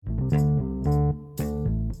And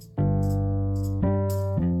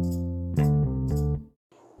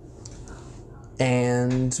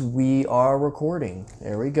we are recording.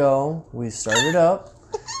 There we go. We started up.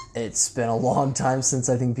 It's been a long time since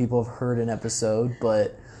I think people have heard an episode,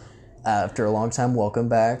 but after a long time, welcome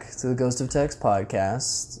back to the Ghost of Text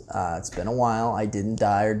podcast. It's been a while. I didn't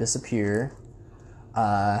die or disappear.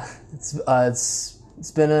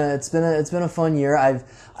 It's been a fun year.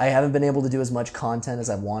 I haven't been able to do as much content as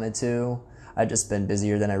I wanted to. I've just been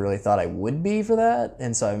busier than I really thought I would be for that.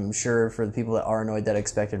 And so I'm sure for the people that are annoyed that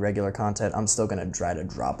expected regular content, I'm still going to try to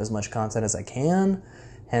drop as much content as I can.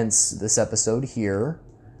 Hence this episode here.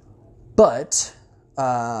 But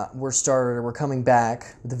we're coming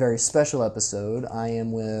back with a very special episode. I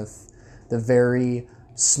am with the very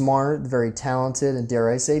smart, very talented, and dare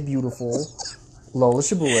I say beautiful Lola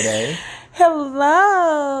Shabuade.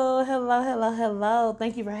 Hello.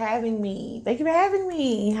 Thank you for having me.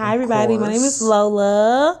 Hi, everybody. My name is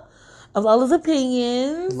Lola of Lola's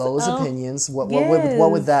Opinions. Opinions. What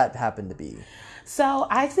would that happen to be? So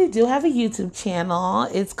I actually do have a YouTube channel.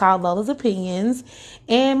 It's called Lola's Opinions.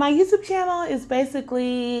 And my YouTube channel is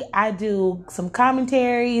basically, I do some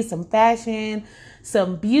commentary, some fashion,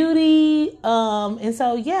 some beauty. And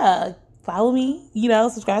so, yeah, follow me,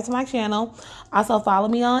 subscribe to my channel. Also follow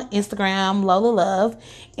me on Instagram, Lola Love.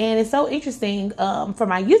 And it's so interesting. For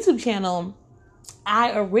my YouTube channel,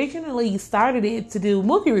 I originally started it to do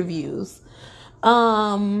movie reviews.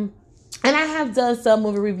 And I have done some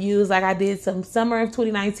movie reviews. Like I did some summer of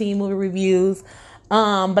 2019 movie reviews.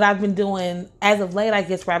 But I've been doing, as of late, I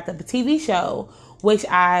just wrapped up a TV show, which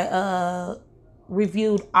I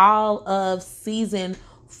reviewed all of season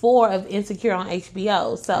 4 of Insecure on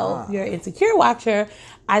HBO. So if you're an Insecure watcher,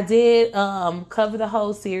 I did cover the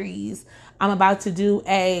whole series. I'm about to do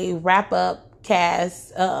a wrap-up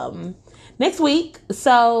cast next week.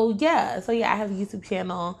 So yeah, I have a YouTube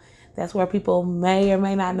channel. That's where people may or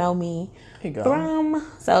may not know me from.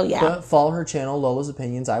 So yeah. But follow her channel, Lola's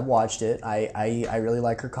Opinions. I watched it. I really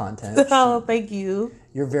like her content. Oh, thank you.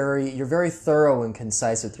 You're very thorough and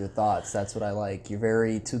concise with your thoughts. That's what I like. You're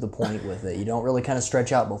very to the point with it. You don't really kind of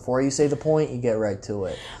stretch out before you say the point. You get right to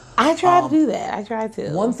it. I try to do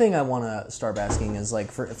that. One thing I want to start asking is,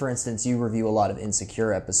 like, for instance, you review a lot of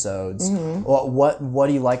Insecure episodes. Mm-hmm. What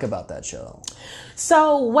do you like about that show?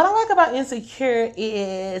 So what I like about Insecure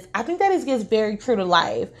is I think that it gets very true to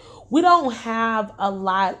life. We don't have a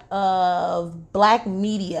lot of black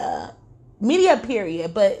media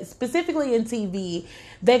period, but specifically in TV,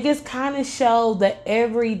 that just kind of show the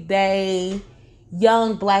everyday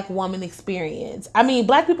young black woman experience. I mean,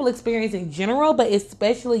 black people experience in general, but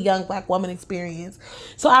especially young black woman experience.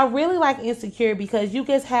 So I really like Insecure because you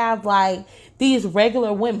just have like these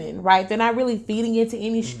regular women, right? They're not really feeding into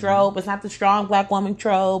any trope. It's not the strong black woman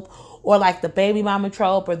trope or like the baby mama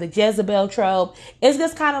trope or the Jezebel trope. It's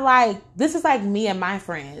just kind of like, this is like me and my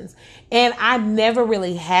friends. And I never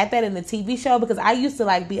really had that in the TV show because I used to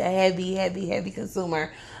like be a heavy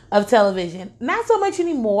consumer of television. Not so much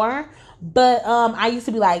anymore, but I used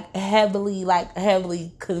to be like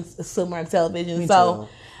heavily consumer of television. Me so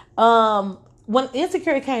too. When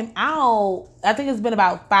Insecure came out, I think it's been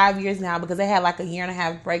about 5 years now because they had like a 1.5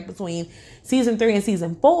 year break between season 3 and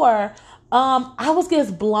season 4. I was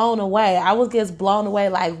just blown away.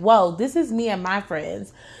 Like, whoa, this is me and my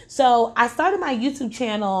friends. So I started my YouTube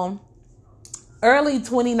channel early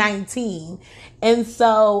 2019. And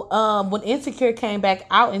so when Insecure came back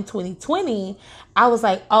out in 2020, I was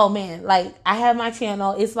like, oh man, like I have my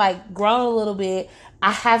channel. It's like grown a little bit.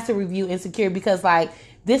 I have to review Insecure because like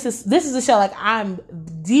this is a show like I'm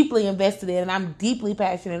deeply invested in and I'm deeply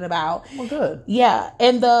passionate about. Well, good. Yeah.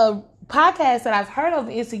 And the podcasts that I've heard of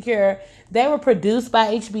Insecure, they were produced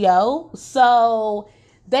by HBO. So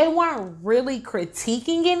they weren't really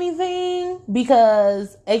critiquing anything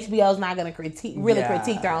because HBO is not going to critique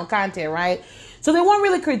their own content, right? So they weren't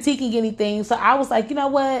really critiquing anything. So I was like, you know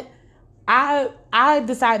what? I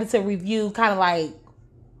decided to review kind of like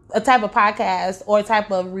a type of podcast or a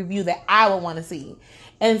type of review that I would want to see.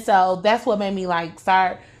 And so that's what made me like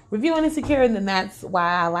start reviewing Insecure, and then that's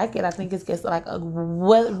why I like it. I think it's just like a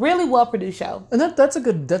really well produced show. And that's a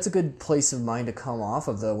good place of mind to come off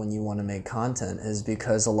of though when you want to make content, is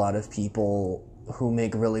because a lot of people who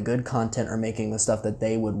make really good content are making the stuff that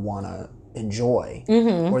they would want to enjoy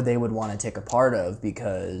or they would want to take a part of,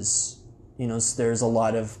 because there's a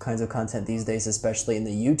lot of kinds of content these days, especially in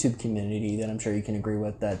the YouTube community, that I'm sure you can agree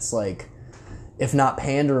with, that's like, if not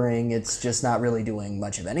pandering, it's just not really doing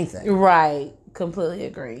much of anything. Right. Completely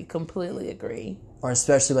agree. or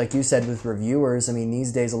especially like you said with reviewers, I mean,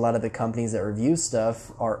 these days a lot of the companies that review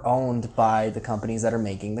stuff are owned by the companies that are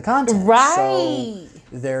making the content. Right. So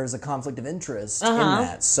there's a conflict of interest in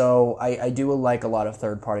that. So I do like a lot of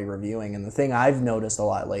third-party reviewing. And the thing I've noticed a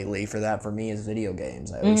lot lately for me is video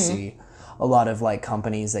games. I always see a lot of like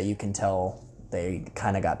companies that you can tell they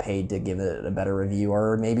kind of got paid to give it a better review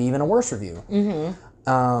or maybe even a worse review.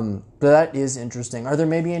 But that is interesting. Are there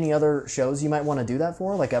maybe any other shows you might want to do that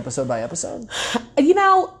for, like episode by episode?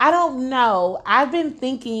 I don't know. I've been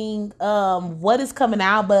thinking what is coming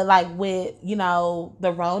out, but like with,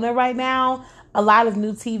 the Rona right now, a lot of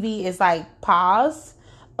new TV is like paused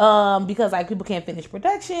because like people can't finish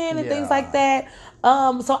production and things like that.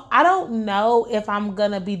 So I don't know if I'm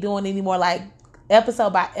going to be doing any more like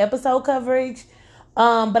episode by episode coverage.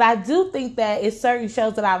 But I do think that it's certain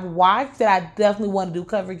shows that I've watched that I definitely want to do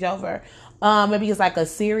coverage over. Maybe it's like a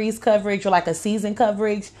series coverage or like a season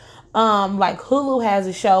coverage. Like Hulu has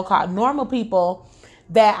a show called Normal People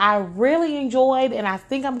that I really enjoyed, and I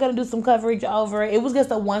think I'm going to do some coverage over. It was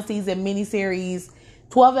just a 1-season miniseries,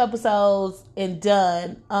 12 episodes and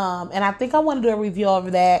done. And I think I want to do a review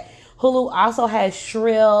over that. Hulu also has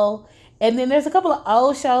Shrill. And then there's a couple of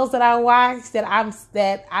old shows that I watched that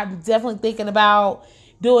I'm definitely thinking about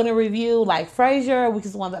doing a review, like Frasier, which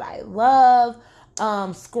is one that I love.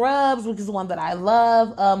 Scrubs, which is one that I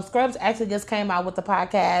love. Scrubs actually just came out with the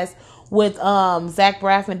podcast with Zach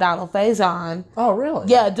Braff and Donald Faison. Oh, really?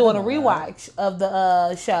 Yeah, doing a rewatch of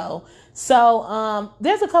the show. So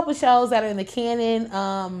there's a couple shows that are in the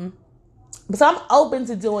canon. So I'm open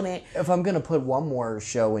to doing it. If I'm going to put one more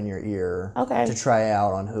show in your ear to try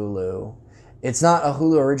out on Hulu, it's not a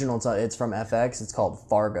Hulu original. It's from FX. It's called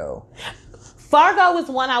Fargo. Fargo is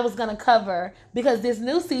one I was going to cover because this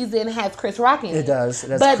new season has Chris Rock in it. It does. It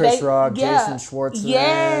has Chris Rock, Jason Schwartzman.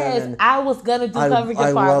 Yes, I was going to do coverage of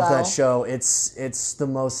Fargo. I love that show. It's the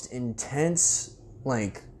most intense,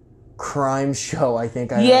 like, crime show I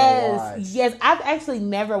think I ever watched. Yes, I've actually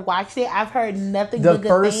never watched it. I've heard nothing but but good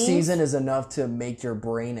first things. Season is enough to make your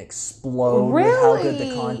brain explode with how good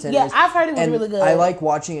the content is. Yeah, I've heard it was really good. I like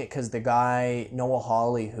watching it because the guy Noah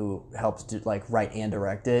Hawley, who helped write and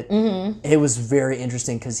direct it, it was very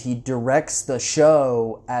interesting because he directs the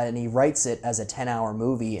show and he writes it as a 10-hour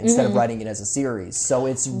movie instead of writing it as a series. So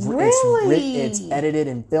it's edited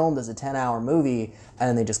and filmed as a 10-hour movie, and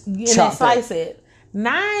then they just slice it.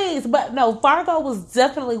 Nice. But no, Fargo was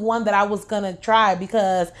definitely one that I was going to try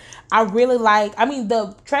because I really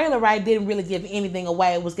the trailer, didn't really give anything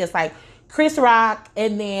away. It was just like Chris Rock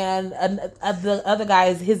and then the other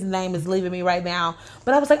guy, his name is leaving me right now.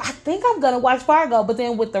 But I was like, I think I'm going to watch Fargo. But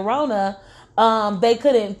then with the Rona, they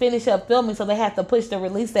couldn't finish up filming, so they had to push the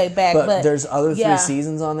release date back. But there's other 3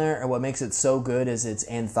 seasons on there, and what makes it so good is it's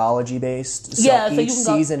anthology based. So each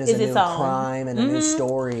season is a new crime and a new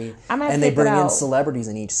story, and they bring in celebrities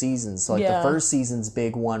in each season. So the first season's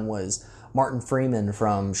big one was Martin Freeman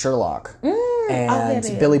from Sherlock,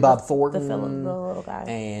 and Billy Bob Thornton, the little guy,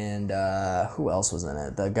 and who else was in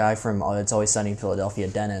it? The guy from It's Always Sunny in Philadelphia,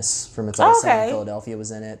 Dennis from It's Always Sunny in Philadelphia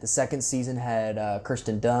was in it. The second season had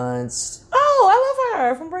Kirsten Dunst. Oh, I love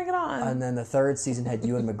her from Bring It On. And then the third season had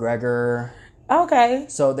Ewan McGregor. Okay.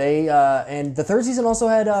 So they and the third season also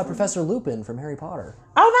had Professor Lupin from Harry Potter.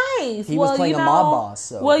 Oh, nice. He was playing a mob boss.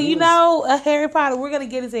 So Harry Potter. We're gonna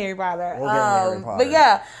get into Harry Potter. We'll get into Harry Potter. But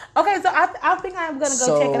yeah, okay. So I think I'm gonna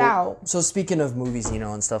go check it out. So speaking of movies,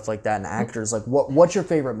 and stuff like that, and actors, like what's your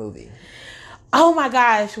favorite movie? Oh my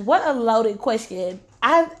gosh, what a loaded question.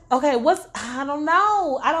 I don't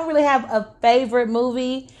know. I don't really have a favorite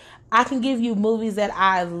movie. I can give you movies that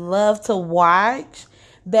I love to watch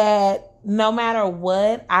that no matter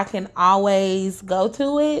what, I can always go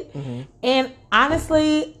to it. And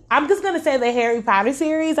honestly, I'm just going to say the Harry Potter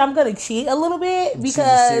series. I'm going to cheat a little bit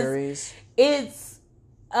because it's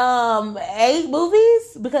 8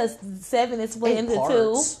 movies because 7 is split into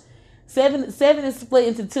parts. 2. Seven is split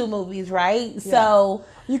into 2 movies, right? Yeah. So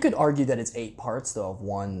you could argue that it's 8 parts though of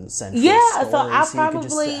one central So story. I so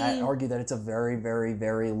probably you could just argue that it's a very, very,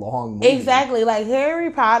 very long movie. Exactly, like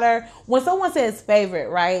Harry Potter. When someone says favorite,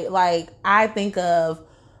 right? Like I think of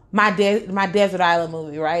my Desert Island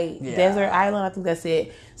movie, right? Yeah. Desert Island, I think that's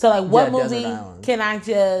it. So like, what movie can I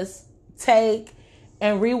just take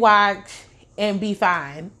and rewatch and be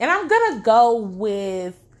fine? And I'm gonna go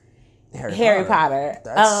with Harry Potter.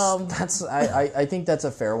 I think that's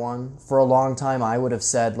a fair one. For a long time, I would have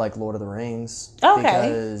said like Lord of the Rings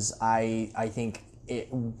because I think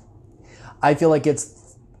I feel like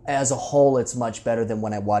it's as a whole it's much better than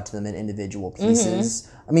when I watch them in individual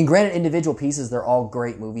pieces. I mean, granted, individual pieces they're all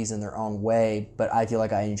great movies in their own way, but I feel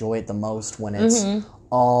like I enjoy it the most when it's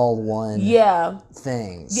all one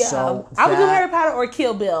thing. Yeah. So I would do Harry Potter or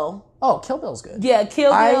Kill Bill. Oh, Kill Bill's good. Yeah,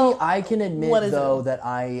 Kill Bill. I can admit, though, that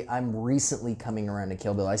I'm recently coming around to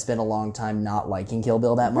Kill Bill. I spent a long time not liking Kill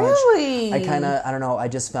Bill that much. Really? I don't know, I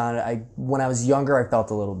just found it, when I was younger, I felt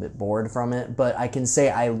a little bit bored from it, but I can say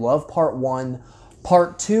I love part 1.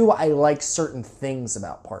 Part 2, I like certain things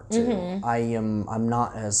about part 2. Mm-hmm. I'm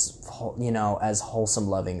not as wholesome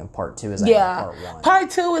loving of part 2 as I am part 1. Part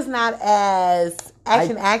 2 is not as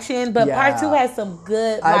action, but part 2 has some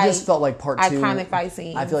good, I just felt like part 2 iconic fight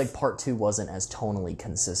scenes. I feel like part 2 wasn't as tonally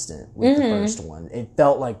consistent with the first one. It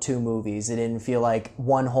felt like 2 movies. It didn't feel like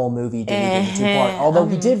one whole movie divided into 2 parts. Although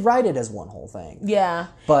he did write it as one whole thing. Yeah,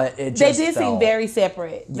 but it just they did seem very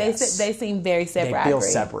separate. Yes. They seem very separate. They feel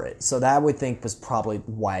separate. So that I would think was probably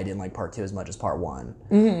why I didn't like part 2 as much as part 1.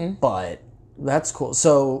 Mm-hmm. But that's cool.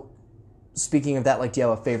 So speaking of that, like, do you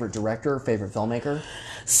have a favorite director, favorite filmmaker?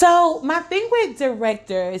 So my thing with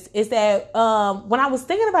directors is that when I was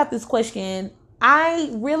thinking about this question, I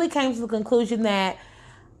really came to the conclusion that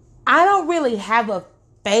I don't really have a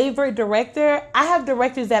favorite director. I have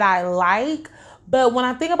directors that I like, but when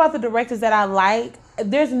I think about the directors that I like,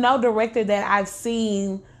 there's no director that I've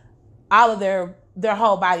seen all of their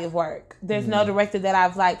whole body of work. There's no director that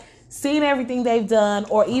I've seen everything they've done,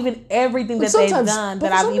 or even everything that they've done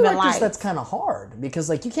that I've even liked. That's kind of hard because,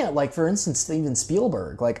 you can't, for instance, Steven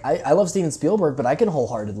Spielberg. I love Steven Spielberg, but I can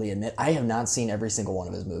wholeheartedly admit I have not seen every single one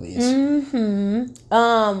of his movies.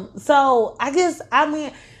 Mm-hmm. So I guess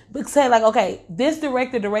say okay, this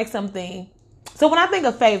director directs something. So when I think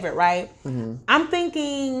of favorite, right, I'm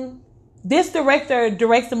thinking this director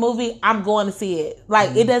directs a movie. I'm going to see it.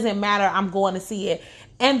 It doesn't matter. I'm going to see it.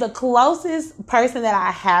 And the closest person that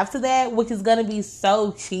I have to that, which is going to be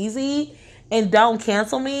so cheesy, and don't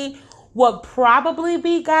cancel me, would probably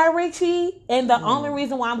be Guy Ritchie. And the only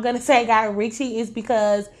reason why I'm going to say Guy Ritchie is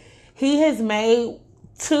because he has made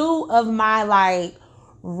 2 of my,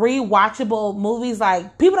 rewatchable movies.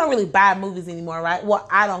 People don't really buy movies anymore, right? Well,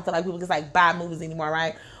 I don't feel like people just, buy movies anymore,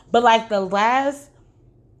 right? But, the last,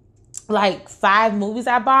 5 movies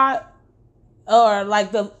I bought, or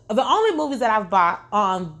the only movies that I've bought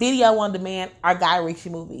on video on demand are Guy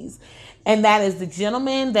Ritchie movies, and that is The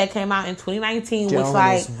Gentleman that came out in 2019, which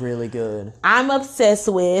was really good. I'm obsessed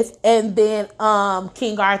with, and then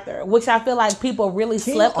King Arthur, which I feel like people really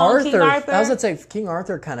slept on. King Arthur. I was gonna say King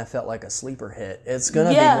Arthur kind of felt like a sleeper hit. It's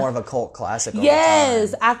gonna be more of a cult classic.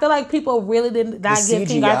 Yes, I feel like people really did not give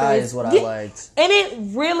King Arthur. Is what I liked, and it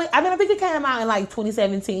really. I think it came out in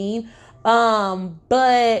 2017,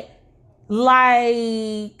 but.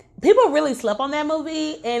 People really slept on that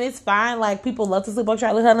movie, and it's fine. People love to sleep on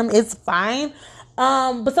Charlie Hunnam. It's fine.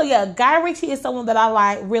 But so yeah, Guy Ritchie is someone that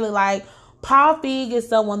I really like. Paul Feig is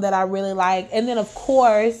someone that I really like. And then of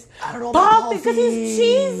course, I don't know Paul Feig, because he's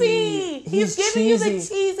cheesy. He's giving you the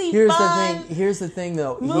cheesy Here's the thing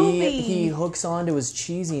though. He hooks onto his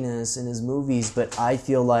cheesiness in his movies, but I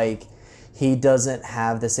feel like he doesn't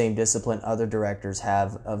have the same discipline other directors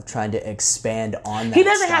have of trying to expand on that. He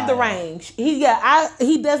doesn't have the range. He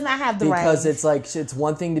does not have the range. Because it's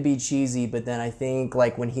one thing to be cheesy, but then I think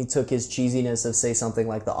when he took his cheesiness of, say, something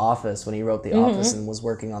like The Office, when he wrote The Office and was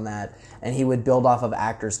working on that, and he would build off of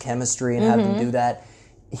actors' chemistry and have them do that,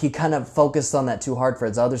 he kind of focused on that too hard for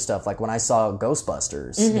his other stuff. When I saw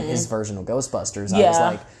Ghostbusters, his version of Ghostbusters, I was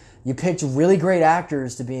like, you picked really great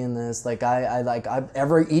actors to be in this.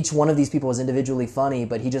 Each one of these people was individually funny,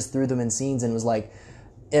 but he just threw them in scenes and was like,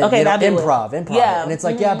 improv. Yeah. And it's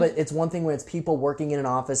but it's one thing when it's people working in an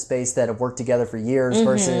office space that have worked together for years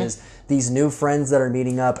versus these new friends that are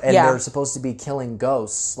meeting up and they're supposed to be killing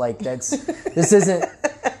ghosts. This isn't,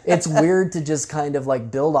 it's weird to just kind of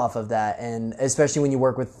build off of that. And especially when you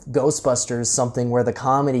work with Ghostbusters, something where the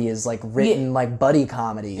comedy is written like buddy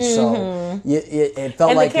comedy. So it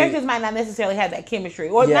felt and the characters might not necessarily have that chemistry,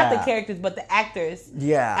 or not the characters, but the actors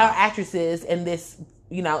or actresses in this,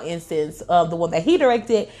 instance of the one that he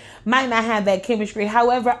directed might not have that chemistry.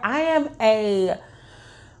 However, I am a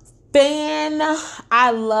fan.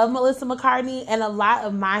 I love Melissa McCartney, and a lot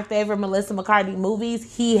of my favorite Melissa McCartney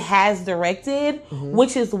movies he has directed,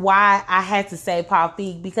 which is why I had to say Paul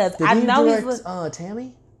Feig, because Did he direct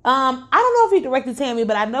Tammy? I don't know if he directed Tammy,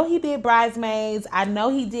 but I know he did Bridesmaids. I know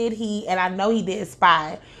he did Heat, and I know he did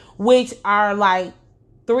Spy, which are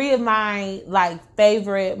 3 of my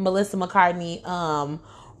favorite Melissa McCartney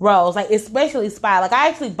roles, especially Spy. I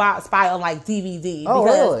actually bought Spy on DVD. Oh,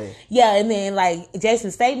 really? Yeah, and then Jason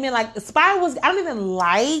Statham, Spy was, I don't even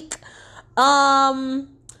like. I'm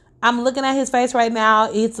looking at his face right now.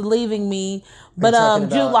 It's leaving me. But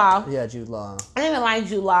Jude Law. Yeah, Jude Law. I didn't even like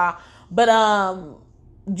Jude Law, but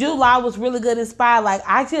Jude Law was really good in Spy. Like,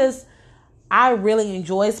 I really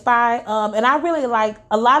enjoy Spy. And I really like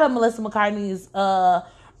a lot of Melissa McCartney's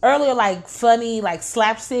earlier, like, funny, like,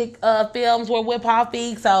 slapstick films were with Paul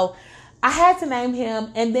Feig. So I had to name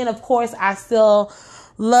him. And then, of course, I still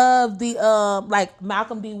love the like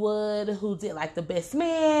Malcolm D. Wood, who did like The Best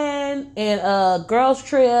Man and Girls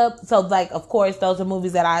Trip. So, like, of course, those are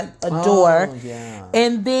movies that I adore. Oh, yeah.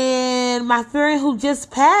 And then my friend who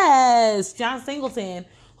just passed, John Singleton,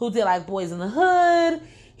 who did like Boys in the Hood.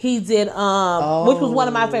 He did which was one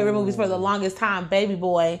of my favorite movies for the longest time, Baby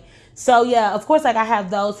Boy. So yeah, of course, like, I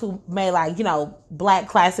have those who made, like, you know, black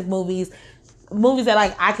classic movies that,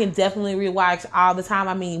 like, I can definitely rewatch all the time.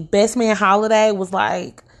 I mean, Best Man Holiday was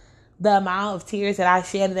like the amount of tears that I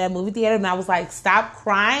shed in that movie theater, and I was like, stop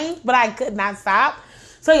crying, but I could not stop.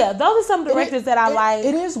 So yeah, those are some directors that I like.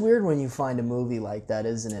 It is weird when you find a movie like that,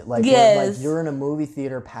 isn't it? Like, yes. where, like, you're in a movie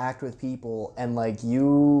theater packed with people, and, like,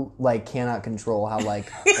 you, like, cannot control how, like,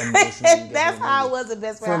 emotional you get. That's how I was in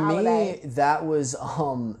Best Man Holiday. For me, that was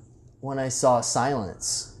when I saw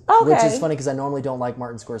Silence. Okay. Which is funny because I normally don't like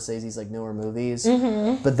Martin Scorsese's, like, newer movies.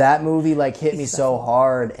 Mm-hmm. But that movie, like, hit me so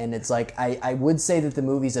hard. And it's like, I would say that the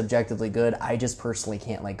movie's objectively good. I just personally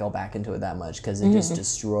can't, like, go back into it that much because it just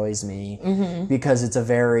destroys me. Mm-hmm. Because it's a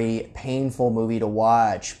very painful movie to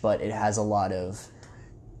watch, but it has a lot of...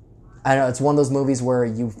 I don't know, it's one of those movies where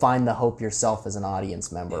you find the hope yourself as an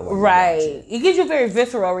audience member. When right. You watch it. It gives you a very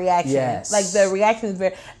visceral reaction. Yes. Like, the reaction is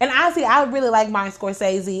very... And honestly, I really like Martin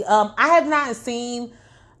Scorsese. I have not seen...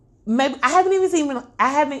 Maybe I haven't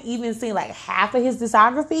even seen like half of his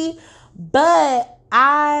discography, but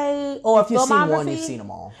if you've filmography. Seen one, you've seen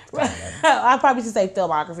them all. I probably should say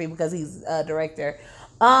filmography because he's a director.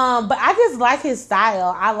 But I just like his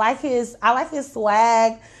style. I like his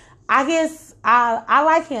swag. I guess I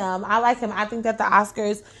like him. I think that the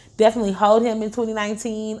Oscars definitely hold him in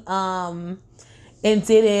 2019. And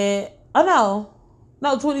didn't. Oh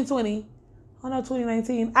no, 2020. Oh no,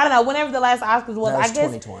 2019. I don't know. Whenever the last Oscars was, I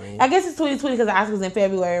guess 2020. I guess it's 2020 because the Oscars in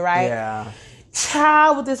February, right? Yeah.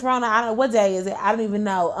 Child, with this Rona, I don't know what day is it. I don't even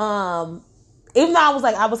know. Even though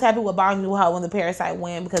I was happy with Bong Joon-ho when the Parasite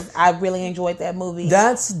win because I really enjoyed that movie.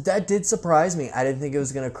 That did surprise me. I didn't think it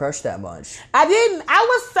was gonna crush that much. I didn't. I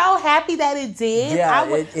was so happy that it did. Yeah,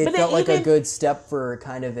 it felt like a good step for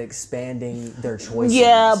kind of expanding their choices.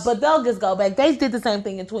 Yeah, but they'll just go back. They did the same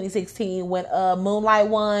thing in 2016 when Moonlight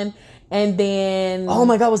won. And then... Oh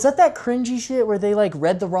my God, was that cringy shit where they, like,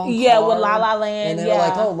 read the wrong card? Yeah, with La La Land, and they're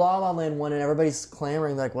like, oh, La La Land won, and everybody's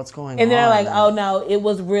clamoring, like, what's going on? And they're like, oh no, it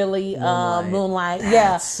was really Moonlight. Yeah.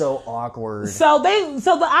 That's so awkward. So the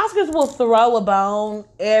Oscars will throw a bone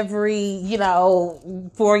every,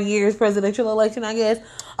 4 years presidential election, I guess.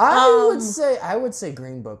 I would say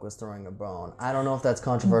Green Book was throwing a bone. I don't know if that's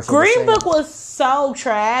controversial. Green Book was so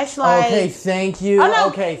trash. Like, okay, thank you. Oh, no,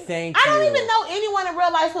 okay, thank you. I don't even know anyone in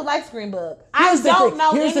real life who likes Green Book. I don't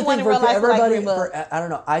know anyone in real life who likes Green Book. I don't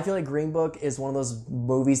know. I feel like Green Book is one of those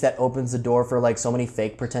movies that opens the door for, like, so many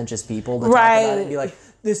fake pretentious people to talk about it and be like,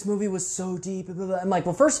 this movie was so deep. Blah, blah, blah. I'm like,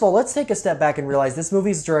 well, first of all, let's take a step back and realize this movie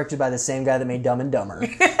is directed by the same guy that made Dumb and Dumber.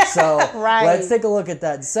 So let's take a look at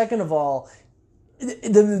that. Second of all,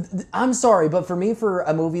 I'm sorry, but for me, for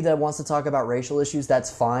a movie that wants to talk about racial issues,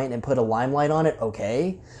 that's fine, and put a limelight on it,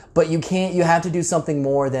 okay. But you have to do something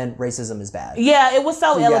more than racism is bad. Yeah, it was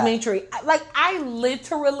so elementary. Like, I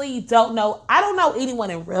literally don't know. I don't know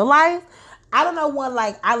anyone in real life. I don't know one,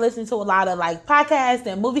 like, I listen to a lot of, like, podcasts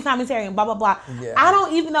and movie commentary and blah, blah, blah. Yeah. I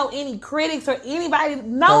don't even know any critics or anybody.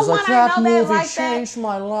 No one I know that like that. Changed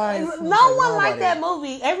my life. No one liked that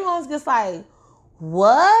movie. Everyone's just like,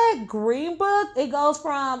 what? Green Book? It goes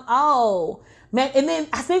from, oh, man. And then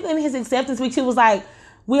I think in his acceptance speech, he was like,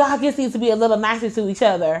 we all just need to be a little nicer to each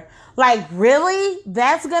other. Like, really?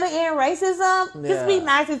 That's going to end racism? Yeah. Just be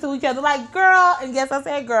nicer to each other. Like, girl, and yes, I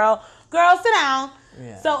said girl, sit down.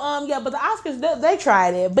 Yeah. So, but the Oscars, they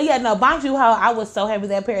tried it. But yeah, no, Bong Joon-ho, I was so happy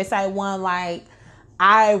that Parasite won. Like,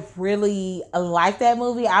 I really liked that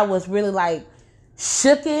movie. I was really, like,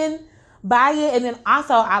 shooken by it. And then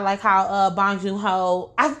also, I like how Bong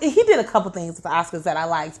Joon-ho, he did a couple things with the Oscars that I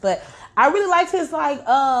liked. But I really liked his, like,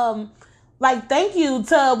 thank you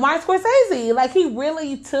to Martin Scorsese. Like, he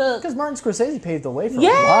really took... Because Martin Scorsese paved the way for a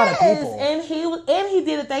lot of people. And he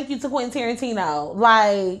did a thank you to Quentin Tarantino.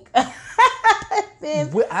 Like...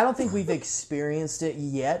 I don't think we've experienced it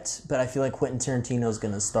yet, but I feel like Quentin Tarantino's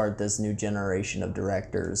going to start this new generation of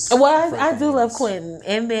directors. Well, I do love Quentin.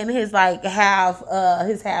 And then his, like, half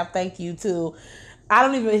thank you to...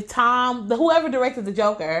 whoever directed The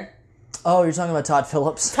Joker... Oh, you're talking about Todd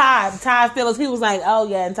Phillips? Todd Phillips. He was like, oh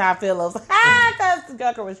yeah, and Todd Phillips. Because the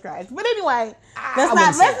Joker was trash. But anyway, let's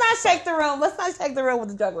not shake the room. Let's not shake the room with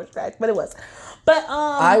the Joker was trash. But it was. But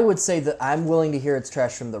I would say that I'm willing to hear it's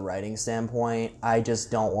trash from the writing standpoint. I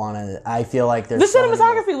just don't want to. I feel like there's the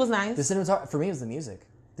cinematography was nice. The cinematography for me was the music.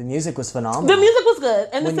 The music was phenomenal. The music was good,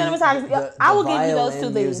 and the cinematography. I will give you those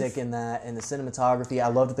two things. Music in that, and the cinematography. I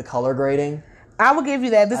loved the color grading. I will give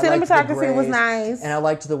you that. The cinematography was nice, and I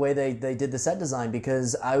liked the way they did the set design,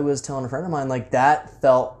 because I was telling a friend of mine, like, that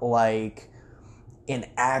felt like an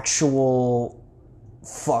actual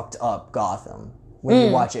fucked up Gotham when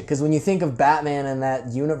you watch it. Because when you think of Batman in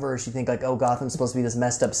that universe, you think like, oh, Gotham's supposed to be this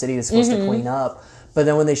messed up city that's supposed to clean up. But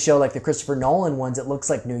then when they show like the Christopher Nolan ones, it looks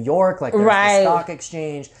like New York, like there's the stock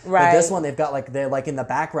exchange. Right. But this one, they've got like, they're like in the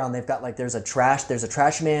background, they've got like, there's a trash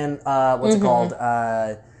man. What's it called?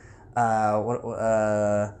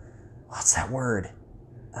 What's that word?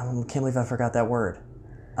 I can't believe I forgot that word.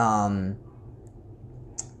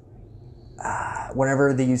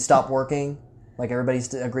 Whenever you stop working, like everybody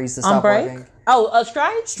agrees to stop working. Oh, a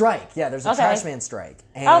strike? Strike, yeah, there's a trash man strike.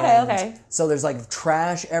 And okay. So there's like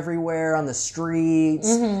trash everywhere on the streets,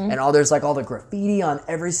 and there's like all the graffiti on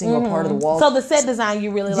every single part of the wall. So the set design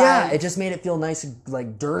you really like. Yeah, it just made it feel nice,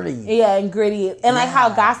 like dirty. Yeah, and gritty. And like how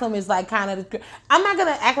Gotham is like kind of... I'm not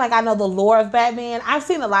going to act like I know the lore of Batman. I've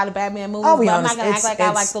seen a lot of Batman movies, but I'm not going to act like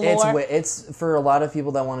I like the lore. It's for a lot of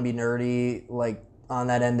people that want to be nerdy, like on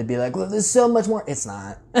that end, to be like, well, there's so much more. It's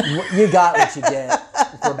not. You got what you get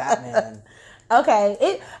for Batman.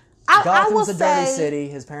 Okay. Gotham's a dirty city.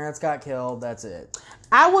 His parents got killed. That's it.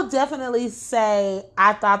 I will definitely say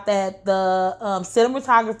I thought that the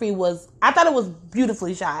cinematography I thought it was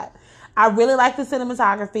beautifully shot. I really like the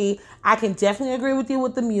cinematography. I can definitely agree with you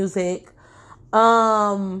with the music.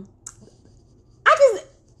 Everything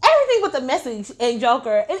with the message and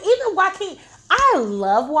Joker, and even Joaquin. I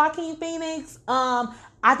love Joaquin Phoenix.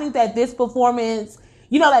 I think that this performance,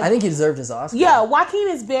 I think he deserved his Oscar. Yeah, Joaquin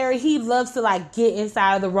is he loves to like get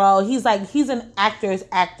inside of the role. He's an actor's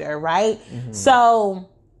actor, right? Mm-hmm. So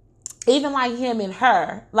even like him and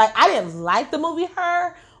Her, like I didn't like the movie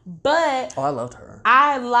Her, but I loved Her.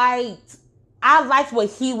 I liked what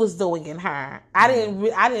he was doing in Her.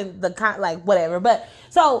 Whatever. But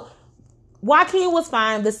so Joaquin was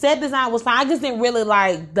fine. The set design was fine. I just didn't really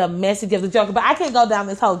like the message of the Joker. But I can't go down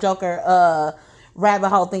this whole Joker rabbit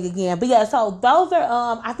hole thing again. But yeah, so those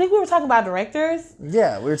are I think we were talking about directors.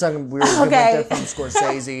 Yeah, we were giving that from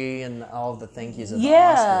Scorsese and all of the thank yous of the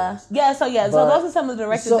Oscars. Yeah, so those are some of the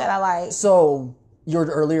directors that I like. So you were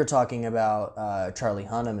earlier talking about Charlie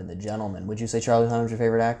Hunnam and The Gentleman. Would you say Charlie Hunnam's your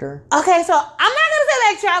favorite actor? Okay, so I'm not gonna say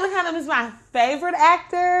that Charlie Hunnam is my favorite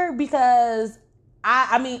actor, because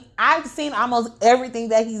I've seen almost everything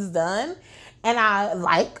that he's done, and I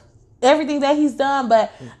like everything that he's done,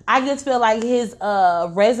 but I just feel like his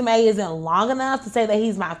resume isn't long enough to say that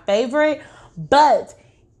he's my favorite. But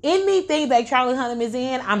anything that Charlie Hunnam is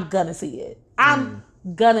in, I'm gonna see it. I'm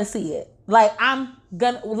gonna see it. Like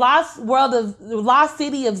Lost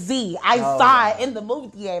City of Z. I saw it in the movie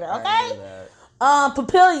theater. Okay,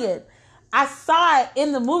 Papillion. I saw it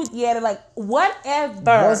in the movie theater, like, whatever.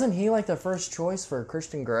 Wasn't he, like, the first choice for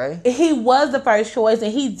Christian Grey? He was the first choice,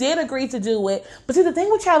 and he did agree to do it. But see, the thing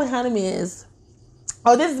with Charlie Hunnam is,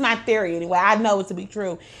 this is my theory anyway, I know it to be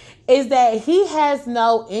true, is that he has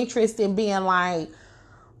no interest in being, like,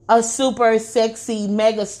 a super sexy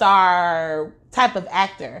megastar type of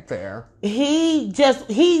actor. Fair. He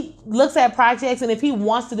looks at projects, and if he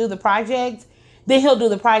wants to do the project, then he'll do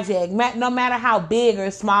the project, no matter how big or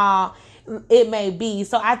small it may be.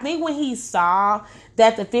 So I think when he saw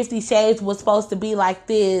that the 50 Shades was supposed to be like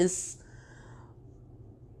this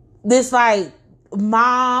like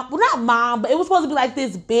mom, well, not mom, but it was supposed to be like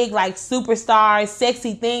this big, like superstar,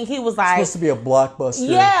 sexy thing. He was like, it's supposed to be a blockbuster.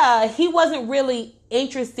 Yeah, he wasn't really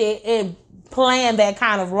interested in playing that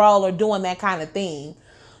kind of role or doing that kind of thing.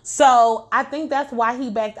 So I think that's why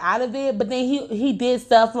he backed out of it. But then he did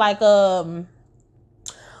stuff like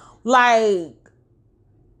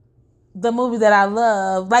the movie that I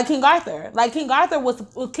love, like King Arthur. Like King Arthur was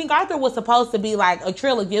supposed to be like a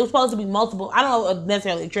trilogy. It was supposed to be multiple. I don't know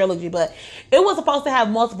necessarily a trilogy, but it was supposed to have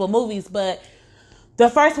multiple movies. But the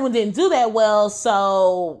first one didn't do that well,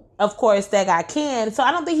 so of course that got canned. So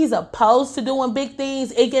I don't think he's opposed to doing big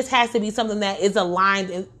things. It just has to be something that is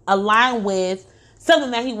aligned with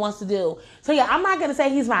something that he wants to do. So yeah, I'm not gonna say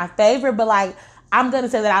he's my favorite, but like I'm gonna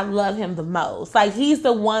say that I love him the most. Like he's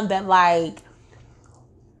the one that like,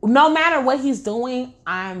 no matter what he's doing,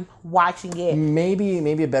 I'm watching it.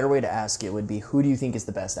 Maybe a better way to ask it would be, who do you think is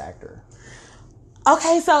the best actor?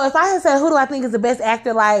 Okay, so if I had said who do I think is the best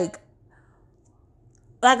actor, like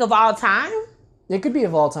Like of all time? It could be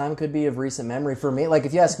of all time. It could be of recent memory. For me, like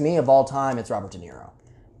if you ask me of all time, it's Robert De Niro.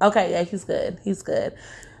 Okay, yeah, he's good. He's good.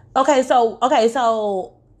 Okay, so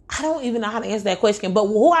I don't even know how to answer that question, but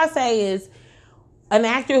who I say is an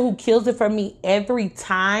actor who kills it for me every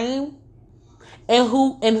time, and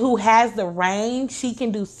who has the range. She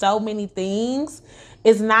can do so many things.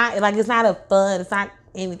 It's not a fun. It's not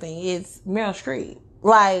anything. It's Meryl Streep.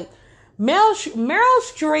 Like Meryl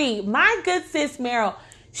Streep, my good sis Meryl.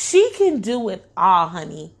 She can do it all,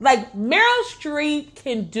 honey. Like Meryl Streep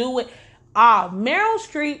can do it all. Meryl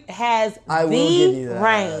Streep has the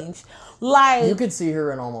range. Like you could see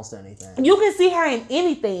her in almost anything. You can see her in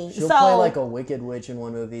anything. She'll play like a wicked witch in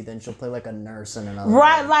one movie, then she'll play like a nurse in another.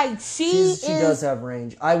 Right, like she does have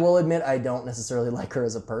range. I will admit, I don't necessarily like her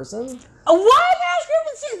as a person. Why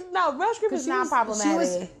Meryl Streep is not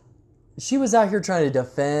problematic. She was out here trying to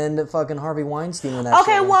defend fucking Harvey Weinstein when that.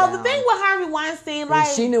 Okay, well, the thing with Harvey Weinstein, like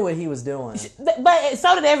she knew what he was doing, but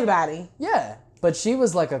so did everybody. Yeah. But she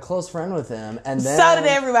was like a close friend with him, and then so did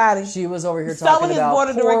everybody. She was over here talking about board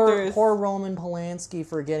of directors. Poor Roman Polanski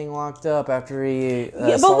for getting locked up after he.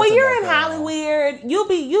 But when you're in Hollywood, you'll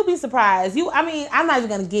be surprised. I'm not even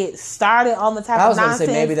gonna get started on the type of nonsense. I was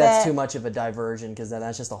gonna say maybe that's too much of a diversion because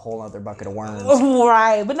that's just a whole other bucket of worms.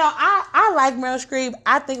 Right, but no, I like Meryl Streep.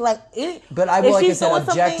 I think like it. But like I said,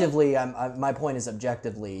 objectively, my point is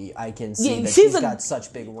objectively, I can see that she's got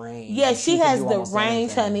such big range. Yeah, she has the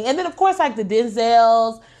range, honey. And then of course, like the Denzels,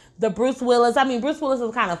 the Bruce Willis. I mean, Bruce Willis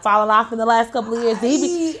has kind of fallen off in the last couple of years.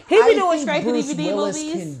 He be doing straight to DVD Willis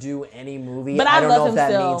movies. Can do any movie, but I don't know if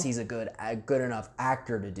that still. means he's a good enough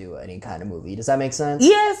actor to do any kind of movie. Does that make sense?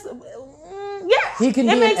 Yes. Yeah, he can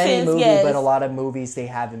be in any movie, yes. but a lot of movies they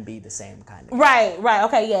have him be the same kind of. Right.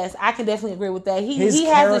 Okay, yes, I can definitely agree with that. His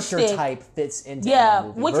character has type fits into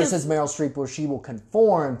the movie versus Meryl Streep, where she will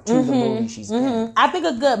conform to the movie she's in. I think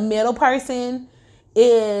a good middle person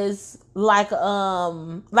is like a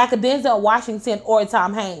Denzel Washington or a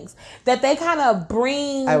Tom Hanks, that they kind of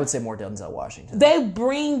bring. I would say more Denzel Washington. They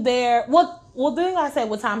bring their the thing I say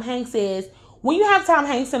with Tom Hanks is when you have Tom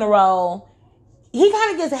Hanks in a role, he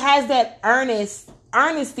kind of has that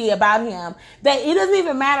earnesty about him that it doesn't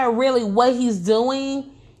even matter really what he's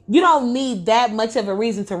doing. You don't need that much of a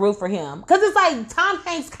reason to root for him, because it's like Tom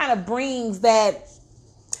Hanks kind of brings that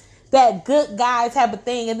good guy type of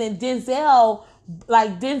thing, and then Denzel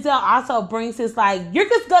also brings his like, you're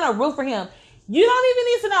just gonna root for him. You don't even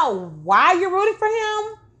need to know why you're rooting for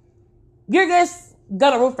him. You're just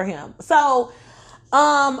gonna root for him. So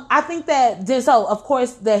I think that Denzel, of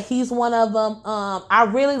course, that he's one of them. I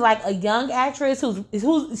really like a young actress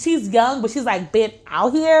who's she's young, but she's like been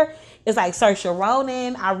out here. It's like Saoirse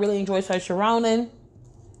Ronan. I really enjoy Saoirse Ronan.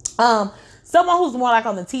 Someone who's more like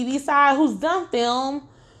on the TV side, who's done film.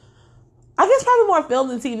 I guess probably more film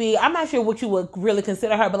than TV. I'm not sure what you would really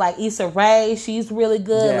consider her, but like Issa Rae, she's really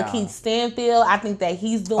good. Yeah. Lakeith Stanfield, I think that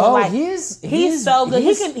he's doing he's so good.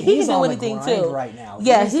 He can do anything too. Right now,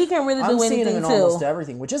 yeah, he can really do anything too. I'm seeing him in almost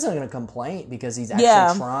everything, which isn't a complaint because he's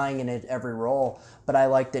actually trying in every role. But I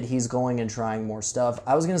like that he's going and trying more stuff.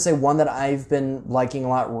 I was gonna say one that I've been liking a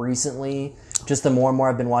lot recently. Just the more and more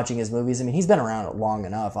I've been watching his movies. I mean, he's been around long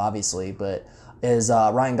enough, obviously, but is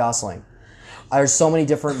Ryan Gosling. There's so many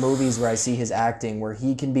different movies where I see his acting where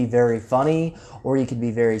he can be very funny or he can be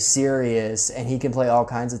very serious, and he can play all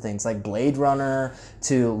kinds of things like Blade Runner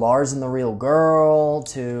to Lars and the Real Girl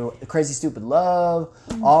to Crazy Stupid Love.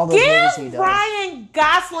 All those movies he does. Give Ryan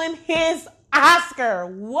Gosling his Oscar.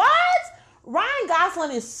 What? Ryan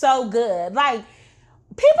Gosling is so good. Like,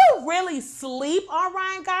 people really sleep on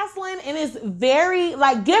Ryan Gosling, and it's very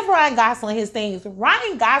like, give Ryan Gosling his things.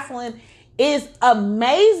 Ryan Gosling is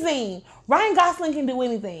amazing. Ryan Gosling can do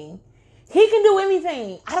anything. He can do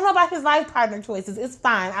anything. I don't know about his life partner choices. It's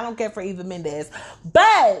fine. I don't care for Eva Mendes.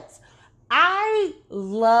 But I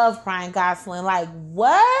love Ryan Gosling. Like,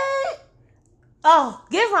 what? Oh,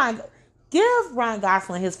 give Ryan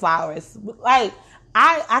Gosling his flowers. Like,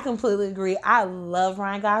 I completely agree. I love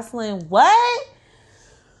Ryan Gosling. What?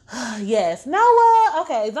 Yes. Noah.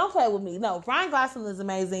 Okay, don't play with me. No, Ryan Gosling is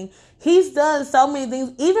amazing. He's done so many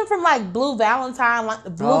things, even from like Blue Valentine.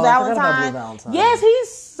 Blue Valentine. Yes,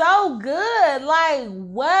 he's so good. Like,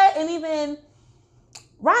 what? And even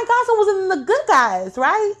Ryan Gosling was in The Good Guys,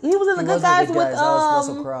 right? He was in The Good Guys with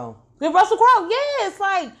Russell Crowe. With Russell Crowe, yes.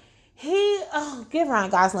 Like, give Ryan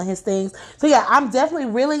Gosling his things. So yeah, I'm definitely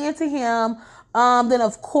really into him. Then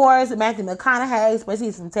of course Matthew McConaughey, especially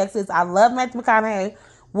he's from Texas. I love Matthew McConaughey.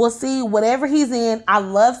 We'll see whatever he's in. I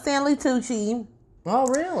love Stanley Tucci. Oh,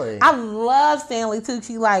 really? I love Stanley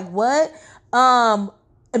Tucci. Like, what?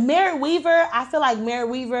 Mary Weaver, I feel like Mary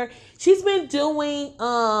Weaver, she's been doing,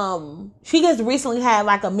 she just recently had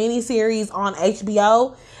like a mini series on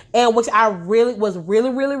HBO, and which I really was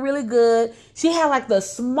really good. She had like the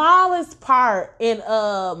smallest part in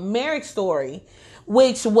Marriage Story,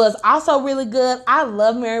 which was also really good. I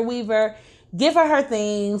love Mary Weaver. Give her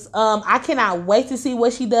things. I cannot wait to see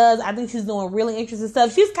what she does. I think she's doing really interesting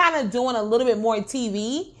stuff. She's kind of doing a little bit more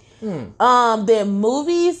TV than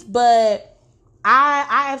movies, but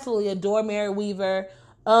I absolutely adore Mary Weaver.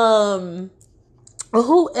 Who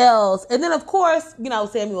else? And then of course,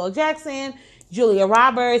 Samuel L. Jackson, Julia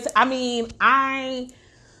Roberts. I mean, I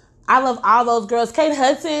love all those girls. Kate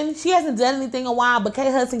Hudson, she hasn't done anything in a while, but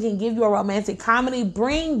Kate Hudson can give you a romantic comedy.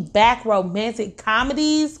 Bring back romantic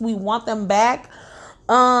comedies. We want them back.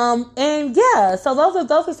 And yeah, so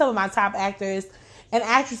those are some of my top actors and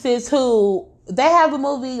actresses who they have a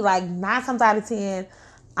movie like 9 times out of 10.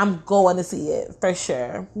 I'm going to see it for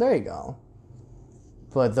sure. There you go.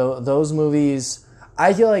 But those movies,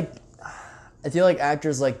 I feel like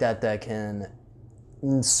actors like that can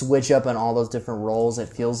switch up in all those different roles. It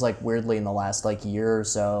feels like weirdly in the last like year or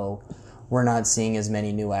so, we're not seeing as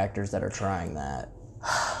many new actors that are trying that.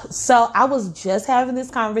 So I was just having this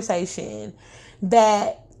conversation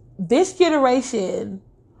that this generation,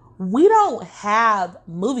 we don't have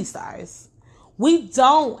movie stars. We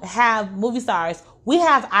don't have movie stars. We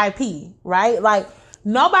have IP, right? Like,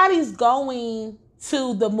 nobody's going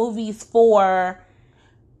to the movies for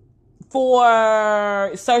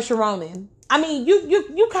Saoirse Ronan. I mean,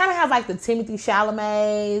 you kind of have like the Timothée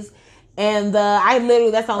Chalamets and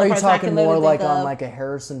that's the only person I can literally think of. Are you talking more like on like a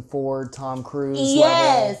Harrison Ford, Tom Cruise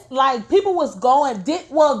Yes. level? Like, people was going,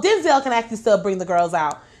 Denzel can actually still bring the girls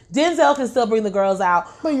out. Denzel can still bring the girls out.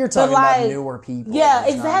 But you're talking about newer people. Yeah,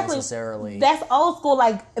 exactly. Not necessarily. That's old school.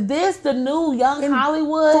 Like, the new young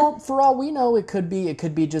Hollywood. For all we know, it could be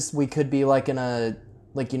just, we could be like in an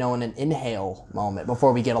inhale moment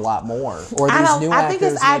before we get a lot more. Or these new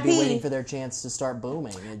actors may be waiting for their chance to start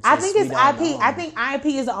booming. I think it's IP. I think IP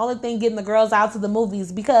is the only thing getting the girls out to the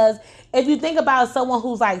movies, because if you think about someone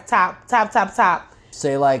who's like top.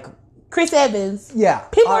 Say like Chris Evans. Yeah.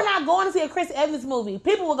 People are not going to see a Chris Evans movie.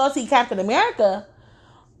 People will go see Captain America,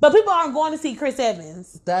 but people aren't going to see Chris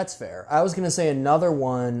Evans. That's fair. I was going to say another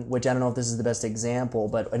one, which I don't know if this is the best example,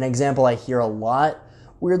 but an example I hear a lot,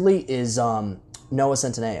 weirdly, is Noah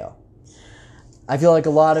Centineo. I feel like a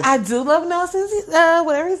lot of... I do love Noah Centineo,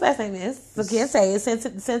 whatever his last name is. I can't say it.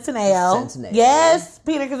 Centineo. Yes,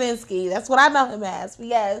 Peter Kavinsky. That's what I know him as.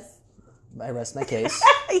 Yes. I rest my case.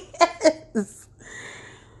 Yes.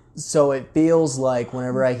 So it feels like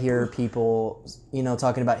whenever I hear people,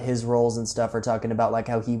 talking about his roles and stuff, or talking about like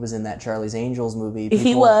how he was in that Charlie's Angels movie.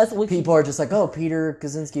 People are just like, oh, Peter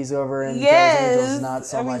Kaczynski's over in Charlie's Angels. Not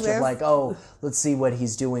so much of like, oh, let's see what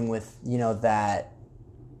he's doing with, going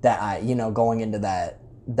into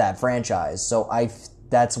that franchise. So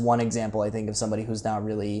that's one example, I think, of somebody who's not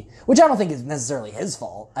really, which I don't think is necessarily his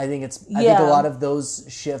fault. I think I think a lot of those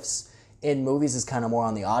shifts in movies is kind of more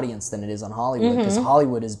on the audience than it is on Hollywood, because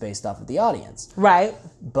Hollywood is based off of the audience. Right.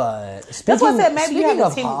 But that's what I said. Maybe you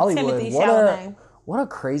have Hollywood, Timothée Chalamet. What a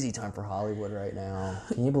crazy time for Hollywood right now.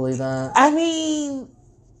 Can you believe that? I mean,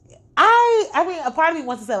 a part of me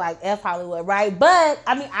wants to say like F Hollywood, right? But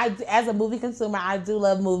I mean, as a movie consumer, I do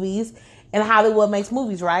love movies, and Hollywood makes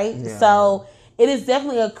movies, right? Yeah. So it is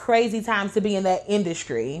definitely a crazy time to be in that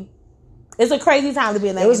industry. It's a crazy time to be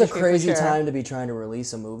in that industry. It was a crazy time to be trying to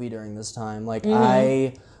release a movie during this time. Like,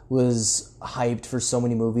 I was hyped for so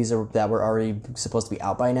many movies that were already supposed to be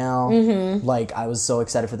out by now. Mm-hmm. Like, I was so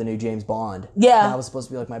excited for the new James Bond. Yeah. That was supposed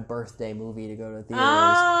to be like my birthday movie to go to theaters.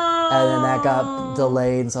 And then that got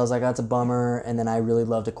delayed, and so I was like, that's a bummer. And then I really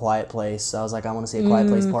loved A Quiet Place. So I was like, I want to see A Quiet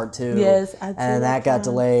Place Part 2. Yes, I do. And that got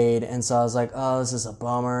delayed, and so I was like, oh, this is a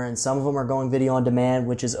bummer. And some of them are going video on demand,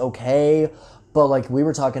 which is okay. But, like, we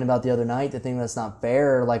were talking about the other night, the thing that's not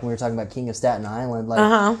fair, like, when we were talking about King of Staten Island,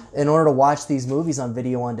 like, in order to watch these movies on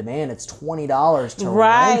video on demand, it's $20 to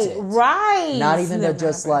rent it. Right. Not even to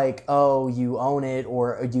just, like, oh, you own it,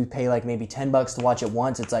 or you pay, like, maybe $10 to watch it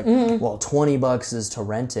once. It's like, well, $20 is to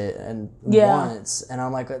rent it once. And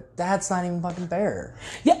I'm like, that's not even fucking fair.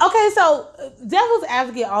 Yeah, okay, so, devil's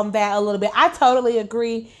advocate on that a little bit. I totally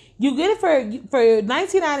agree. You get it for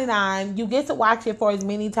 $19.99. You get to watch it for as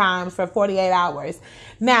many times for 48 hours.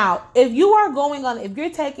 Now, if you're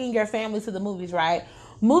taking your family to the movies, right?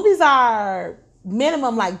 Movies are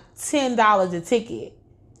minimum like $10 a ticket.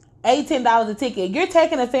 $10 a ticket. You're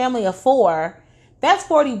taking a family of 4. That's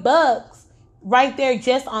 $40 right there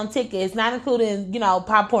just on tickets, not including,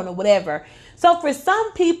 popcorn or whatever. So for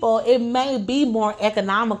some people, it may be more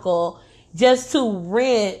economical just to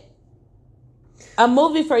rent a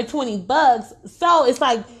movie for $20. So it's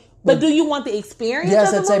like, but do you want the experience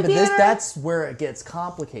yes, of the movie theater? That's where it gets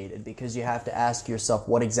complicated, because you have to ask yourself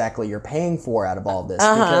what exactly you're paying for out of all this.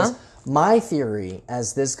 Because my theory,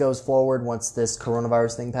 as this goes forward, once this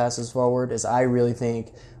coronavirus thing passes forward, is I really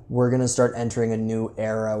think we're going to start entering a new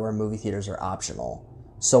era where movie theaters are optional.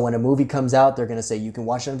 So when a movie comes out, they're going to say you can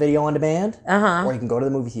watch it on video on demand, or you can go to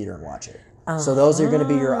the movie theater and watch it. So those are going to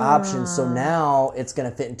be your options. So now it's going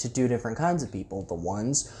to fit into two different kinds of people. The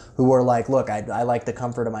ones who are like, look, I like the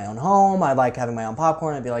comfort of my own home. I like having my own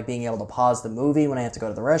popcorn. I like being able to pause the movie when I have to go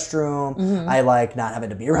to the restroom. I like not having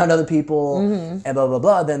to be around other people and blah, blah,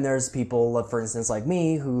 blah. Then there's people, for instance, like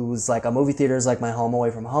me, who's like, a movie theater is like my home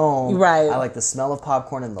away from home. Right. I like the smell of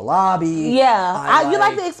popcorn in the lobby. Yeah. You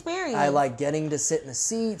like the experience. I like getting to sit in the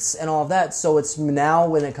seats and all of that. So it's now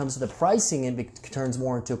when it comes to the pricing, it turns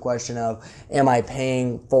more into a question of, am I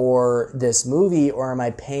paying for this movie, or am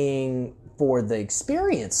I paying for the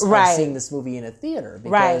experience of seeing this movie in a theater?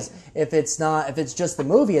 Because if it's just the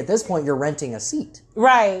movie, at this point, you're renting a seat.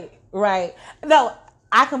 Right. No,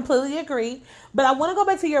 I completely agree. But I want to go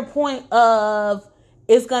back to your point of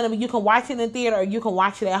you can watch it in the theater or you can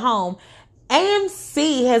watch it at home.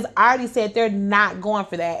 AMC has already said they're not going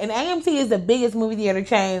for that. And AMC is the biggest movie theater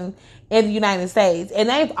chain in the United States. And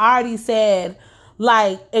they've already said,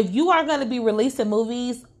 like, if you are going to be releasing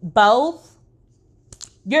movies, both,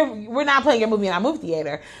 we're not playing your movie in our movie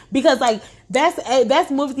theater, because like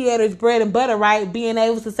that's movie theater's bread and butter, right? Being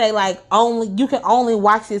able to say like, you can only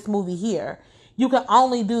watch this movie here, you can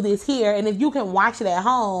only do this here, and if you can watch it at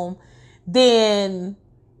home, then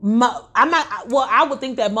I would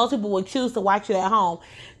think that most people would choose to watch it at home.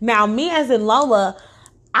 Now, me as in Lola,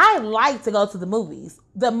 I like to go to the movies.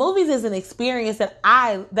 The movies is an experience that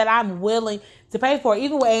I'm willing to pay for,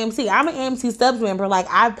 even with AMC. I'm an AMC Stubs member. Like,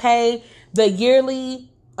 I pay the yearly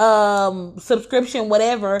subscription,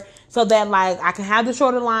 whatever, so that like I can have the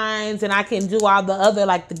shorter lines and I can do all the other,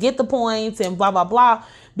 like, to get the points and blah blah blah,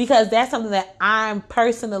 because that's something that I'm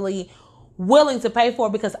personally willing to pay for,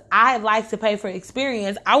 because I like to pay for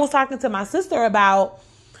experience. I was talking to my sister about,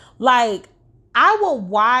 like, I will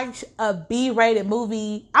watch a B-rated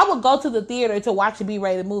movie. I would go to the theater to watch a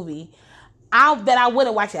B-rated movie that I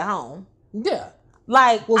wouldn't watch at home. Yeah.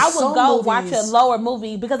 Like, I would go watch a lower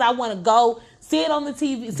movie because I want to go see it on the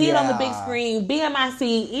TV, see it on the big screen, be in my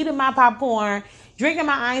seat, eating my popcorn, drinking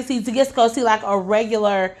my iced tea, to just go see like a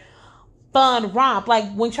regular fun romp. Like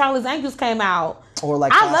when Charlie's Angels came out. Or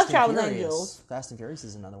like I love Charlie's Angels. Fast and Furious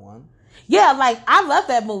is another one. Yeah, like I love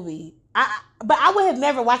that movie. But I would have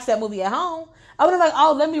never watched that movie at home. I would have like,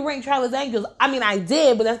 oh, let me rent Charlie's Angels. I mean, I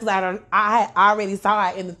did, but that's because I already saw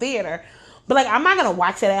it in the theater. But like, I'm not going to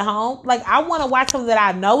watch it at home. Like, I want to watch something that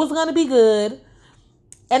I know is going to be good,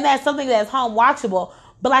 and that's something that's home watchable.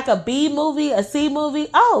 But like a B movie, a C movie,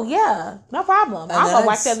 oh yeah, no problem. I'll go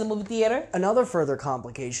watch that in the movie theater. Another further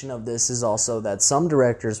complication of this is also that some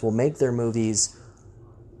directors will make their movies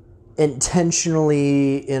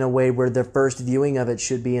intentionally in a way where the first viewing of it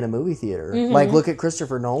should be in a movie theater. Mm-hmm. Like, look at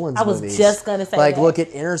Christopher Nolan's movies. I was just going to say like, look at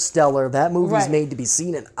Interstellar. That movie's made to be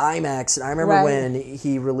seen in IMAX. And I remember when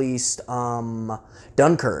he released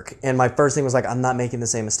Dunkirk, and my first thing was like, I'm not making the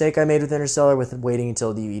same mistake I made with Interstellar with waiting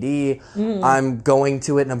until DVD. Mm-hmm. I'm going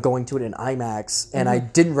to it, and I'm going to it in IMAX, and I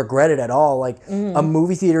didn't regret it at all. Like, a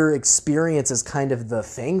movie theater experience is kind of the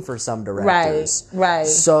thing for some directors. Right.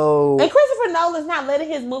 So, and Christopher Nolan's not letting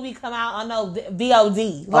his movie come out on no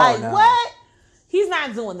VOD. Like, what? He's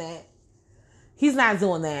not doing that. He's not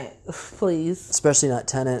doing that. Please. Especially not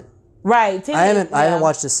Tenet. Right. Tenet, I haven't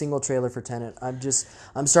watched a single trailer for Tenet.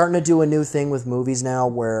 I'm starting to do a new thing with movies now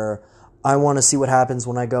where I want to see what happens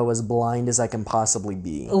when I go as blind as I can possibly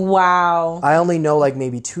be. Wow. I only know like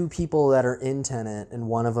maybe 2 people that are in Tenet, and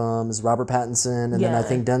one of them is Robert Pattinson, and then I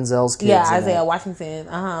think Denzel's kids. Yeah, Isaiah Washington.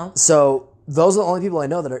 So those are the only people I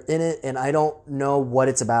know that are in it, and I don't know what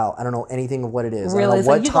it's about. I don't know anything of what it is. Really? I don't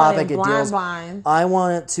know what topic it deals. Blind. I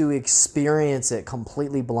want to experience it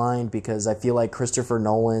completely blind, because I feel like Christopher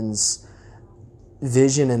Nolan's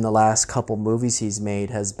vision in the last couple movies he's made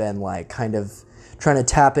has been like kind of trying to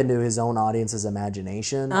tap into his own audience's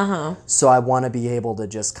imagination. So I want to be able to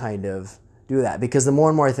just kind of do that, because the more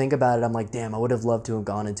and more I think about it, I'm like, damn, I would have loved to have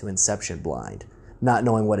gone into Inception blind, not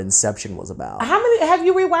knowing what Inception was about. How many have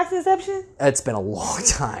you rewatched Inception? It's been a long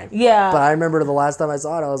time. Yeah. But I remember the last time I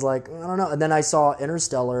saw it, I was like, I don't know. And then I saw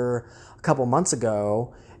Interstellar a couple months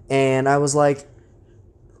ago, and I was like,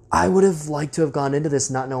 I would have liked to have gone into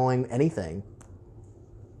this not knowing anything.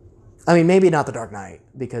 I mean, maybe not The Dark Knight,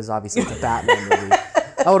 because obviously it's a Batman movie.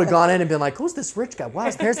 I would have gone in and been like, who's this rich guy? Wow,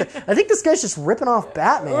 his parents... I think this guy's just ripping off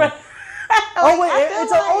Batman. Oh wait,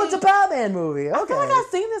 it's a Batman movie. Okay. I feel like I've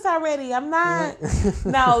seen this already. I'm not.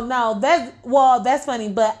 No. That's funny.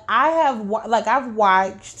 But I've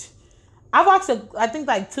watched. I think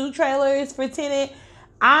like 2 trailers for Tenet.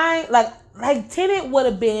 Tenet would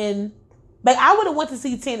have been like I would have went to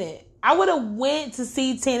see Tenet. I would have went to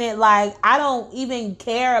see Tenet. Like I don't even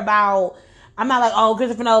care about. I'm not like, oh,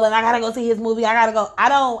 Christopher Nolan, I gotta go see his movie. I gotta go.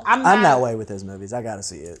 I'm that way with his movies. I gotta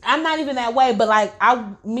see it. I'm not even that way, but like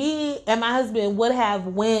me and my husband would have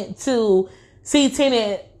went to see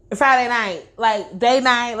Tenet Friday night, like day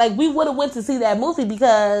night. Like we would have went to see that movie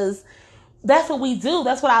because that's what we do.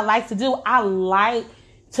 That's what I like to do. I like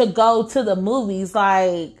to go to the movies.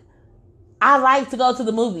 Like I like to go to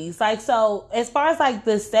the movies. Like so, as far as like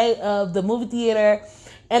the state of the movie theater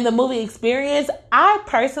and the movie experience, I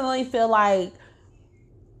personally feel like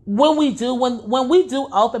when we do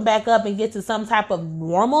open back up and get to some type of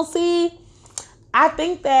normalcy, I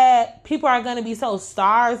think that people are going to be so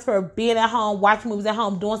starved for being at home, watching movies at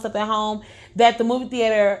home, doing stuff at home, that the movie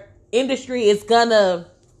theater industry is gonna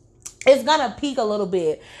peak a little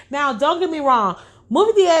bit. Now, don't get me wrong,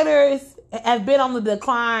 movie theaters have been on the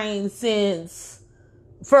decline since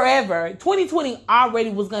forever. 2020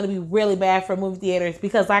 already was going to be really bad for movie theaters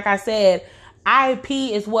because, like I said, IP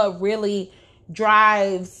is what really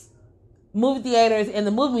drives movie theaters and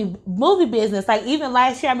the movie business. Like even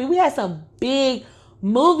last year, I mean, we had some big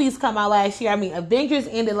movies come out last year. I mean, Avengers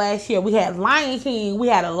ended last year. We had Lion King. We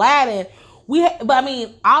had Aladdin. But I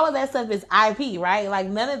mean, all of that stuff is IP, right? Like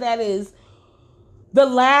none of that is the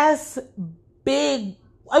last big.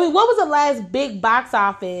 I mean, what was the last big box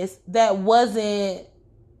office that wasn't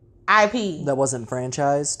IP? That wasn't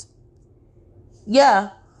franchised?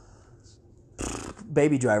 Yeah.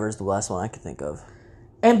 Baby Driver is the last one I could think of.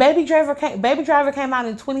 And Baby Driver came out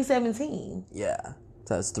in 2017. Yeah.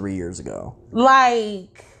 So that's 3 years ago.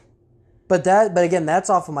 Like... But again, that's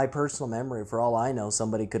off of my personal memory. For all I know,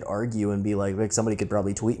 somebody could argue and be like somebody could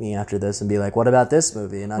probably tweet me after this and be like, what about this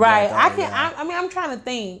movie? And right. Like, I'm trying to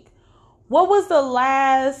think. What was the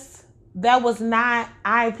last that was not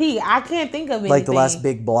IP? I can't think of anything. Like the last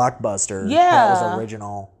big blockbuster. Yeah. That was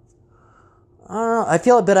original. I don't know. I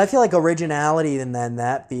feel like originality in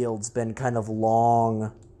that field's been kind of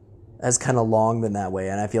long been that way.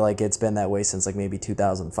 And I feel like it's been that way since like maybe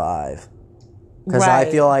 2005. Because I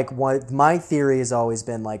feel like my theory has always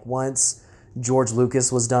been like once George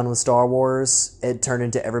Lucas was done with Star Wars, it turned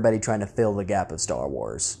into everybody trying to fill the gap of Star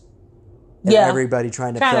Wars. And everybody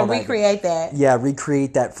trying to recreate that. Yeah,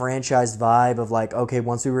 recreate that franchised vibe of like, okay,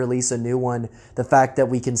 once we release a new one, the fact that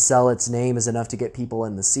we can sell its name is enough to get people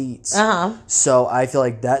in the seats. Uh-huh. So I feel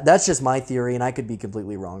like that's just my theory, and I could be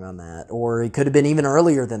completely wrong on that. Or it could have been even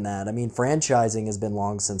earlier than that. I mean, franchising has been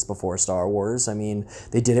long since before Star Wars. I mean,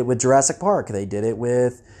 they did it with Jurassic Park. They did it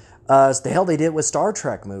with they did it with Star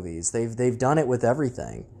Trek movies. They've done it with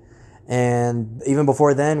everything. And even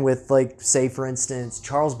before then with, like, say, for instance,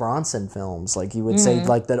 Charles Bronson films, like you would say,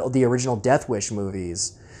 like, the original Death Wish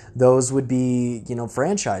movies, those would be,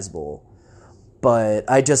 franchisable. But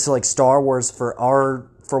I just feel like Star Wars, for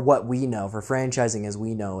what we know, for franchising as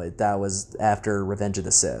we know it, that was after Revenge of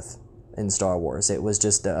the Sith in Star Wars. It was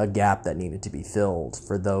just a gap that needed to be filled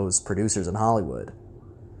for those producers in Hollywood.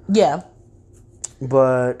 Yeah.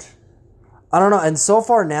 But... I don't know, and so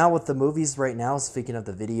far now with the movies right now, speaking of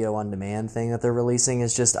the video on demand thing that they're releasing,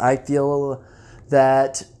 is just I feel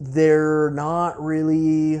that they're not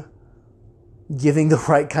really giving the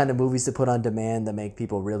right kind of movies to put on demand that make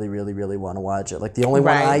people really, really, really want to watch it. Like the only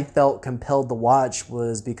one I felt compelled to watch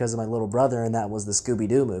was because of my little brother, and that was the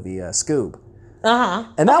Scooby-Doo movie, Scoob.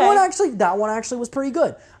 Uh-huh. And that one actually was pretty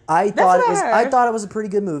good. I thought it was a pretty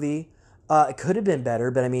good movie. It could have been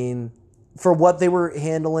better, but I mean, for what they were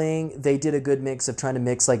handling, they did a good mix of trying to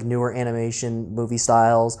mix like newer animation movie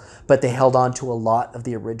styles, but they held on to a lot of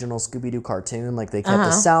the original Scooby-Doo cartoon. Like they kept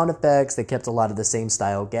the sound effects, they kept a lot of the same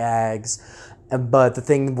style gags. But the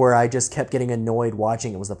thing where I just kept getting annoyed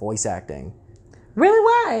watching it was the voice acting. Really?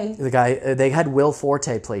 Why? They had Will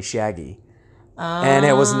Forte play Shaggy. And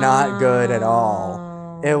it was not good at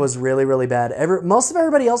all. It was really, really bad. Most of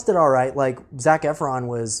everybody else did all right. Like Zac Efron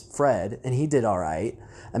was Fred, and he did all right.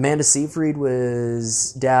 Amanda Seyfried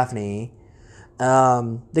was Daphne.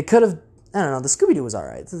 They could have... I don't know. The Scooby-Doo was all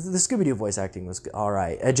right. The Scooby-Doo voice acting was all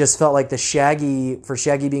right. It just felt like Shaggy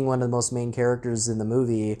being one of the most main characters in the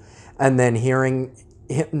movie, and then hearing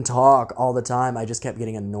him talk all the time, I just kept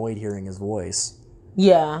getting annoyed hearing his voice.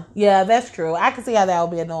 Yeah, that's true. I can see how that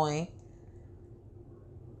would be annoying.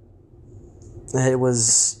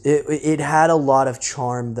 It had a lot of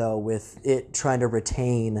charm, though, with it trying to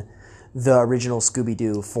retain the original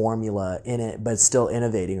Scooby-Doo formula in it, but still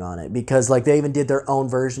innovating on it, because like they even did their own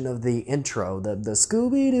version of the intro, the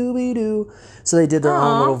Scooby-Dooby-Doo. So they did their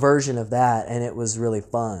own little version of that, and it was really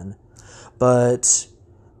fun. But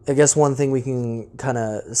I guess one thing we can kind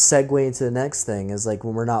of segue into the next thing is like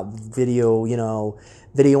when we're not video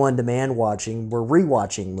on demand watching, we're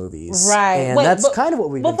rewatching movies, right? And that's kind of what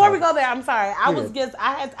we've. Before we go there, I'm sorry, I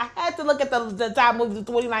had to look at the top movies of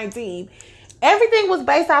 2019. Everything was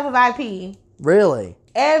based off of IP. Really?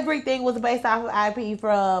 Everything was based off of IP,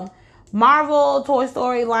 from Marvel, Toy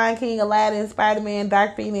Story, Lion King, Aladdin, Spider-Man,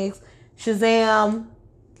 Dark Phoenix, Shazam.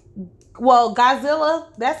 Well,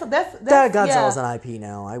 Godzilla. That's Godzilla's an IP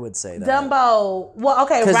now. I would say that. Dumbo. Well,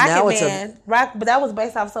 okay, Rocket Man. But that was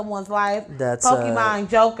based off someone's life. That's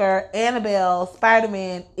Pokemon, Joker, Annabelle,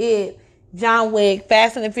 Spider-Man, It, John Wick,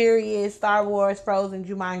 Fast and the Furious, Star Wars, Frozen,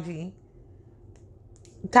 Jumanji.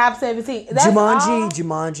 Top 17.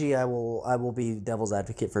 Jumanji. I will be devil's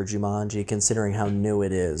advocate for Jumanji, considering how new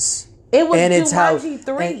it is. It was Jumanji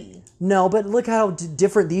 3. No, but look how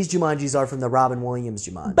different these Jumanjis are from the Robin Williams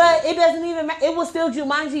Jumanji. But it doesn't even matter. It was still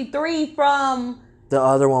Jumanji 3 from the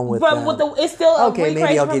other one with the. It's still a okay.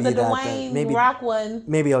 Maybe I'll give from you the that. Dwayne Maybe Rock one.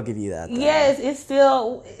 Maybe I'll give you that. Then. Yes, it's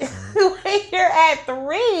still. When you're at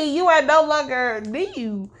 3, you are no longer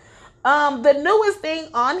new. The newest thing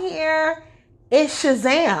on here is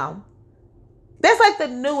Shazam. That's like the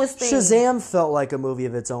newest thing. Shazam felt like a movie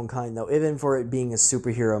of its own kind, though, even for it being a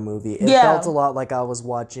superhero movie. It felt a lot like I was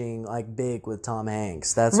watching like Big with Tom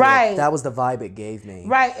Hanks. That's right. That was the vibe it gave me.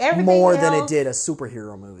 Right. Everything more else, than it did a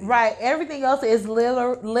superhero movie. Right. Everything else is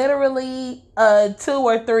literally 2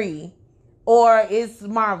 or 3, or it's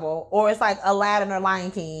Marvel, or it's like Aladdin or Lion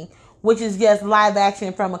King, which is just live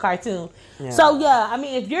action from a cartoon. Yeah. So yeah, I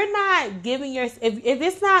mean, if you're not giving if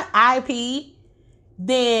it's not IP,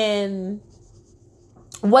 then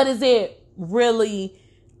what is it really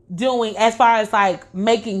doing as far as like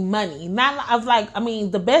making money? Not of like, I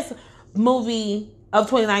mean, the best movie of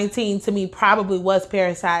 2019 to me probably was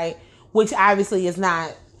Parasite, which obviously is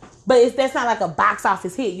not, but that's not like a box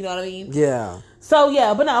office hit. You know what I mean? Yeah. So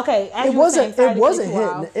yeah, but no, okay. It was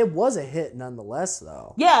a hit nonetheless,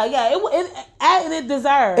 though. Yeah, it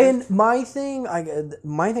deserves. And my thing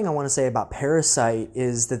I want to say about Parasite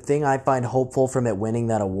is the thing I find hopeful from it winning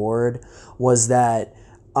that award was that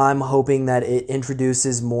I'm hoping that it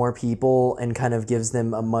introduces more people and kind of gives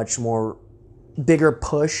them a much more bigger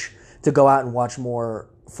push to go out and watch more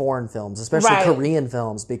foreign films, especially Korean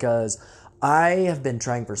films, because I have been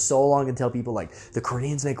trying for so long to tell people, like, the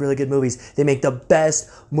Koreans make really good movies. They make the best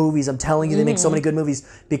movies. I'm telling you, they make so many good movies.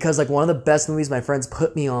 Because, like, one of the best movies my friends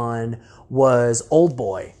put me on was Old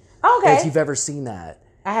Boy. Okay. If you've ever seen that.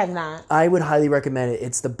 I have not. I would highly recommend it.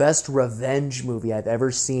 It's the best revenge movie I've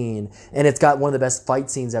ever seen, and it's got one of the best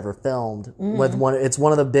fight scenes ever filmed. It's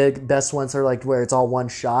one of the best ones where it's all one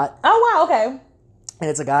shot. Oh wow, okay. And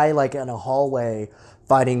it's a guy like in a hallway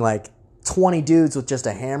fighting like 20 dudes with just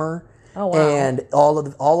a hammer. Oh wow. And all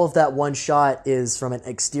of that one shot is from an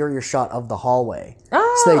exterior shot of the hallway.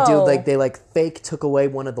 Oh. So they fake took away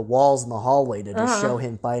one of the walls in the hallway to just show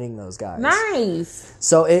him fighting those guys. Nice.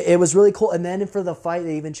 So it was really cool. And then for the fight,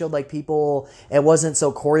 they even showed like people. It wasn't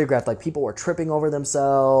so choreographed. Like people were tripping over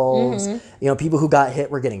themselves. You know, people who got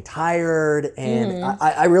hit were getting tired. And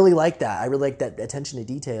I really like that. I really like that attention to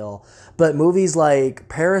detail. But movies like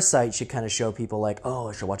Parasite should kind of show people like, oh,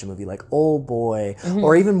 I should watch a movie like Old Boy,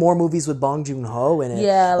 or even more movies with Bong Joon-ho in it.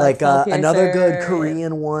 Yeah, like another good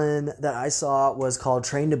Korean one that I saw was called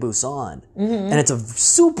Train to Busan, and it's a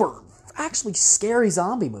super actually scary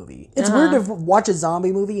zombie movie. It's weird to watch a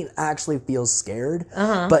zombie movie and actually feel scared,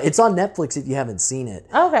 but it's on Netflix if you haven't seen it.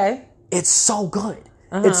 Okay, it's so good.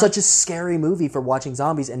 It's such a scary movie for watching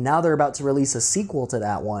zombies, and now they're about to release a sequel to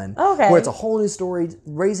that one, where it's a whole new story,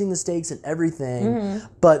 raising the stakes and everything,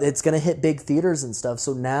 but it's going to hit big theaters and stuff,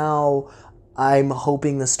 so now I'm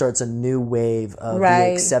hoping this starts a new wave of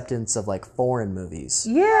the acceptance of like foreign movies.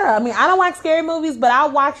 Yeah, I mean, I don't like scary movies, but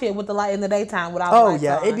I'll watch it with the light in the daytime without. Oh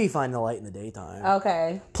yeah, it'd be fine to light in the daytime.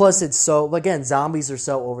 Okay. Plus, it's so again, zombies are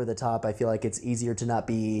so over the top. I feel like it's easier to not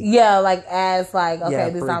be. Yeah, like as like okay,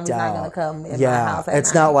 this zombie's not gonna come in my house.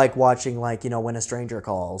 It's not like watching like When a Stranger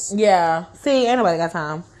Calls. Yeah. See, ain't nobody got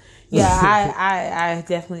time. Yeah, I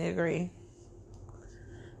definitely agree.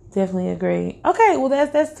 Definitely agree. Okay, well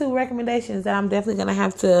that's 2 recommendations that I'm definitely gonna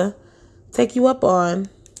have to take you up on.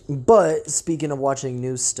 But speaking of watching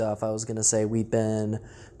new stuff, I was gonna say we've been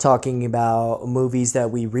talking about movies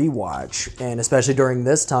that we rewatch, and especially during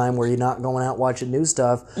this time where you're not going out watching new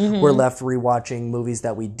stuff, we're left rewatching movies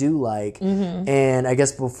that we do like. And I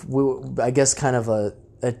guess kind of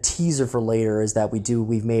a teaser for later is that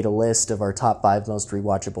we've made a list of our top 5 most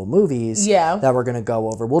rewatchable movies. Yeah. That we're gonna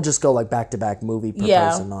go over. We'll just go like back to back movie per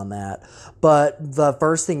Yeah. person on that. But the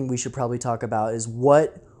first thing we should probably talk about is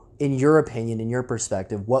what, in your opinion, in your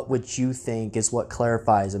perspective, what would you think is what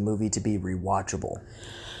clarifies a movie to be rewatchable?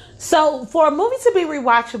 So for a movie to be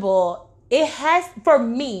rewatchable, it has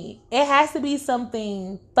to be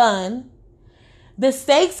something fun. The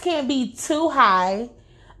stakes can't be too high.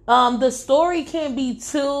 The story can't be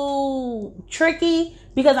too tricky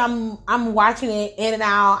because I'm watching it in and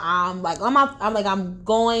out. I'm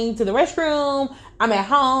going to the restroom. I'm at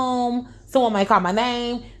home. Someone might call my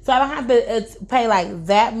name, so I don't have to pay like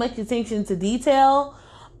that much attention to detail.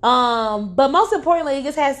 But most importantly, it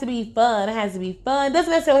just has to be fun. It has to be fun. It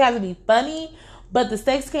doesn't necessarily have to be funny, but the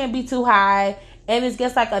stakes can't be too high, and it's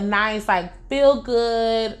just like a nice, like, feel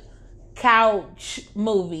good couch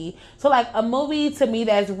movie. So like a movie to me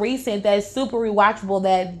that's recent, that's super rewatchable,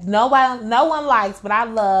 that no one likes but I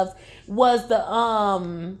loved, was the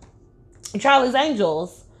Charlie's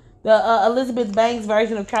Angels, the Elizabeth Banks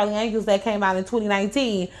version of Charlie Angels that came out in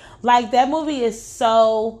 2019. Like, that movie is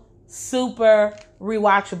so super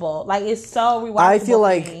rewatchable. Like, it's so rewatchable. I feel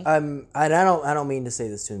like me. and I don't mean to say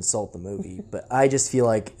this to insult the movie, but I just feel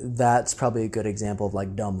like that's probably a good example of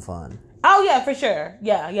like dumb fun. Oh yeah, for sure.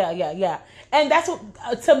 Yeah. And that's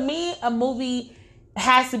what, to me, a movie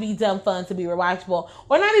has to be dumb fun to be rewatchable,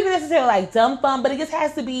 or not even necessarily like dumb fun, but it just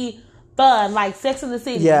has to be fun, like Sex and the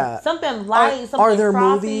City. Yeah, something light. Something are there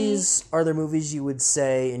frothy. movies? Are there movies you would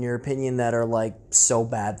say, in your opinion, that are like so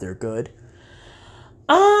bad they're good?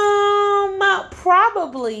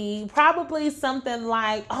 Probably something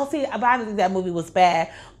like, I didn't think that movie was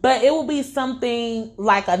bad, but it will be something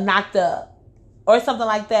like a Knocked Up or something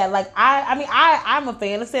like that. Like, I'm a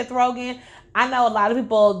fan of Seth Rogen. I know a lot of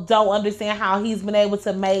people don't understand how he's been able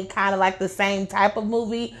to make kind of like the same type of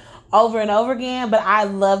movie over and over again, but I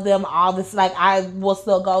love them all. This, like, I will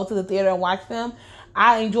still go to the theater and watch them.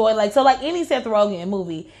 I enjoy, like, any Seth Rogen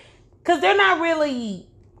movie, because they're not really,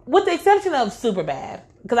 with the exception of Superbad,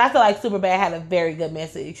 because I feel like Superbad had a very good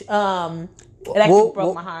message. It actually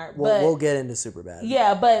broke my heart. But we'll get into Superbad.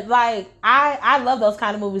 Yeah, but like, I love those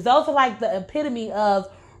kind of movies. Those are like the epitome of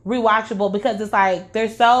rewatchable, because it's like, they're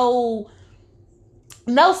so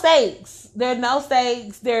no stakes. They're no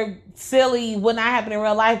stakes. They're silly, would not happen in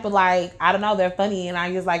real life, but like, I don't know, they're funny, and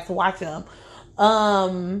I just like to watch them.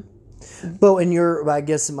 But I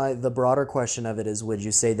guess the broader question of it is, would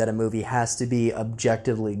you say that a movie has to be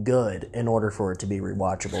objectively good in order for it to be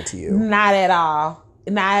rewatchable to you? Not at all.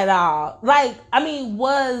 Not at all. Like, I mean,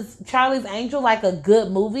 was Charlie's Angel like a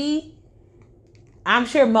good movie? I'm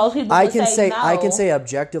sure most people would say no. I can say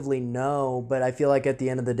objectively no, but I feel like at the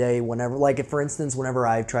end of the day, whenever, like, for instance, whenever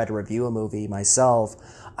I try to review a movie myself,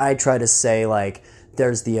 I try to say, like,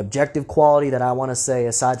 there's the objective quality that I want to say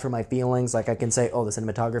aside from my feelings. Like, I can say, oh, the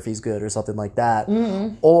cinematography is good or something like that.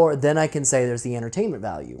 Mm-hmm. Or then I can say there's the entertainment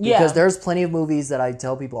value. Because there's plenty of movies that I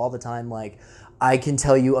tell people all the time, like, I can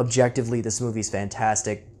tell you objectively this movie's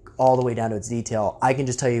fantastic all the way down to its detail. I can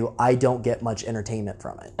just tell you I don't get much entertainment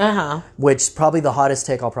from it. Uh-huh. Which probably the hottest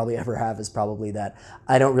take I'll probably ever have is probably that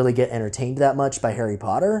I don't really get entertained that much by Harry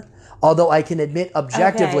Potter. Although I can admit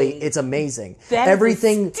objectively it's amazing. That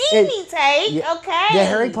Everything is a steamy take. Okay. The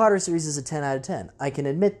Harry Potter series is a 10 out of 10. I can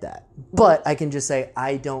admit that. But I can just say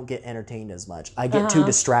I don't get entertained as much. I get too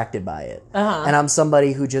distracted by it. And I'm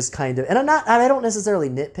somebody who just kind of, and I don't necessarily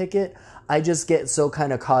nitpick it. I just get so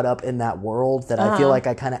kind of caught up in that world that I feel like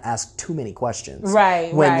I kind of ask too many questions.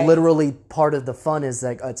 Right, when literally part of the fun is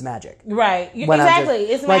like, it's magic. Right. Exactly.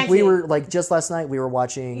 It's like magic. we were, like, just last night we were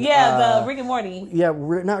watching... the Rick and Morty. Yeah,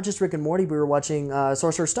 not just Rick and Morty, we were watching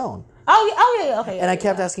Sorcerer's Stone. Oh yeah, okay. And I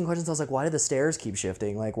kept asking questions. I was like, why do the stairs keep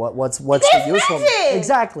shifting? Like, what's the useful?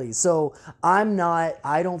 Exactly. So I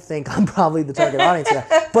don't think I'm probably the target audience for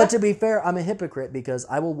that. But to be fair, I'm a hypocrite because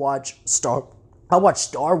I will watch Star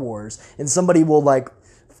Wars, and somebody will, like,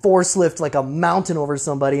 force lift, like, a mountain over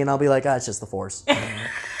somebody, and I'll be like, it's just the Force.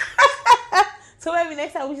 So maybe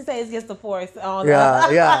next time we should say it's just the Force.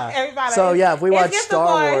 Yeah. Everybody. So, yeah, if we watch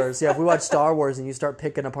Star Wars and you start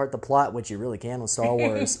picking apart the plot, which you really can with Star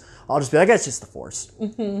Wars, I'll just be like, it's just the Force.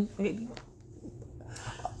 Mm-hmm.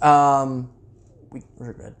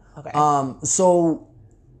 We're good. Okay. So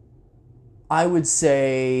I would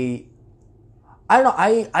say... I don't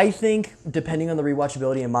know. I think, depending on the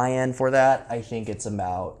rewatchability in my end for that, I think it's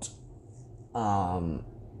about...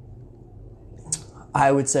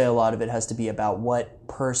 I would say a lot of it has to be about what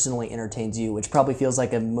personally entertains you, which probably feels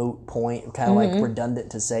like a moot point, kind of like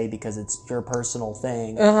redundant to say because it's your personal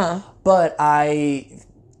thing. But I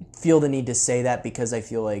feel the need to say that because I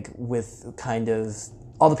feel like with kind of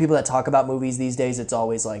all the people that talk about movies these days, it's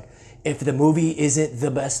always like, if the movie isn't the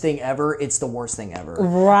best thing ever, it's the worst thing ever.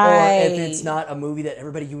 Right. Or if it's not a movie that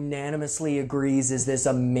everybody unanimously agrees is this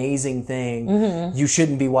amazing thing, you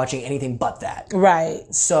shouldn't be watching anything but that. Right.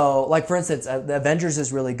 So, like, for instance, the Avengers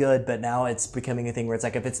is really good, but now it's becoming a thing where it's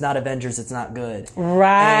like, if it's not Avengers, it's not good.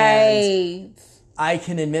 Right. And I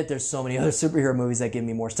can admit there's so many other superhero movies that give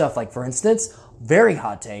me more stuff. Like, for instance, very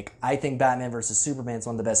hot take, I think Batman vs. Superman is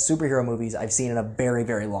one of the best superhero movies I've seen in a very,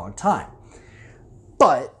 very long time.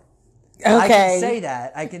 But Okay.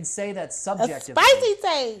 I can say that subjectively. Spicy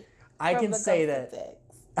take. I can say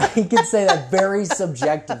that very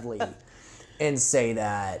subjectively and say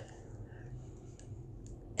that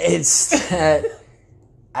it's that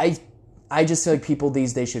I just feel like people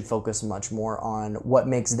these days should focus much more on what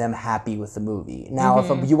makes them happy with the movie. Now,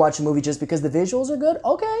 if you watch a movie just because the visuals are good,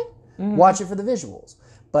 okay, watch it for the visuals.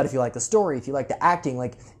 But if you like the story, if you like the acting,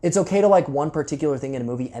 like, it's okay to like one particular thing in a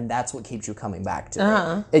movie, and that's what keeps you coming back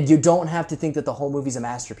to it. And you don't have to think that the whole movie's a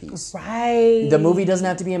masterpiece. Right. The movie doesn't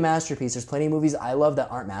have to be a masterpiece. There's plenty of movies I love that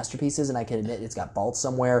aren't masterpieces, and I can admit it's got faults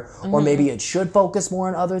somewhere, or maybe it should focus more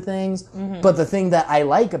on other things. But the thing that I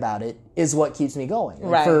like about it is what keeps me going.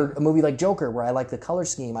 Like, Right. for a movie like Joker, where I like the color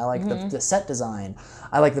scheme, I like the set design,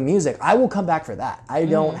 I like the music, I will come back for that. I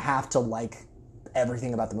don't have to like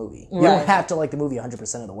everything about the movie. You don't have to like the movie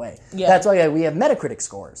 100% of the way. Yeah. That's why we have Metacritic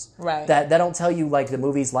scores. Right. That don't tell you like the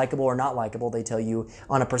movie's likable or not likable. They tell you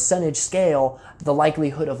on a percentage scale the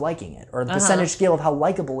likelihood of liking it, or the percentage scale of how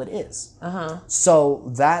likable it is.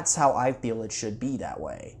 So that's how I feel it should be that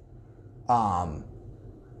way. I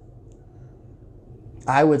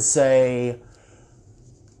would say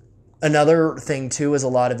another thing too is a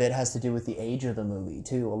lot of it has to do with the age of the movie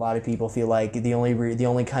too. A lot of people feel like the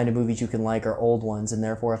only kind of movies you can like are old ones, and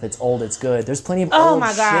therefore if it's old, it's good. There's plenty of old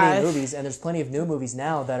shitty movies, and there's plenty of new movies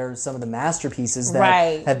now that are some of the masterpieces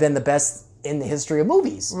that have been the best in the history of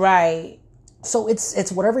movies. Right. So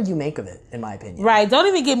it's whatever you make of it, in my opinion. Right. Don't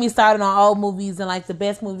even get me started on old movies and like the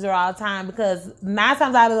best movies of all time, because 9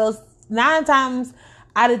 times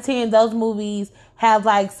out of 10, those movies have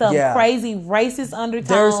like some crazy racist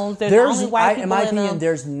undertones. There's only white people in my opinion, them.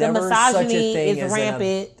 there's never the such a misogyny thing is as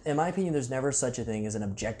rampant. in my opinion, there's never such a thing as an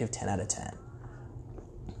objective 10 out of 10.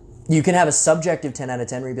 You can have a subjective 10 out of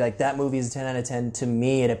 10 where you'd be like, that movie is a 10 out of 10 to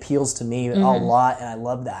me. It appeals to me a lot, and I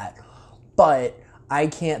love that. But I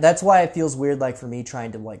can't. That's why it feels weird, like for me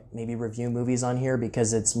trying to like maybe review movies on here,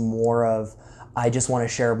 because it's more of I just want to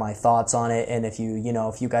share my thoughts on it. And if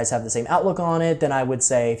you guys have the same outlook on it, then I would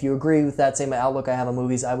say if you agree with that same outlook I have on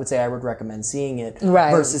movies, I would say I would recommend seeing it.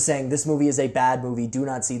 Right. Versus saying this movie is a bad movie. Do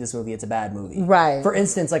not see this movie. It's a bad movie. Right. For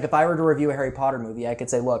instance, like if I were to review a Harry Potter movie, I could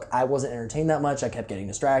say, look, I wasn't entertained that much. I kept getting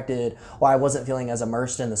distracted, or I wasn't feeling as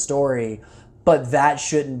immersed in the story. But that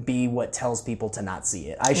shouldn't be what tells people to not see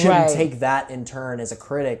it. I shouldn't take that in turn as a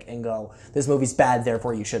critic and go, this movie's bad,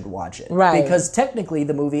 therefore you shouldn't watch it. Right. Because technically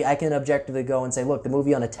the movie, I can objectively go and say, look, the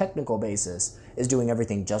movie on a technical basis is doing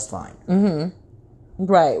everything just fine.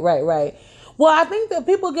 Right. Well, I think that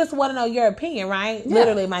people just want to know your opinion, right? Yeah.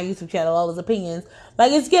 Literally, my YouTube channel, all those opinions.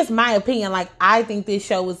 Like, it's just my opinion. Like, I think this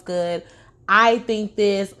show is good. I think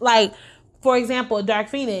this, like, for example, Dark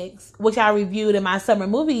Phoenix, which I reviewed in my summer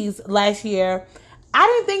movies last year, I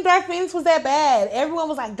didn't think Dark Phoenix was that bad. Everyone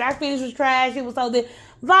was like, Dark Phoenix was trash. It was so good.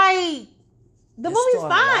 Like, the movie's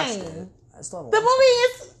fine. The movie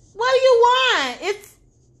is, what do you want?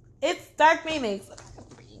 It's Dark Phoenix.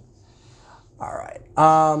 All right.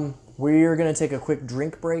 We're going to take a quick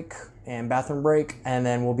drink break and bathroom break, and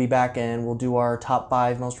then we'll be back and we'll do our top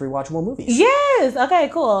 5 most rewatchable movies. Yes. Okay,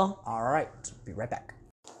 cool. All right. Be right back.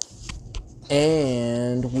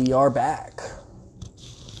 And we are back.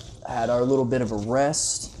 Had our little bit of a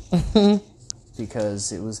rest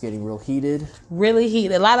because it was getting real heated. Really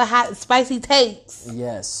heated. A lot of hot, spicy takes.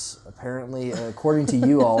 Yes. Apparently, according to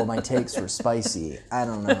you all, my takes were spicy. I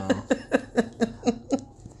don't know.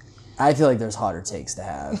 I feel like there's hotter takes to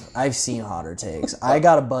have. I've seen hotter takes. I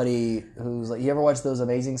got a buddy who's like, you ever watch those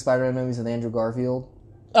Amazing Spider-Man movies with Andrew Garfield?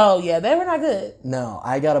 Oh, yeah, they were not good. No,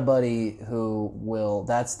 I got a buddy who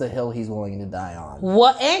that's the hill he's willing to die on.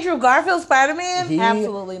 What, Andrew Garfield Spider-Man?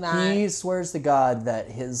 Absolutely not. He swears to God that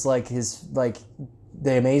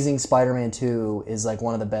the Amazing Spider-Man 2 is like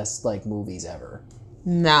one of the best like movies ever.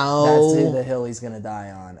 No. That's the hill he's gonna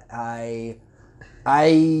die on. I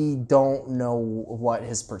don't know what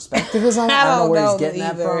his perspective is on it. I don't know where he's getting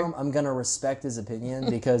that from. I'm gonna respect his opinion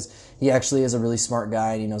because he actually is a really smart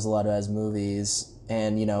guy and he knows a lot about his movies.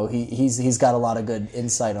 And, you know, he's got a lot of good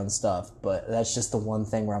insight on stuff, but that's just the one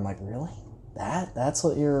thing where I'm like, really? That's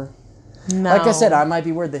what you're... No. Like I said, I might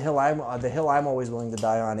be weird. The hill I'm always willing to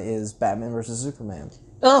die on is Batman versus Superman.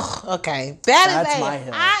 Ugh, okay. That's my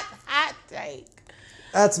hill. Hot take.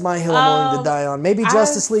 That's my hill I'm willing to die on. Maybe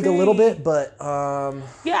Justice League a little bit, but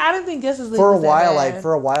yeah, I don't think Justice League for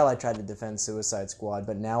a while I tried to defend Suicide Squad,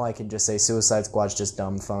 but now I can just say Suicide Squad's just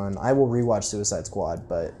dumb fun. I will rewatch Suicide Squad,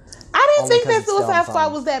 but I didn't think that Suicide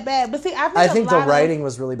Squad was that bad. But see, I think the writing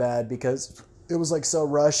was really bad because it was like so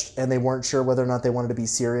rushed, and they weren't sure whether or not they wanted to be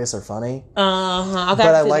serious or funny. Okay,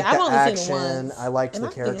 but I liked the action. I liked the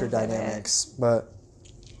character dynamics, but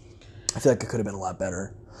I feel like it could have been a lot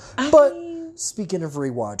better. But speaking of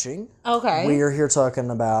rewatching, we are here talking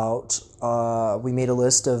about. We made a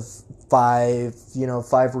list of five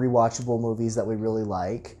rewatchable movies that we really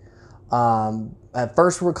like. At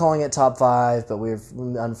first, we were calling it top 5, but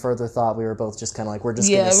on further thought, we were both just kind of like, we're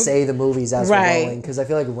just going to say the movies as we're going, because I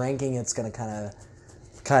feel like ranking it's going to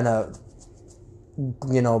kind of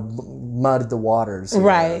mud the waters here,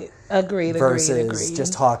 right? Agreed. Versus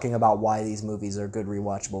just talking about why these movies are good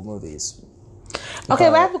rewatchable movies. Okay,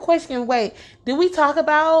 but I have a question. Wait, did we talk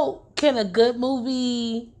about can a good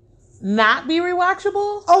movie not be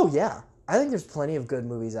rewatchable? Oh yeah, I think there's plenty of good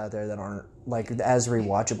movies out there that aren't like as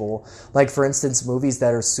rewatchable. Like for instance, movies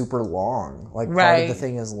that are super long. Like part of the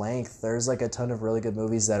thing is length. There's like a ton of really good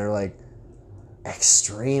movies that are like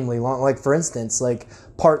extremely long. Like for instance, like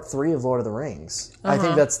part 3 of Lord of the Rings. I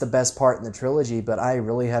think that's the best part in the trilogy, but I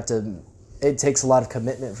really have to. It takes a lot of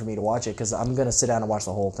commitment for me to watch it because I'm going to sit down and watch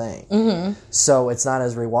the whole thing. Mm-hmm. So it's not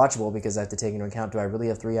as rewatchable because I have to take into account, do I really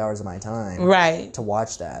have 3 hours of my time to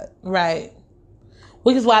watch that? Right.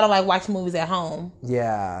 Which is why I don't like watching movies at home.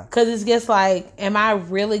 Yeah. Because it's just like, am I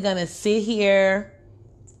really going to sit here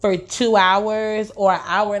for 2 hours or an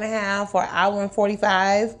hour and a half or an hour and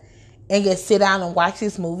 45 and just sit down and watch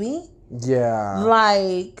this movie? Yeah.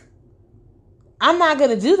 Like, I'm not going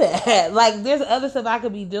to do that. Like, there's other stuff I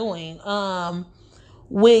could be doing,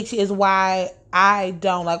 which is why I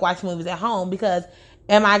don't like watching movies at home, because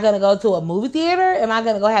am I going to go to a movie theater? Am I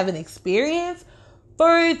going to go have an experience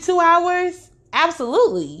for 2 hours?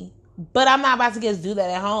 Absolutely. But I'm not about to just do that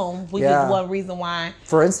at home, which is one reason why.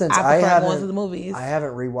 For instance, I prefer going to the movies. I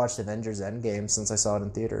haven't rewatched Avengers Endgame since I saw it in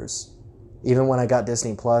theaters. Even when I got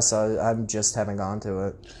Disney Plus, I just haven't gone to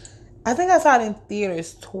it. I think I saw it in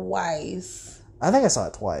theaters twice. I think I saw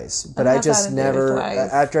it twice, but I just never,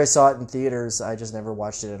 after I saw it in theaters, I just never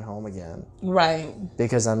watched it at home again. Right.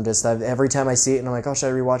 Because every time I see it and I'm like, oh, should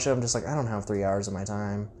I rewatch it? I'm just like, I don't have 3 hours of my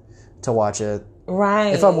time to watch it. Right.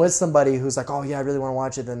 If I'm with somebody who's like, oh, yeah, I really want to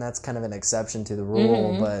watch it, then that's kind of an exception to the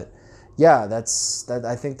rule. Mm-hmm. But yeah,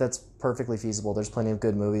 I think that's perfectly feasible. There's plenty of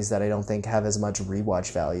good movies that I don't think have as much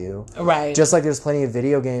rewatch value. Right. Just like there's plenty of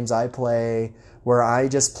video games I play where I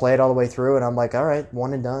just play it all the way through and I'm like, all right,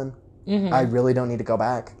 one and done. Mm-hmm. I really don't need to go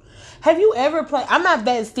back. Have you ever played... I'm not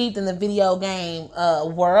that steeped in the video game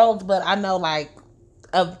world, but I know like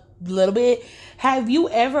a little bit. Have you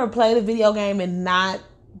ever played a video game and not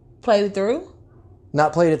played it through?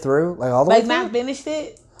 Not played it through? Like all the way through? Like not finished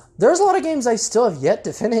it? There's a lot of games I still have yet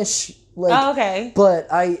to finish. Like, okay. But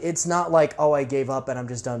it's not like, oh, I gave up and I'm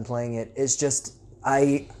just done playing it. It's just...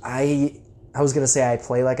 I was going to say I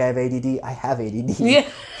play like I have ADD. I have ADD. Yeah.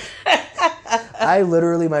 I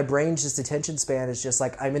literally, my brain's just attention span is just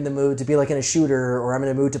like, I'm in the mood to be like in a shooter, or I'm in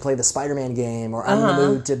the mood to play the Spider-Man game, or I'm in the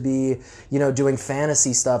mood to be, doing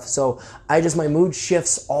fantasy stuff. So my mood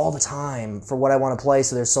shifts all the time for what I want to play.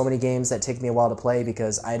 So there's so many games that take me a while to play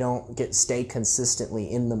because I don't stay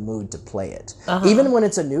consistently in the mood to play it. Even when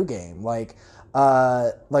it's a new game, like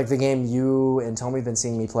the game you and Tommy have been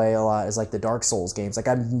seeing me play a lot is like the Dark Souls games. Like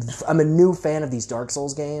I'm a new fan of these Dark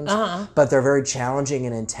Souls games, but they're very challenging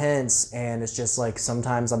and intense, and it's just like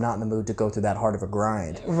sometimes I'm not in the mood to go through that hard of a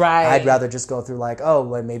grind. Right. I'd rather just go through like,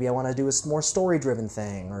 maybe I want to do a more story-driven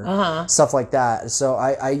thing or stuff like that. So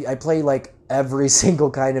I play like every single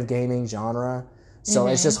kind of gaming genre, so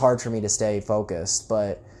it's just hard for me to stay focused,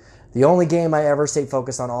 but... The only game I ever stayed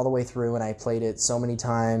focused on all the way through, and I played it so many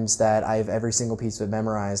times that I have every single piece of it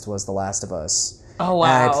memorized, was The Last of Us. Oh, wow.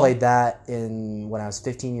 And I played that when I was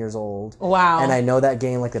 15 years old. Wow. And I know that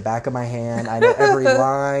game like the back of my hand. I know every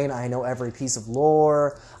line. I know every piece of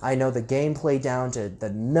lore. I know the gameplay down to the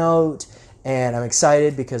note. And I'm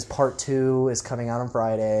excited because part 2 is coming out on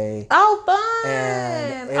Friday. Oh, fun!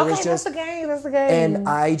 And it okay, was just, that's the game. And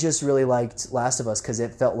I just really liked Last of Us because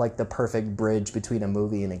it felt like the perfect bridge between a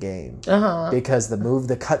movie and a game. Because the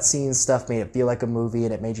cutscene stuff made it feel like a movie,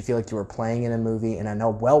 and it made you feel like you were playing in a movie, and a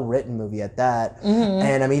well-written movie at that.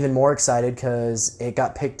 And I'm even more excited because it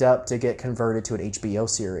got picked up to get converted to an HBO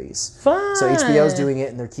series. Fun! So HBO's doing it,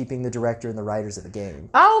 and they're keeping the director and the writers of the game.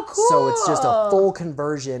 Oh, cool! So it's just a full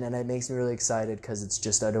conversion, and it makes me really excited because it's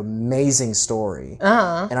just an amazing story.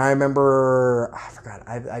 And I remember, I forgot,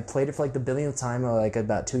 I played it for like the billionth time, like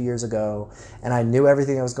about 2 years ago, and I knew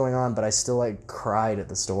everything that was going on, but I still like cried at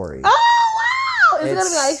the story. Oh, wow! Is it going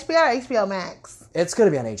to be on HBO or HBO Max? It's going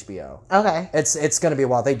to be on HBO. Okay. It's going to be a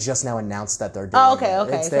while. They just now announced that they're doing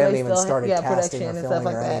okay. They haven't even started casting or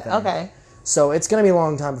filming or anything. Okay. So it's going to be a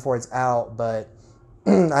long time before it's out, but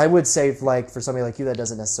I would say, like, for somebody like you that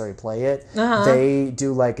doesn't necessarily play it, they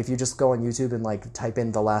do, like, if you just go on YouTube and, like, type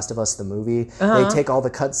in The Last of Us, the movie, they take all the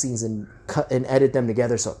cutscenes and edit them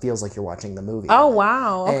together so it feels like you're watching the movie. Oh,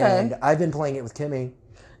 wow. Okay. And I've been playing it with Kimmy.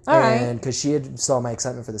 And because she had saw my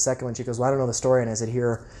excitement for the second one, she goes, well, I don't know the story. And I said,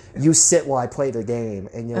 here, you sit while I play the game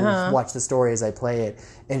and you'll watch the story as I play it.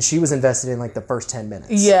 And she was invested in, like, the first 10 minutes.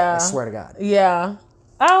 Yeah. I swear to God. Yeah.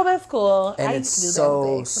 Oh, that's cool. And it's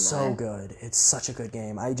so good. It's such a good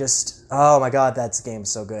game. Oh my God, that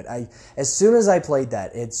game's so good. As soon as I played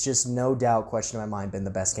that, it's just no doubt, question in my mind, been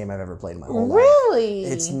the best game I've ever played in my whole life. Really?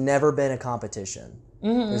 It's never been a competition.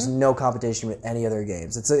 There's no competition with any other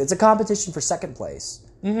games. It's a competition for second place.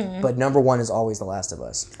 But number one is always The Last of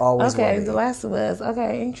Us. Always. Okay, The Last of Us.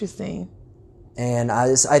 Okay, interesting. And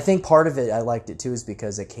I think part of it, I liked it too, is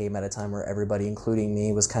because it came at a time where everybody, including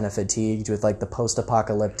me, was kind of fatigued with like the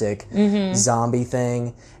post-apocalyptic zombie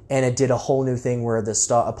thing. And it did a whole new thing where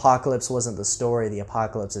the apocalypse wasn't the story, the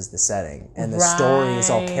apocalypse is the setting. And the story is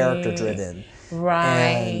all character-driven. Right.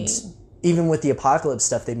 And even with the apocalypse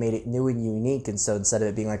stuff, they made it new and unique. And so instead of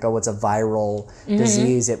it being like, oh, it's a viral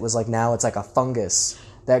disease, it was like, now it's like a fungus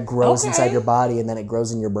that grows inside your body, and then it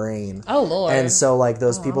grows in your brain. Oh, Lord. And so, like,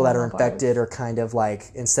 those people that are infected are kind of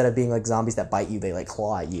like, instead of being like zombies that bite you, they like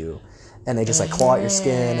claw at you. And they just like claw at your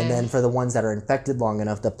skin. And then for the ones that are infected long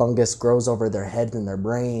enough, the fungus grows over their heads and their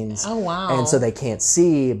brains. Oh, wow. And so they can't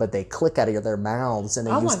see, but they click out of their mouths, and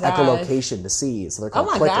they use echolocation to see. So they're called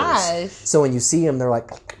clickers. Gosh. So when you see them, they're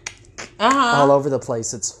like all over the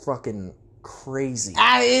place. It's fucking crazy.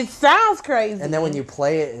 It sounds crazy. And then when you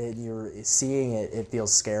play it and you're seeing it, it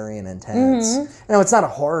feels scary and intense. You know, it's not a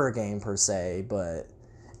horror game per se, but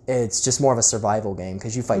it's just more of a survival game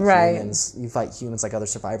because you fight humans. You fight humans like other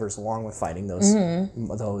survivors along with fighting those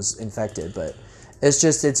infected. But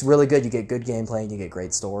it's really good. You get good gameplay and you get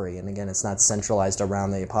great story. And again, it's not centralized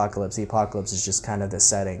around the apocalypse. The apocalypse is just kind of the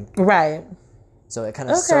setting. Right. So it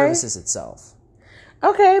kind of services itself.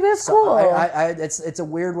 Okay, that's cool. It's a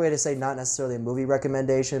weird way to say not necessarily a movie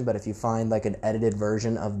recommendation, but if you find like an edited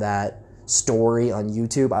version of that story on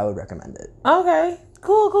YouTube, I would recommend it. Okay,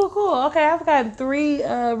 cool. Okay, I've got 3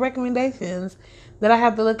 recommendations that I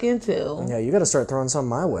have to look into. Yeah, you got to start throwing some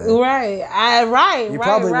my way. Right. You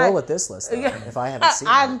probably will with this list, though, if I haven't seen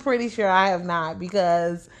it. I'm pretty sure I have not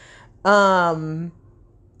because,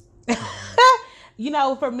 you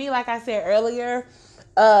know, for me, like I said earlier,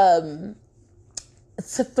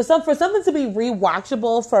 for something to be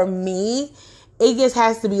rewatchable for me, it just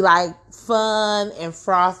has to be like fun and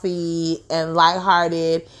frothy and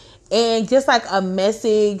lighthearted and just like a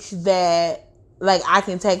message that like I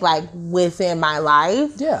can take like within my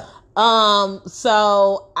life. Yeah.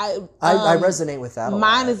 So I resonate with that.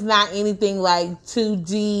 Mine is not anything like too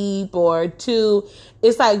deep or too.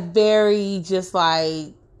 It's like very just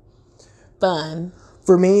like fun.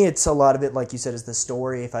 For me, it's a lot of it, like you said, is the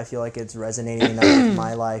story. If I feel like it's resonating enough with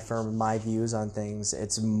my life or my views on things,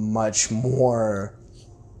 it's much more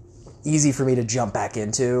easy for me to jump back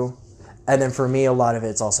into. And then for me, a lot of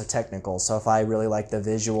it's also technical. So if I really like the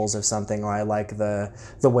visuals of something, or I like the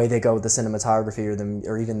way they go with the cinematography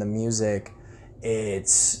or even the music,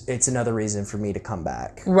 it's another reason for me to come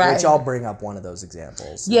back. Right. Which I'll bring up one of those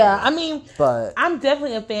examples. Yeah, I mean, but I'm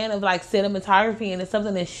definitely a fan of like cinematography, and it's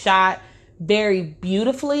something that's shot very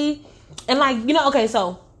beautifully. And like, you know, okay,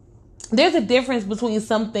 so there's a difference between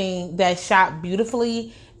something that's shot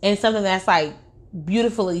beautifully and something that's like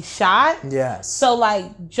beautifully shot. Yes. So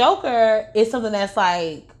like Joker is something that's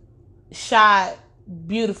like shot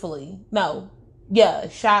beautifully.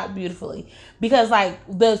 Shot beautifully. Because like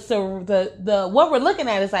the what we're looking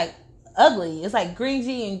at is like ugly. It's like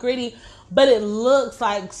grungy and gritty, but it looks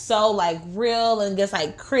like so like real and just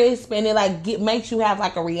like crisp, and it like makes you have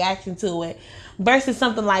like a reaction to it. Versus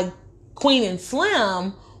something like Queen and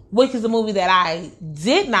Slim, which is a movie that I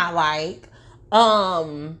did not like.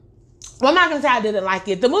 Well, I'm not gonna say I didn't like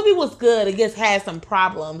it. The movie was good. It just had some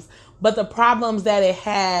problems, but the problems that it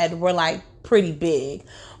had were like pretty big.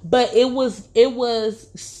 But it was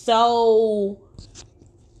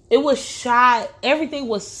shot. Everything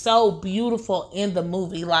was so beautiful in the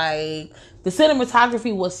movie. Like the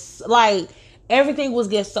cinematography was like everything was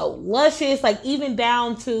just so luscious. Like even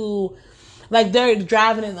down to like they're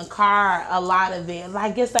driving in the car. A lot of it,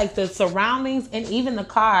 like it's like the surroundings and even the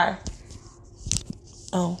car.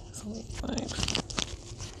 Oh,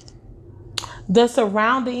 the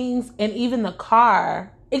surroundings and even the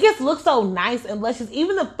car, it just looks so nice and luscious.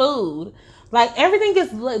 Even the food, like everything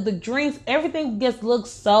gets, the drinks, everything just looks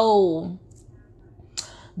so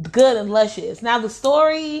good and luscious. Now the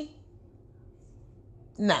story,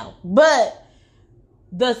 no, but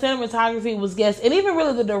the cinematography was and even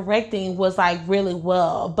really the directing was like really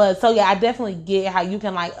well. But so yeah, I definitely get how you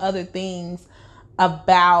can like other things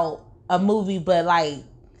about a movie, but like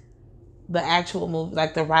the actual movie,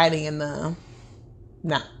 like the writing and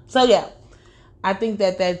no. So yeah, I think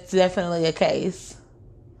that that's definitely a case.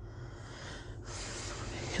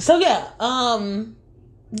 So yeah,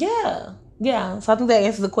 yeah. So I think that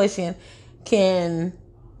answers the question: can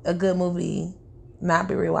a good movie not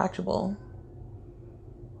be rewatchable?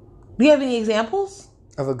 Do you have any examples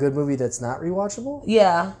of a good movie that's not rewatchable?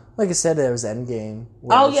 Yeah. Like I said, there was Endgame.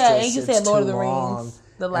 Oh yeah, and you said Lord of the Rings,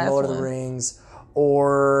 the last one. Lord of the Rings,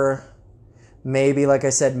 or maybe, like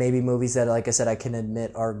I said, maybe movies that, like I said, I can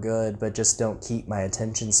admit are good, but just don't keep my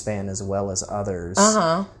attention span as well as others.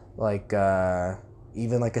 Like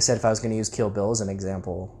even like I said, if I was going to use Kill Bill as an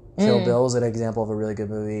example, Kill Bill is an example of a really good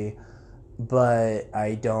movie, but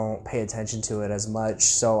I don't pay attention to it as much,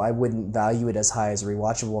 so I wouldn't value it as high as a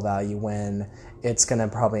rewatchable value when it's going to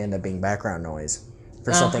probably end up being background noise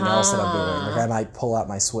for something else that I'm doing. Like I might pull out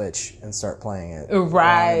my Switch and start playing it.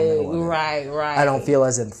 Right. I don't feel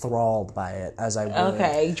as enthralled by it as I would.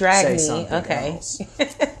 Okay, drag say me. Something Okay. Else.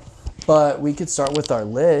 But we could start with our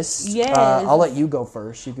list. Yes. I'll let you go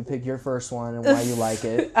first. You can pick your first one and why you like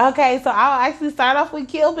it. Okay, so I'll actually start off with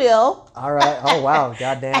Kill Bill. All right. Oh, wow.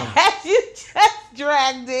 Goddamn. As you just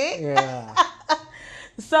dragged it. Yeah.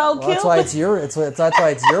 So well, that's why it's your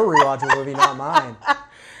rewatchable movie, not mine.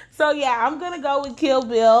 So yeah, I'm gonna go with Kill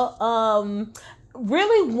Bill.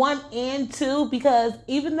 Really 1 and 2, because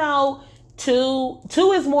even though two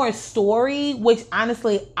is more story, which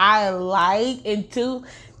honestly I like, and two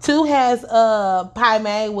has Pai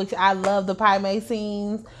Mei, which I love the Pai Mei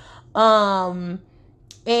scenes. And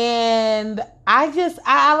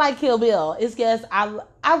I like Kill Bill. It's just I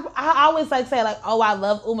always like say like, oh, I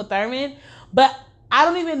love Uma Thurman, but I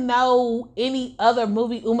don't even know any other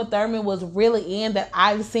movie Uma Thurman was really in that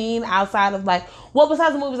I've seen outside of like, well,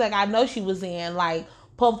 besides the movies like I know she was in, like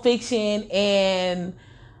Pulp Fiction and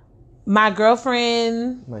My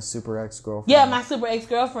Girlfriend. My Super Ex-Girlfriend. Yeah, My Super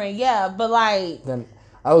Ex-Girlfriend. Yeah, but like. Then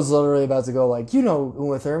I was literally about to go like, you know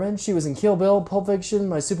Uma Thurman. She was in Kill Bill, Pulp Fiction,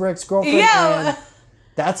 My Super Ex-Girlfriend. Yeah. And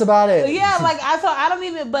that's about it. Yeah, like I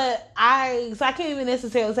can't even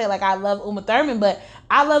necessarily say like I love Uma Thurman, but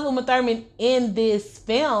I love Uma Thurman in this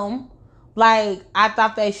film. Like I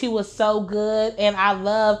thought that she was so good, and I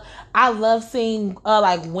love seeing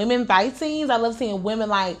like women fight scenes. I love seeing women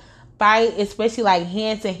like fight, especially like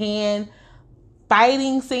hand to hand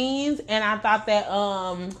fighting scenes. And I thought that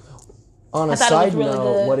on a side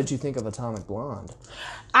note, what did you think of Atomic Blonde?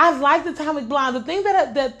 I liked Atomic Blonde.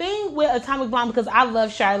 The thing with Atomic Blonde, because I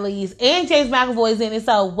love Charlize and James McAvoy's in it.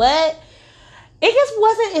 So what? It just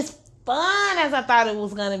wasn't as fun as I thought it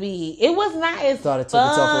was gonna be. It was not as fun. Thought it took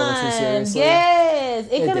itself a little too seriously. Yes,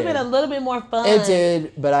 it could have been a little bit more fun. It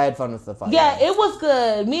did, but I had fun with the fight. Yeah, it was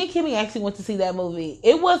good. Me and Kimmy actually went to see that movie.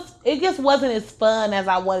 It just wasn't as fun as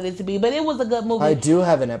I wanted it to be, but it was a good movie. I do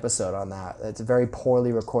have an episode on that. It's a very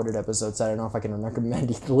poorly recorded episode, so I don't know if I can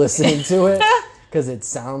recommend you listening to it. Because it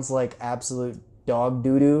sounds like absolute dog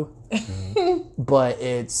doo-doo. But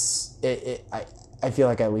I feel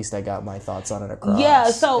like at least I got my thoughts on it across.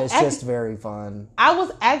 Yeah, so it's just very fun. I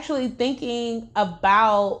was actually thinking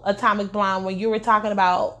about Atomic Blonde when you were talking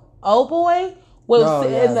about Old Boy. So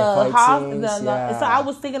I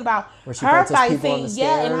was thinking about her fight scene,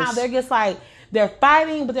 and how they're just like, they're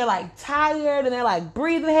fighting, but they're like tired, and they're like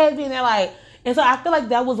breathing heavy, and they're like, and so I feel like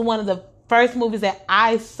that was one of the first movies that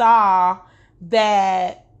I saw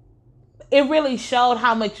that it really showed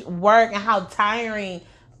how much work and how tiring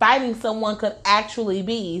fighting someone could actually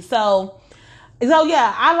be. So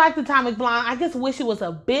yeah, I liked Atomic Blonde. I just wish it was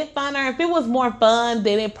a bit funner. If it was more fun,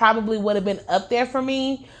 then it probably would have been up there for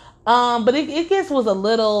me. But it just was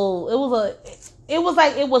it was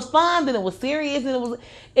like, it was fun, then it was serious, and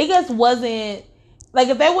it just wasn't, like,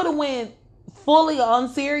 if they would have went fully on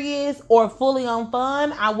serious or fully on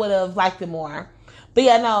fun, I would have liked it more. But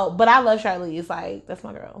yeah, no, but I love Charlize. Like, that's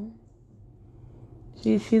my girl.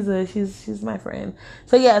 She's my friend.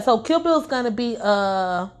 So yeah, so Kill Bill's gonna be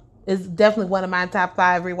is definitely one of my top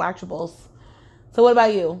 5 rewatchables. So what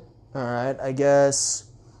about you? All right, I guess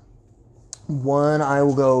one I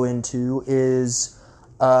will go into is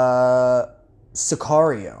Sicario.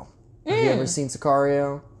 Have you ever seen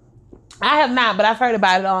Sicario? I have not, but I've heard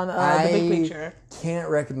about it on The Big Picture. Can't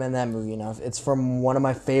recommend that movie enough. It's from one of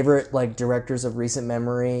my favorite directors of recent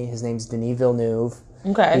memory. His name's Denis Villeneuve.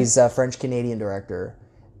 Okay. He's a French-Canadian director.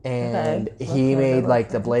 And he made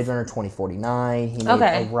the Blade Runner 2049. He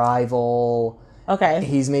made Arrival. Okay.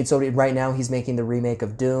 He's made right now he's making the remake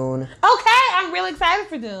of Dune. Okay, I'm really excited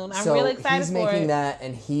for Dune. I'm really excited for it. He's making that,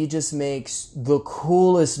 and he just makes the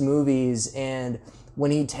coolest movies. And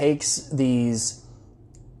when he takes these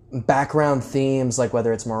background themes, like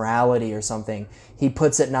whether it's morality or something, he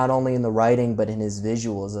puts it not only in the writing but in his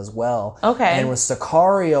visuals as well. Okay. And with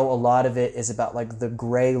Sicario, a lot of it is about the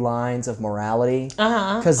gray lines of morality.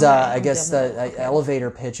 Because I guess the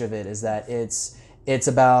elevator pitch of it is that it's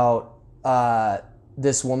about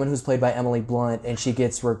this woman who's played by Emily Blunt, and she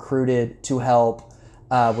gets recruited to help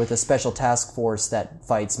with a special task force that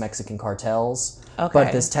fights Mexican cartels. Okay.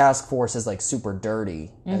 But this task force is super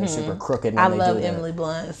dirty and they're super crooked. I love Emily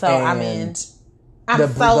Blunt, so I'm in.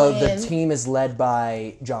 The team is led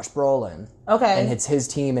by Josh Brolin. Okay. And it's his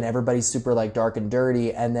team, and everybody's super dark and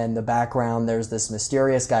dirty. And then the background, there's this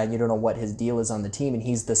mysterious guy, and you don't know what his deal is on the team. And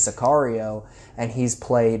he's the Sicario, and he's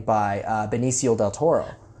played by Benicio del Toro.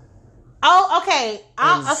 Oh, okay.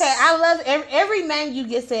 I love every name you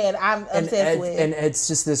get said. I'm obsessed with. And it's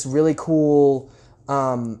just this really cool.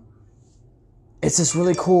 It's this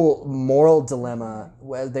really cool moral dilemma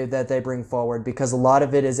that they bring forward, because a lot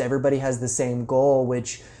of it is everybody has the same goal,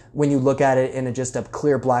 which when you look at it in just a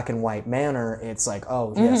clear black and white manner, it's like,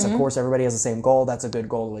 oh, yes, of course everybody has the same goal. That's a good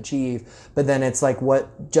goal to achieve. But then it's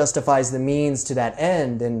what justifies the means to that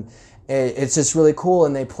end. And it's just really cool.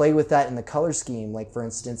 And they play with that in the color scheme. Like, for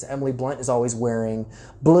instance, Emily Blunt is always wearing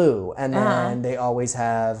blue. And then they always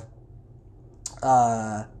have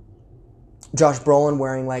Josh Brolin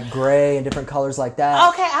wearing gray and different colors like that.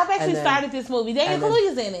 Okay, I've actually started this movie. Daniel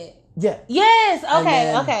Kaluuya's in it. Yeah. Yes.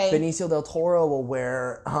 Okay. Benicio del Toro will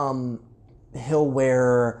wear he'll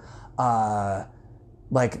wear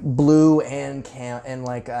blue and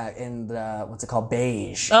what's it called,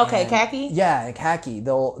 beige. Okay, khaki. Yeah, khaki.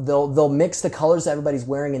 They'll mix the colors that everybody's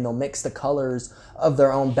wearing, and they'll mix the colors of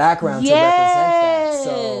their own background to represent that.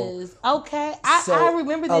 So okay, I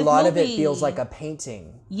remember this movie. A lot of it feels like a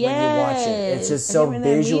painting when you watch it. It's just so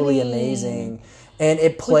visually amazing. And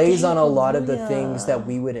it plays on a lot of the things that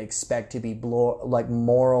we would expect to be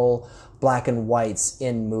moral black and whites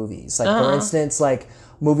in movies. For instance,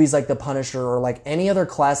 movies like The Punisher, or any other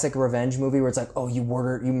classic revenge movie where it's oh, you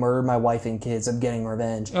murdered my wife and kids, I'm getting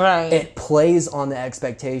revenge. Right. It plays on the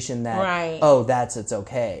expectation that, oh, it's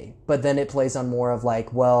okay. But then it plays on more of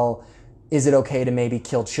well, is it okay to maybe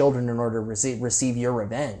kill children in order to receive your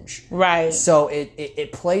revenge? Right. So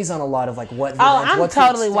it plays on a lot of what revenge, I'm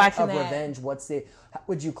totally watching that. Revenge, how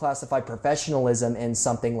would you classify professionalism in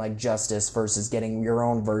something like justice versus getting your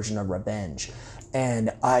own version of revenge?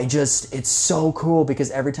 And it's so cool, because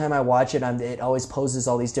every time I watch it, it always poses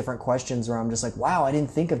all these different questions where I'm just wow, I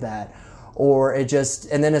didn't think of that. Or and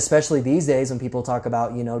then especially these days when people talk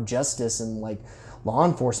about, justice and law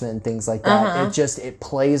enforcement and things like that, it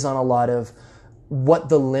plays on a lot of what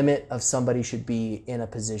the limit of somebody should be in a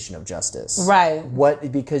position of justice. Right.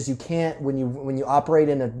 Because you can't, when you operate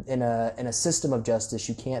in a system of justice,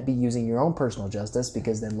 you can't be using your own personal justice,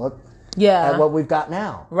 because then look at what we've got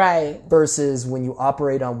now. Right. Versus when you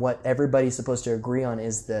operate on what everybody's supposed to agree on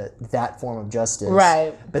is that form of justice.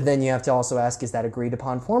 Right. But then you have to also ask, is that agreed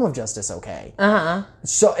upon form of justice okay?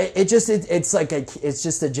 So it's just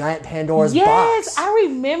a giant Pandora's box. Yes, I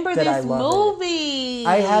remember this movie.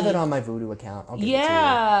 I have it on my Vudu account. I'll give it to you.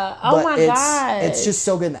 Oh my god. It's just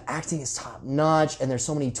so good. And the acting is top notch, and there's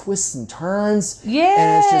so many twists and turns. Yes.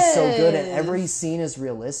 And it's just so good, and every scene is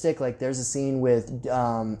realistic. There's a scene with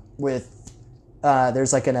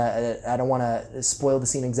there's I don't want to spoil the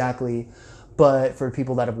scene exactly, but for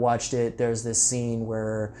people that have watched it, there's this scene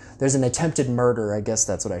where there's an attempted murder. I guess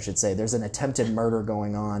that's what I should say. There's an attempted murder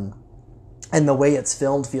going on, and the way it's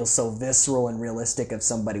filmed feels so visceral and realistic if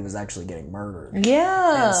somebody was actually getting murdered.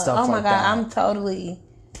 Yeah. And stuff my like god, that.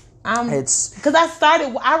 I'm because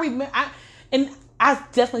I remember, I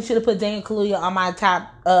definitely should have put Daniel Kaluuya on my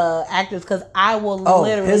top actors because I will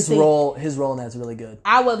literally his role in that's really good.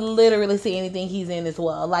 I would literally see anything he's in as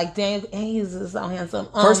well. Like Daniel, he's just so handsome.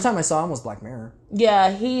 First time I saw him was Black Mirror.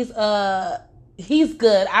 Yeah, he's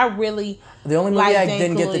good. I really the only movie like I Daniel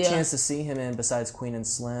didn't get the Kaluuya. chance to see him in besides Queen and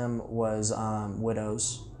Slim was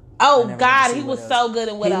Widows. Oh never got God, to see he was Widows. so good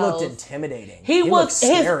in Widows. He looked intimidating. He was looked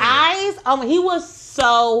his scary. eyes. He was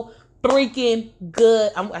so freaking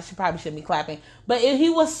good. I shouldn't be clapping, but he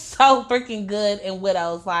was so freaking good in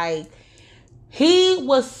Widows. Like he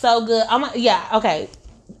was so good. Okay.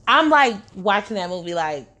 I'm like watching that movie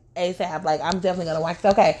like ASAP. Like I'm definitely gonna watch it.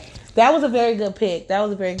 Okay, that was a very good pick. Pick.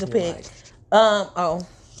 Right.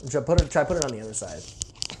 Try put it on the other side.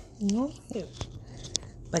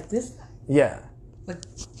 Like this. Yeah. Like.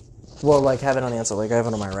 Well, like have it on the outside. Like I have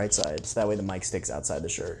it on my right side, so that way the mic sticks outside the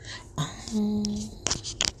shirt.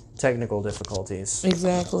 Technical difficulties.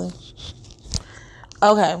 Exactly.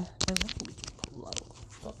 Okay.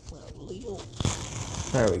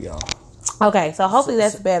 There we go. Okay, so hopefully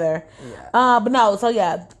that's better. Yeah. But no, so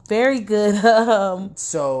yeah, very good.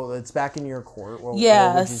 So it's back in your court. What would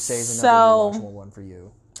you say is another rewatchable one for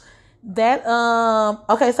you? That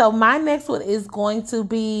okay, so my next one is going to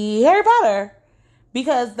be Harry Potter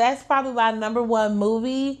because that's probably my number one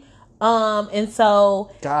movie. And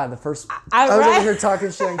so God, the first I was over here talking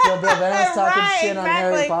shit on Kill Bill, then I was talking shit on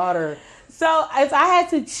Harry Potter. So if I had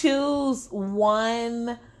to choose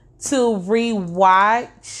one to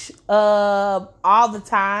rewatch all the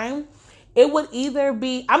time, it would either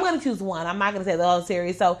be I'm gonna choose one. I'm not gonna say the whole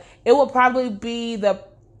series. So it would probably be the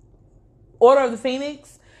Order of the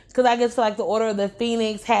Phoenix. Because I just feel like the Order of the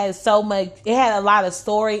Phoenix had so much. It had a lot of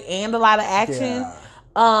story and a lot of action. Yeah.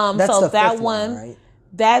 That's so the that fifth one, right?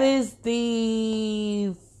 That is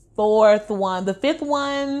the fourth one. The fifth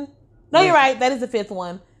one. No, you're right. That is the fifth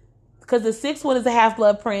one. Because the sixth one is the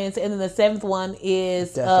Half-Blood Prince, and then the seventh one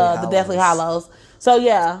is the Deathly Hallows. So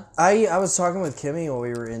yeah, I was talking with Kimmy while we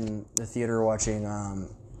were in the theater watching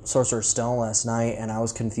Sorcerer's Stone last night, and I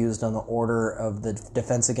was confused on the order of the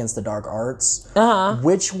Defense Against the Dark Arts.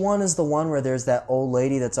 Which one is the one where there's that old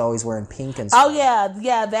lady that's always wearing pink and stuff? Oh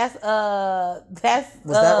yeah, that's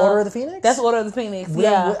was that Order of the Phoenix? That's Order of the Phoenix.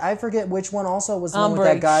 Yeah, I forget which one also was the one with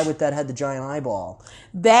that guy that had the giant eyeball.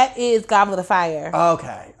 That is Goblet of Fire.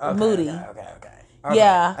 Okay. Moody. Okay.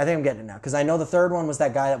 Yeah, I think I'm getting it now because I know the third one was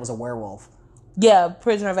that guy that was a werewolf. Yeah,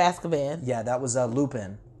 Prisoner of Azkaban. Yeah, that was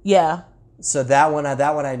Lupin. Yeah. So that one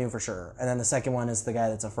I knew for sure, and then the second one is the guy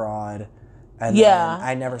that's a fraud. And yeah, then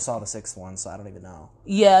I never saw the sixth one, so I don't even know.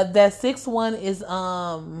 Yeah, that sixth one is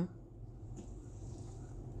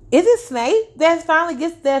it Snape that finally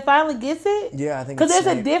gets it? Yeah, I think because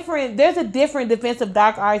there's a different defensive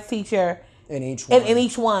dark arts teacher in each one. In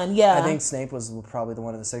each one, yeah. I think Snape was probably the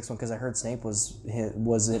one in the sixth one because I heard Snape was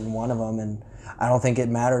in one of them, and I don't think it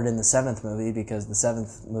mattered in the seventh movie because the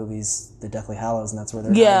seventh movie's the Deathly Hallows, and that's where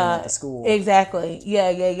they're at the school. Exactly.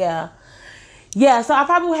 Yeah, so I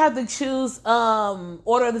probably would have to choose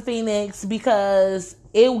Order of the Phoenix because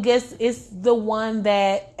it's the one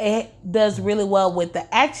that it does really well with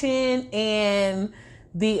the action and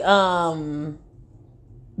the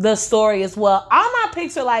story as well. All my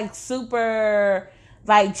picks are like super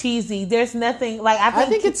like cheesy. There's nothing like I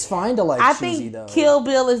think it's fine to like cheesy though. Kill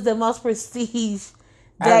Bill is the most prestige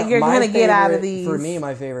that you're gonna get out of these. For me,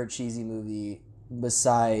 my favorite cheesy movie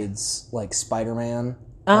besides like Spider-Man.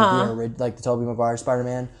 Like the Tobey Maguire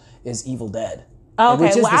Spider-Man is Evil Dead. Okay,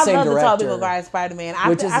 which is well, the same I love director, the Tobey Maguire Spider-Man.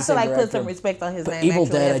 I feel like put some respect on his name. Evil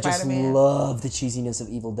actually, Dead, I just love the cheesiness of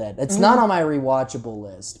Evil Dead. It's not on my rewatchable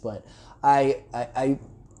list, but I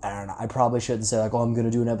don't know. I probably shouldn't say like, oh, I'm going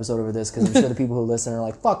to do an episode over this because I'm sure the people who listen are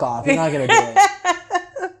like, fuck off, you're not going to do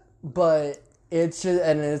it. But it's just,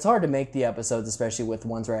 and it's hard to make the episodes, especially with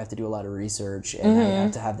ones where I have to do a lot of research and I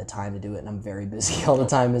have to have the time to do it, and I'm very busy all the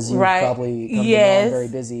time, as you probably come to know. I'm very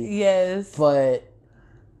busy. Yes. But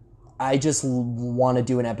I just want to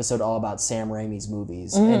do an episode all about Sam Raimi's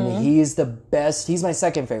movies. And he's the best. He's my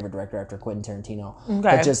second favorite director after Quentin Tarantino. Okay.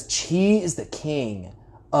 But just he is the king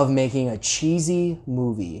of making a cheesy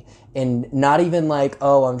movie. And not even like,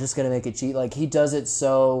 oh, I'm just going to make it cheesy. Like, he does it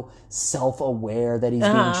so self-aware that he's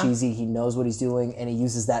being cheesy. He knows what he's doing, and he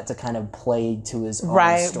uses that to kind of play to his own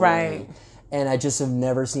story. Right. And I just have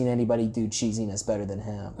never seen anybody do cheesiness better than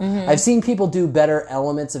him. I've seen people do better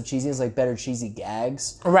elements of cheesiness, like better cheesy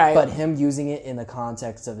gags. Right. But him using it in the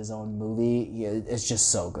context of his own movie, it's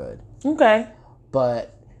just so good. Okay.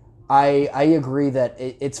 But I agree that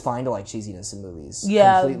it's fine to like cheesiness in movies.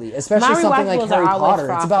 Yeah. Completely. Especially something like Harry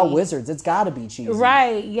Potter. It's about wizards. It's got to be cheesy.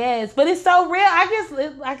 Right, yes. But it's so real.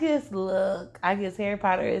 I guess Harry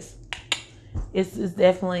Potter is... it's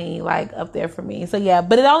definitely like up there for me. So yeah,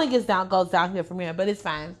 but it only goes downhill from here. But it's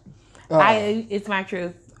fine. It's my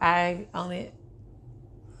truth. I own it.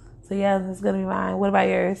 So yeah, that's gonna be mine. What about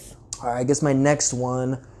yours? All right, I guess my next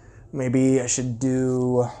one, maybe I should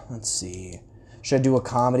do. Let's see. Should I do a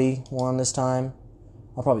comedy one this time?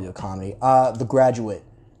 I'll probably do a comedy. The Graduate.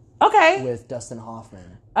 Okay. With Dustin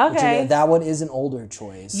Hoffman. Okay. Which, again, that one is an older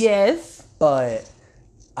choice. Yes. But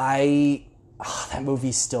that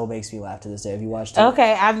movie still makes me laugh to this day. Have you watched it?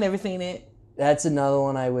 Okay, I've never seen it. That's another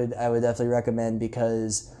one I would definitely recommend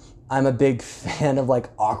because I'm a big fan of like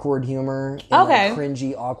awkward humor and like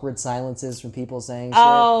cringy, awkward silences from people saying shit.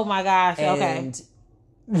 Oh my gosh! And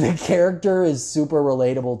the character is super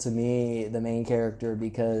relatable to me, the main character,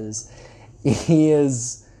 because he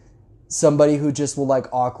is somebody who just will like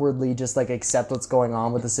awkwardly just like accept what's going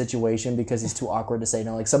on with the situation because he's too awkward to say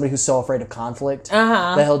no. Like somebody who's so afraid of conflict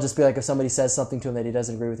that he'll just be like, if somebody says something to him that he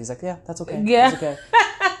doesn't agree with, he's like, yeah, that's okay. Yeah. That's okay.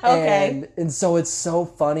 Okay. And so it's so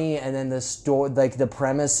funny, and then the story, like the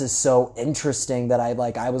premise is so interesting that I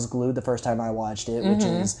was glued the first time I watched it, which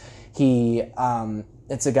is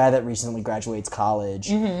it's a guy that recently graduates college,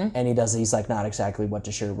 and he's like not exactly what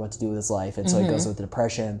to do with his life, and so he goes with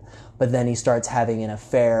depression, but then he starts having an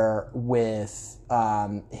affair with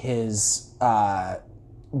his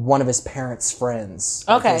one of his parents' friends.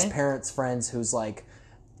 Okay. His parents' friends who's like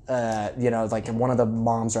like one of the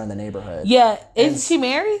moms around the neighborhood. Yeah. Is she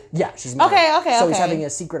married? Yeah, she's married. Okay. So he's having a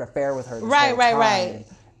secret affair with her this whole time. Right.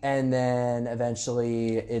 And then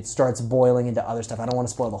eventually it starts boiling into other stuff. I don't want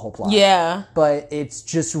to spoil the whole plot. Yeah. But it's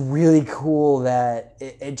just really cool that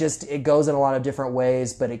it goes in a lot of different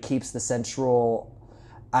ways, but it keeps the central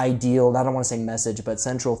ideal, I don't want to say message, but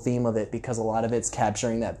central theme of it, because a lot of it's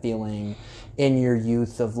capturing that feeling in your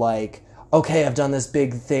youth of like, okay, I've done this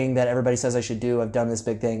big thing that everybody says I should do. I've done this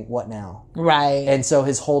big thing. What now? Right. And so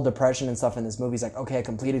his whole depression and stuff in this movie is like, okay, I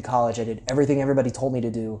completed college. I did everything everybody told me to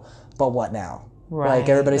do, but what now? Right. Like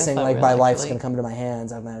everybody's That's saying not like really my life's actually. going to come into my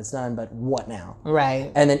hands. I'm glad it's done, but what now?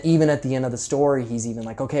 Right. And then even at the end of the story, he's even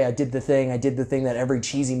like, okay, I did the thing that every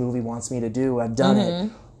cheesy movie wants me to do. I've done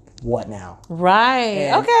it. What now?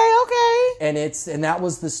 Right. And, okay. And that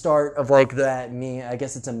was the start of like that meme. I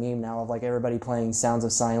guess it's a meme now of like everybody playing Sounds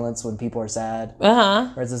of Silence when people are sad.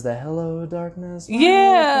 Where it says the hello darkness.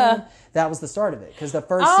 Yeah. That was the start of it, because the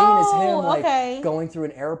first scene is him like going through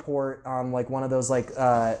an airport on like one of those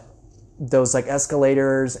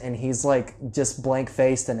escalators, and he's like just blank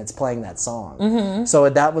faced, and it's playing that song. So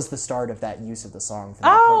that was the start of that use of the song. For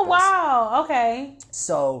that purpose. Wow. Okay.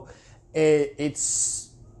 So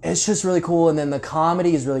it's just really cool, and then the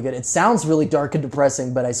comedy is really good. It sounds really dark and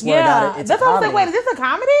depressing, but I swear to God, it's that's a what I was comedy. like, wait, is this a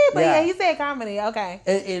comedy? But Yeah. yeah, he said comedy. Okay.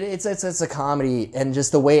 It's a comedy, and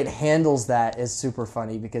just the way it handles that is super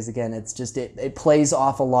funny, because again, it's just it plays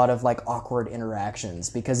off a lot of like awkward interactions,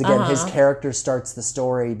 because again, his character starts the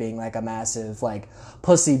story being like a massive like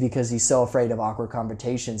pussy because he's so afraid of awkward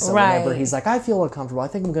confrontations. So whenever he's like, I feel uncomfortable, I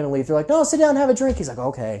think I'm gonna leave, they're like, no, sit down and have a drink. He's like,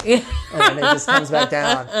 okay. And then it just comes back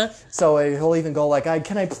down. So he'll even go like,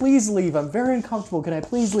 can I please leave? I'm very uncomfortable. Can I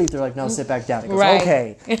please leave? They're like, no, sit back down. He goes,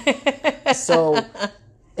 okay. So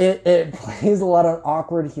it plays a lot of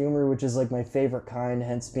awkward humor, which is like my favorite kind,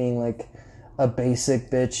 hence being like a basic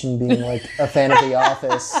bitch and being like a fan of The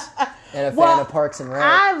Office and a fan of Parks and Rec.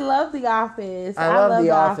 I love The Office. I love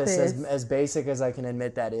The Office. As basic as I can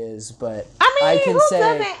admit that is, but I mean, I can who say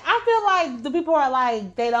doesn't? I feel like the people are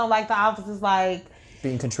like, they don't like The Office. Is like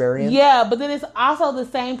being contrarian. Yeah, but then it's also the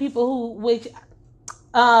same people which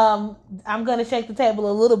I'm gonna shake the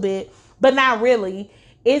table a little bit, but not really.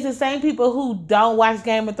 It's the same people who don't watch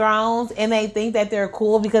Game of Thrones, and they think that they're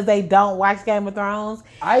cool because they don't watch Game of Thrones.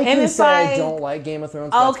 I can say I don't like Game of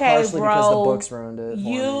Thrones, but that's partially because the books ruined it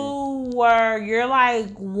for me. You're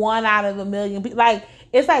like one out of a million people. Like,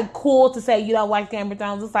 it's like cool to say you don't watch Game of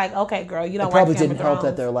Thrones. It's like, okay, girl, you don't watch Game of Thrones. It probably didn't help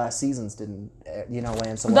that their last seasons didn't,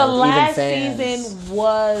 land so well. The last season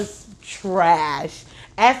was trash.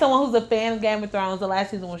 As someone who's a fan of Game of Thrones, the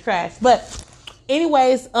last season was trash. But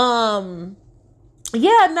anyways, but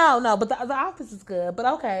the Office is good. But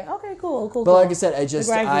okay, cool. But like I said,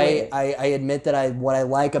 I admit that what I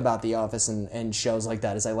like about The Office and shows like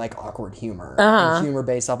that is I like awkward humor. And humor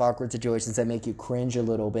based off awkward situations that make you cringe a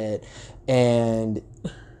little bit. And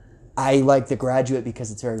I like The Graduate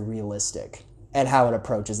because it's very realistic and how it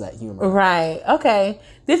approaches that humor. Right. Okay.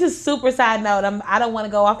 This is super side note. I don't want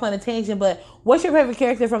to go off on a tangent, but what's your favorite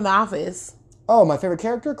character from The Office? Oh, my favorite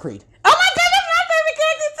character? Creed. Oh my God, that's my favorite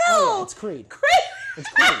character too! Oh, yeah, it's Creed. It's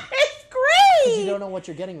Creed. Because you don't know what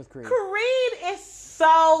you're getting with Creed. Creed is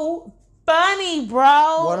so funny,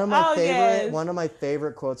 bro. One of my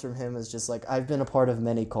favorite quotes from him is just like, "I've been a part of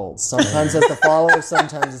many cults. Sometimes as the follower,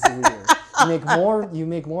 sometimes as the leader. You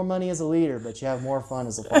make more money as a leader, but you have more fun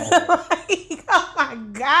as a follower." Like, oh my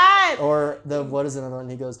god. Or what is another one?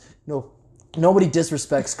 He goes, "No, nobody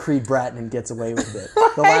disrespects Creed Bratton and gets away with it.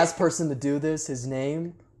 The last person to do this, his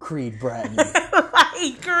name, Creed Bratton."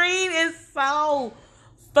 Like, Creed is so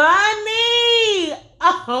funny.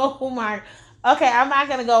 Oh my. Okay, I'm not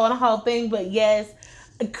gonna go on the whole thing, but yes,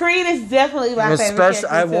 Creed is definitely my favorite character.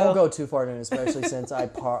 I won't go too far into it, especially since I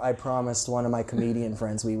promised one of my comedian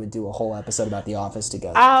friends we would do a whole episode about The Office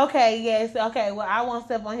together. Oh, okay, yes, okay. Well, I won't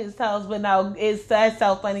step on his toes, but no, that's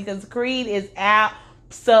so funny because Creed is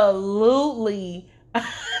absolutely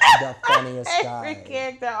the funniest guy. Favorite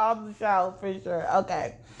character on the show for sure.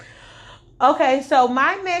 Okay, so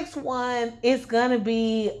my next one is gonna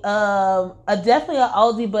be definitely an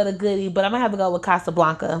oldie but a goodie, but I'm gonna have to go with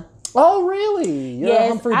Casablanca. Oh, really? You're a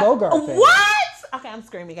Humphrey Bogart fan. What? Okay, I'm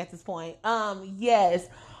screaming at this point. Yes,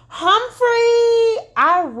 Humphrey.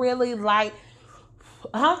 I really like.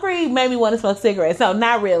 Humphrey made me want to smoke cigarettes. No,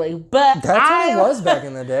 not really, but that's how it was back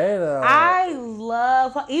in the day, though. I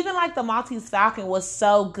love even like the Maltese Falcon was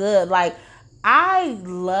so good. Like, I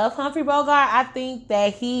love Humphrey Bogart. I think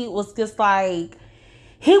that he was just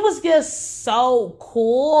so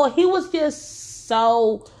cool. He was just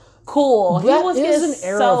so cool. That is an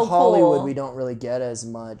era of Hollywood we don't really get as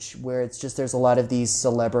much, where it's just there's a lot of these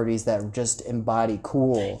celebrities that just embody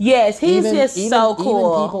cool. Yes, he's so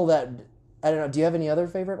cool. Even people that, I don't know, do you have any other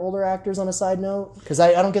favorite older actors on a side note? Because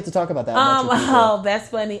I don't get to talk about that much with people. Oh, that's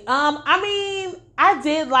funny. I mean, I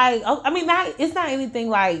did like, it's not anything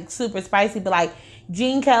like super spicy, but like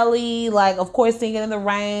Gene Kelly, like, of course, Singing in the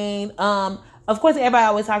Rain. Of course, everybody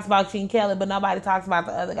always talks about Gene Kelly, but nobody talks about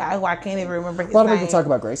the other guy who I can't even remember his name. A lot of people talk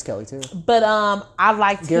about Grace Kelly, too. But I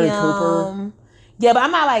liked Gary him. Cooper. Yeah, but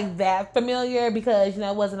I'm not like that familiar because,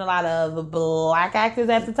 it wasn't a lot of black actors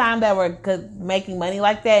at the time that were making money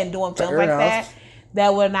like that and doing films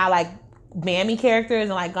that were not like mammy characters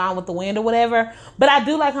and like Gone with the Wind or whatever. But I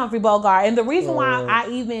do like Humphrey Bogart. And the reason why I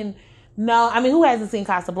even know, who hasn't seen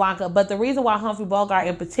Casablanca? But the reason why Humphrey Bogart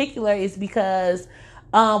in particular is because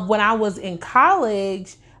when I was in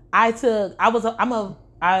college, my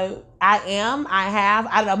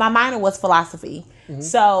minor was philosophy. Mm-hmm.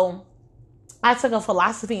 So I took a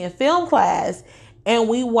philosophy and film class, and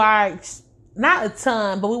we watched, not a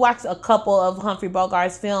ton, but we watched a couple of Humphrey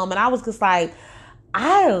Bogart's film, and I was just like,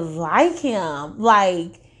 I like him.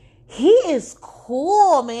 Like, he is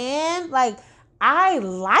cool, man. Like, I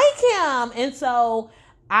like him. And so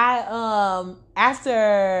I,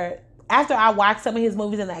 after I watched some of his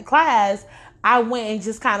movies in that class, I went and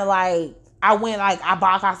just kind of like, I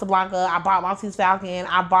bought Casablanca, I bought Maltese Falcon,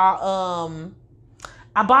 I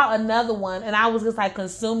bought another one, and I was just like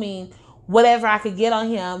consuming whatever I could get on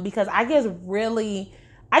him because I just really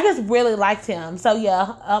liked him. So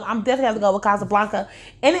yeah, I'm definitely have to go with Casablanca.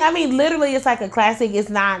 And literally, it's like a classic. It's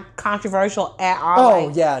not controversial at all. Oh,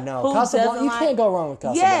 like, yeah, no, Casablanca. You can't go wrong with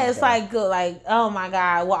Casablanca. Yeah, it's like good. Like, oh my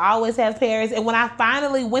God, we'll always have Paris. And when I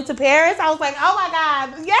finally went to Paris, I was like, oh my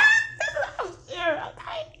God, yes,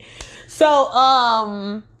 okay. So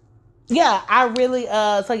yeah, I really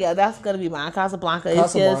that's gonna be mine. Casablanca.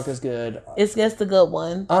 Casablanca's good. It's just a good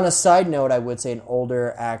one. On a side note, I would say an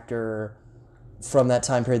older actor from that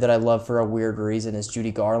time period that I love for a weird reason is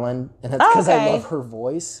Judy Garland, and that's because I love her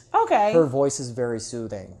voice. Okay, her voice is very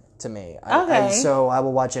soothing to me. So I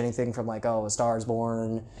will watch anything from like A Star Is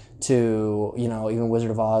Born to even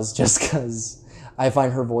Wizard of Oz, just because I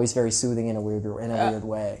find her voice very soothing in a weird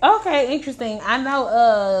way. Okay, interesting. I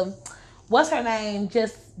know. What's her name?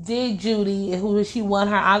 Just did Judy, who she won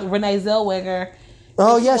her Renee Zellweger.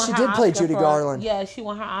 Oh yeah, she did play Judy Garland. Yeah, she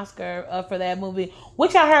won her Oscar for that movie,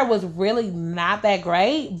 which I heard was really not that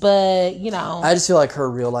great. But I just feel like her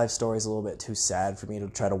real life story is a little bit too sad for me to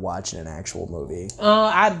try to watch in an actual movie.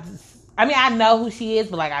 I know who she is,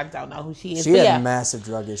 but like I don't know who she is. She had massive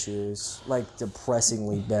drug issues, like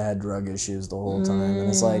depressingly bad drug issues the whole time, and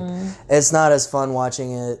it's like it's not as fun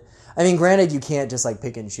watching it. Granted, you can't just like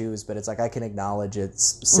pick and choose, but it's like I can acknowledge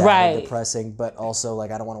it's sad and depressing, but also like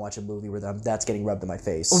I don't want to watch a movie where that's getting rubbed in my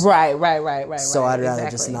face. Right. So I'd rather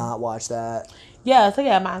just not watch that. Yeah, so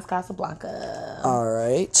yeah, mine's Casablanca. All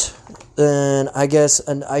right, then I guess,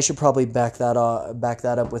 and I should probably back that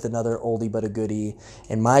up with another oldie but a goodie,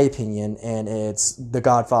 in my opinion, and it's The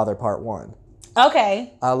Godfather Part 1.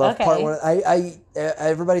 Okay. I love Part 1.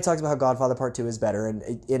 Everybody talks about how Godfather Part 2 is better, and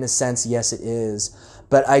in a sense, yes, it is.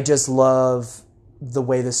 But I just love the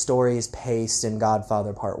way the story is paced in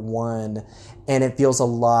Godfather Part 1, and it feels a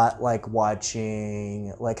lot like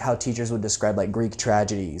watching, like how teachers would describe like Greek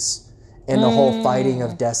tragedies and the whole fighting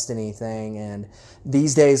of destiny thing. And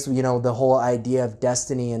these days, you know, the whole idea of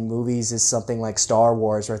destiny in movies is something like Star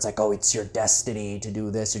Wars, where it's like, oh, it's your destiny to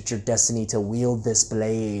do this, it's your destiny to wield this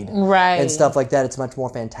blade, right, and stuff like that. It's much more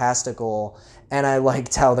fantastical. And I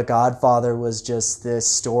liked how The Godfather was just this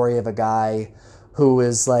story of a guy who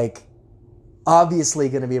is like obviously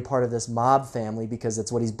going to be a part of this mob family because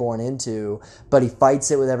it's what he's born into, but he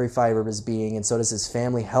fights it with every fiber of his being, and so does his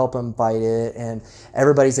family help him fight it, and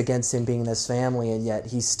everybody's against him being in this family, and yet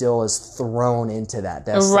he still is thrown into that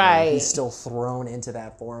destiny. Right. He's still thrown into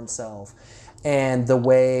that for himself. And the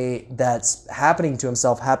way that's happening to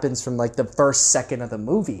himself happens from like the first second of the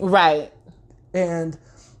movie. Right. And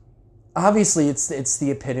obviously it's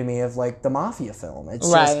the epitome of like the mafia film.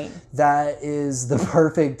 It's right. just, that is the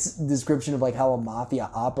perfect description of like how a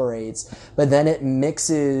mafia operates. But then it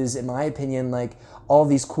mixes, in my opinion, like all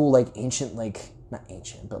these cool like ancient, like not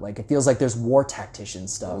ancient, but like it feels like there's war tactician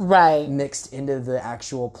stuff right. mixed into the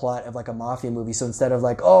actual plot of like a mafia movie. So instead of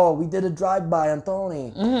like, oh, we did a drive-by on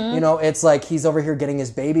Tony, you know, it's like he's over here getting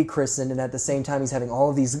his baby christened, and at the same time he's having all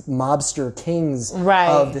of these mobster kings right.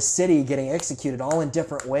 of the city getting executed all in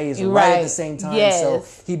different ways right at the same time. Yes. So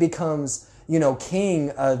he becomes, you know, king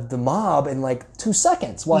of the mob in like 2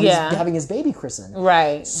 seconds while he's having his baby christened.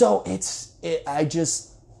 Right. So I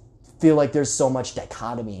just feel like there's so much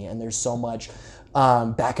dichotomy, and there's so much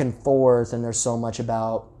back and forth, and there's so much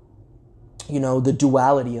about, you know, the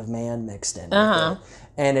duality of man mixed in with it.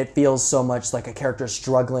 And it feels so much like a character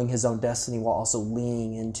struggling his own destiny while also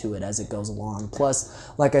leaning into it as it goes along.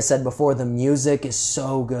 Plus, like I said before, the music is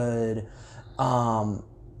so good. The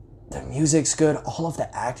music's good. All of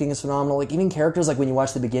the acting is phenomenal. Like even characters, like when you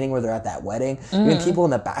watch the beginning where they're at that wedding, even people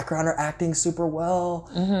in the background are acting super well.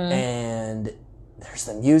 And there's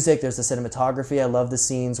the music, there's the cinematography. I love the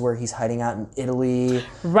scenes where he's hiding out in Italy.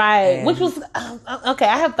 Right. Which was, okay,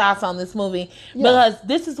 I have thoughts on this movie. Because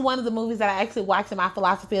this is one of the movies that I actually watched in my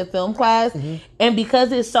philosophy of film class. And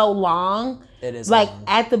because it's so long, it is like long.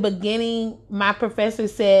 At the beginning, my professor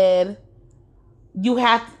said,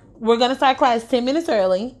 we're going to start class 10 minutes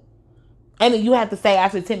early. And then you have to stay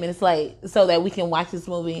after 10 minutes late so that we can watch this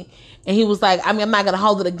movie. And he was like, I mean, I'm not going to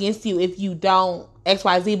hold it against you if you don't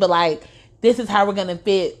XYZ, but like, this is how we're going to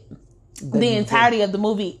fit the entirety of the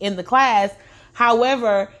movie in the class.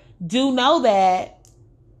 However, do know that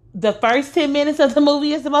the first 10 minutes of the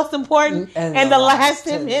movie is the most important, and the last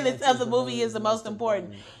 10 minutes of the movie is the most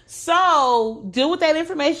important. So, do with that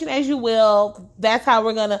information as you will. That's how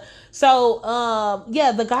we're going to... So,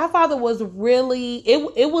 The Godfather was really...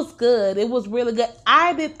 It was good. It was really good.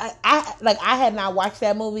 I had not watched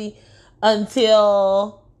that movie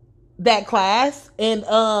until that class, and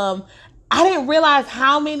I didn't realize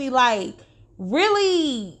how many, like,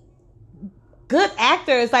 really good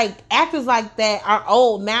actors like that are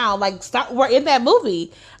old now, like, were in that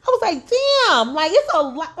movie. I was like, damn, like, it's a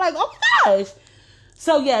lot, like, oh my gosh.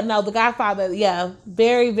 So, The Godfather,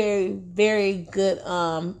 very, very, very good,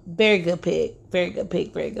 very good pick. Very good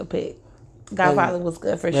pick, very good pick. Godfather was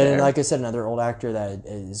good for sure. And like I said, another old actor that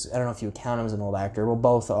is, I don't know if you would count him as an old actor, well,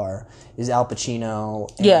 both are, is Al Pacino.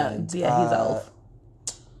 And, he's old.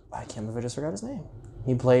 I can't remember if I just forgot his name.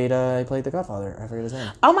 He played The Godfather. I forget his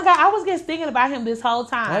name. Oh my God, I was just thinking about him this whole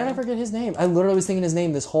time. Why did I forget his name? I literally was thinking his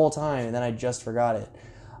name this whole time, and then I just forgot it.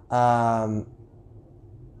 Oh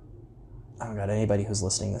my God, anybody who's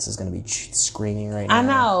listening, this is going to be screaming right now. I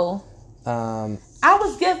know.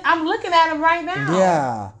 I'm looking at him right now.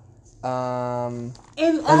 Yeah. I'm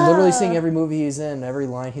literally seeing every movie he's in, every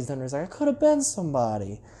line he's done. He's like, I could have been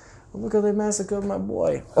somebody. Look how they massacred my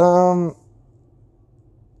boy.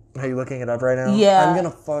 Are you looking it up right now? Yeah. I'm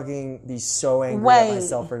gonna fucking be so angry at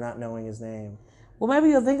myself for not knowing his name. Well,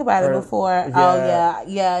 maybe you'll think about it before.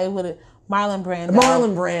 Yeah. It would have. Marlon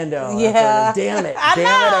Brando. Yeah. Damn it. I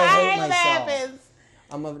hate myself. Happens.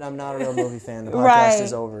 I'm not a real movie fan. The podcast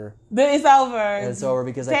is over. It's over. It's over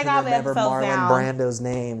because I couldn't remember Marlon Brando's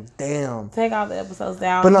name. Damn. Take all the episodes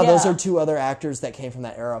down. But no, those are two other actors that came from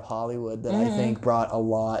that era of Hollywood that I think brought a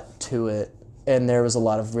lot to it. And there was a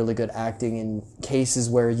lot of really good acting in cases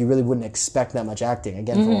where you really wouldn't expect that much acting.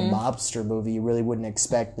 Again, from a mobster movie, you really wouldn't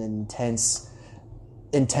expect an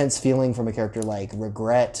intense feeling from a character like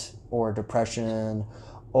regret or depression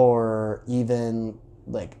or even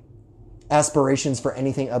like aspirations for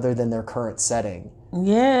anything other than their current setting.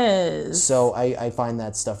 Yes. So I find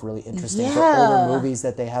that stuff really interesting. For older movies,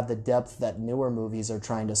 that they have the depth that newer movies are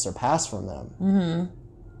trying to surpass from them.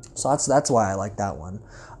 So that's why I like that one.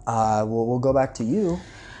 We'll go back to you.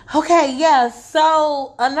 Okay, yeah.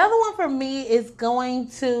 So another one for me is going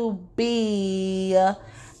to be.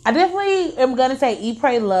 I definitely am gonna say "Eat,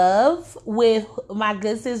 Pray, Love" with my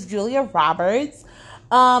good sis Julia Roberts.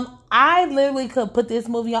 I literally could put this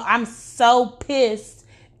movie on. I'm so pissed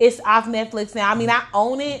it's off Netflix now. I mean, I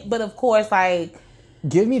own it, but of course, like.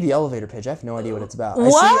 Give me the elevator pitch. I have no idea what it's about.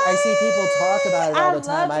 What? I see people talk about it all the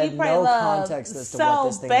time. I have Eat, Pray, no Love. context as to what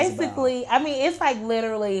this thing is about. So basically, I mean, it's like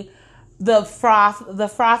literally the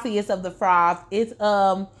frothiest of the froth. It's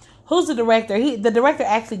who's the director? The director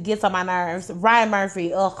actually gets on my nerves. Ryan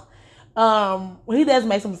Murphy. Ugh. He does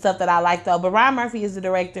make some stuff that I like though, but Ryan Murphy is the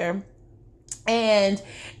director. And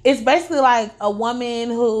it's basically like a woman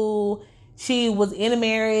who she was in a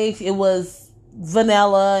marriage. It was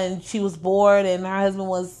vanilla and she was bored and her husband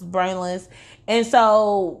was brainless. And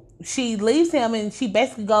so she leaves him and she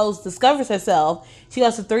basically discovers herself. She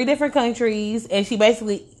goes to 3 different countries and she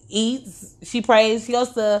basically eats, she prays, she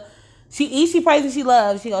eats, she prays, and she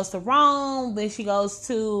loves. She goes to Rome, then she goes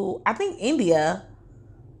to, I think India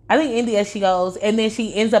she goes, and then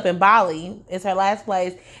she ends up in Bali. It's her last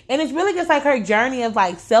place. And it's really just like her journey of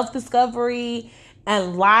like self-discovery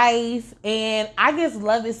and life, and I just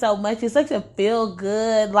love it so much. It's such a feel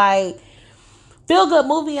good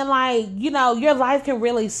movie, and like, you know, your life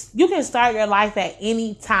you can start your life at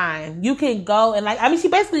any time. You can go and like, I mean, she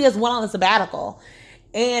basically just went on a sabbatical.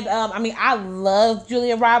 And I mean, I love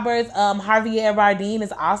Julia Roberts. Javier Bardem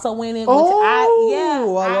is also winning. I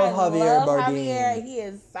love Javier Bardem. Javier. He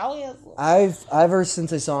is so handsome. I've ever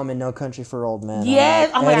since I saw him in No Country for Old Men.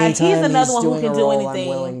 Yes, oh my God, he's another one who can do anything. I'm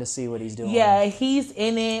willing to see what he's doing. Yeah, he's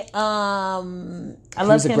in it. I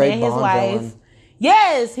love him and his wife. Villain.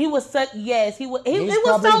 Yes, he was such. Yes, he was. He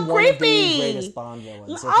was so one creepy. Of the greatest Bond villains,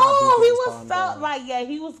 he was so like, yeah,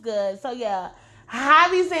 he was good. So yeah.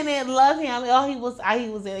 Javi's in it, love him. Oh, he was I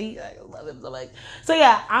love him so much. So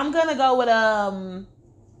yeah, I'm gonna go with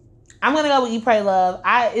Eat, Pray, Love.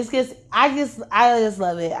 I just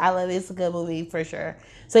love it. I love it. It's a good movie for sure.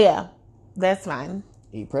 So yeah, that's mine.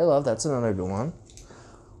 Eat, Pray, Love. That's another good one.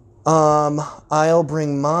 I'll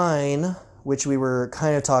bring mine, which we were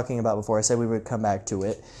kind of talking about before. I said we would come back to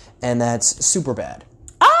it, and that's Superbad.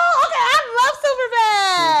 Oh, okay. I love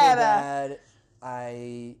Superbad. Superbad.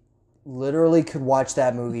 I literally could watch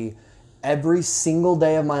that movie every single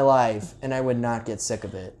day of my life and I would not get sick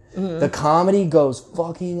of it. Mm-hmm. The comedy goes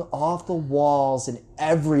fucking off the walls and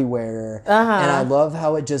everywhere. And I love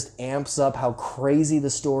how it just amps up how crazy the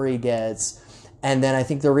story gets. And then I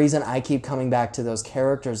think the reason I keep coming back to those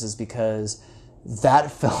characters is because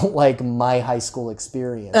that felt like my high school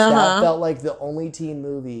experience. That felt like the only teen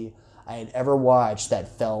movie I had ever watched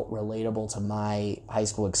that felt relatable to my high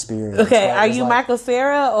school experience. Okay, are you like, Michael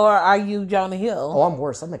Cera or are you Jonah Hill? Oh, I'm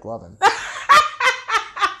worse. I'm McLovin.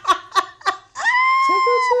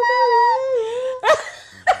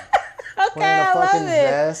 Okay, I love it.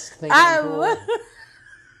 Vest, cool.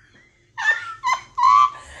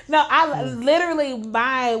 No, I literally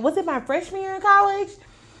was it my freshman year in college?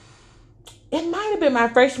 It might have been my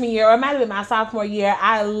freshman year or it might have been my sophomore year.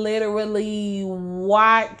 I literally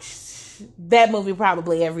watched that movie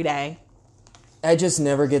probably every day. I just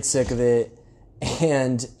never get sick of it.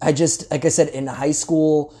 And I just, like I said, in high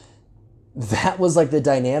school, that was like the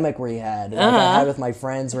dynamic we had. Like I had with my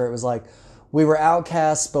friends where it was like, we were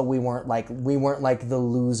outcasts, but we weren't like the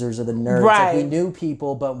losers or the nerds. Right. Like we knew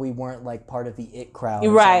people, but we weren't like part of the it crowd.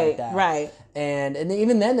 Right, like that. Right. And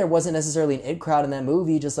even then, there wasn't necessarily an it crowd in that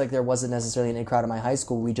movie, just like there wasn't necessarily an it crowd in my high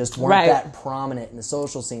school. We just weren't that prominent in the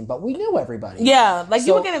social scene, but we knew everybody. Yeah, like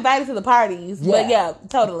you would get invited to the parties. Yeah, but yeah,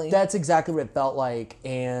 totally. That's exactly what it felt like.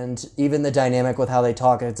 And even the dynamic with how they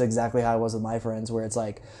talk, it's exactly how it was with my friends, where it's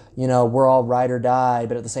like, you know, we're all ride or die,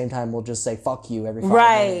 but at the same time, we'll just say fuck you every 5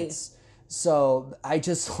 minutes. So I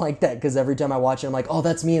just like that because every time I watch it, I'm like, oh,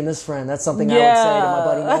 that's me and this friend. That's something I would say to my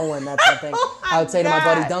buddy Nolan. That's something I would say to my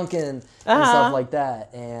buddy Duncan and stuff like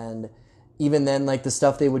that. And even then, like the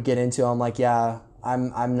stuff they would get into, I'm like, yeah,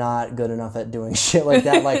 I'm not good enough at doing shit like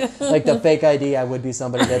that. Like the fake ID, I would be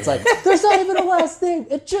somebody that's like, there's not even a last name.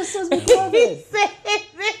 It just says McLovin.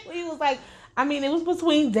 He was like, I mean, it was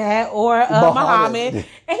between that or Muhammad. And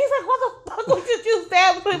he's like, what the fuck would you choose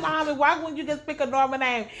that between Muhammad? Why wouldn't you just pick a normal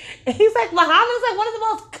name? And he's like, Muhammad's like one of the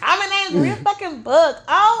most common names in your fucking book.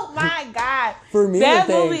 Oh my God. For me, that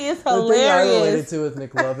movie is hilarious. The thing I related to with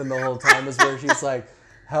McLovin the whole time is where she's like,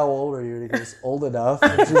 how old are you? And he goes, old enough.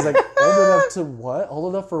 And she's like, old enough to what?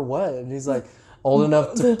 Old enough for what? And he's like, old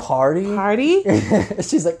enough to party? Party?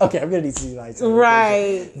 She's like, okay, I'm going to need to see my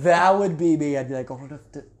Right. That would be me. I'd be like, old enough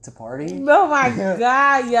to party? Oh my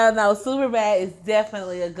God. Yeah, no, Superbad is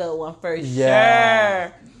definitely a good one for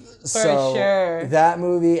sure. So sure. that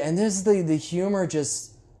movie, and this the humor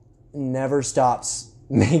just never stops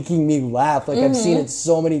making me laugh. Like I've seen it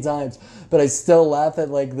so many times, but I still laugh at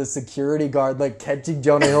like the security guard like catching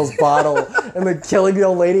Jonah Hill's bottle and like killing the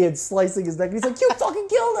old lady and slicing his neck. And he's like, "You fucking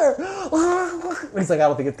killed her!" And he's like, "I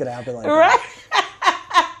don't think it's gonna happen like that."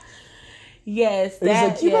 Yes, and he's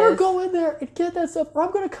like, "You better go in there and get that stuff, or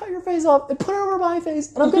I'm gonna cut your face off and put it over my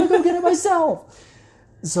face, and I'm gonna go get it myself."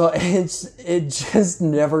 So it just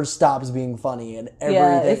never stops being funny, and everything.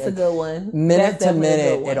 Yeah, it's a good one. Minute to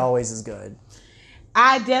minute, it always is good.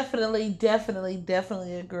 I definitely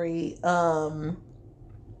agree.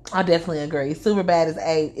 I definitely agree.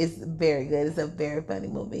 Superbad is very good. It's a very funny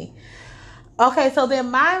movie. Okay, so then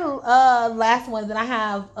my last one, then I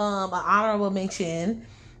have an honorable mention.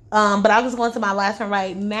 But I'm just going to my last one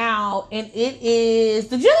right now, and it is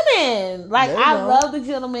The Gentleman. Like, I love The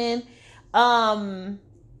Gentleman.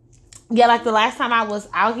 Yeah, like the last time I was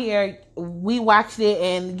out here, we watched it,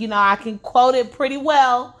 and, you know, I can quote it pretty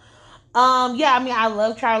well. Yeah, I mean, I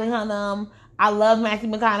love Charlie Hunnam. I love Matthew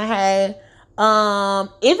McConaughey.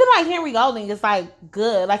 Even like Henry Golding is like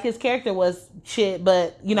good. Like his character was shit,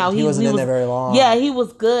 but you know he wasn't in there very long. Yeah, he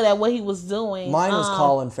was good at what he was doing. Mine was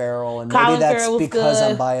Colin Farrell, and maybe that's because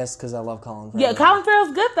I'm biased because I love Colin Farrell. Yeah, Colin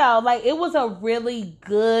Farrell's good though. Like it was a really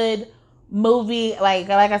good movie. Like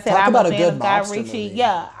I said, I'm a fan of Guy Ritchie.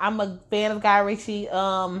 Yeah, I'm a fan of Guy Ritchie.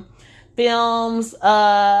 Films.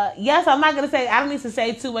 Yes, I'm not gonna say. I don't need to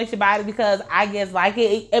say too much about it because I just like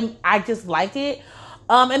it. I just like it.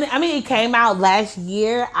 And I mean, it came out last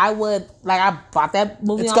year. I bought that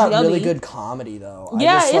movie. It's on got VOD. really good comedy though.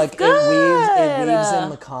 Yeah, I just, it's like, good. It weaves in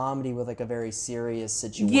the comedy with like a very serious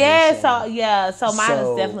situation. Yeah, so mine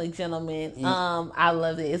is definitely Gentleman. I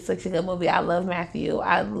love it. It's such a good movie. I love Matthew.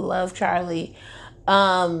 I love Charlie.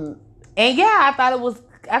 And yeah, I thought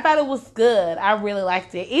it was good. I really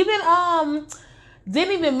liked it. Even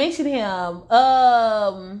didn't even mention him.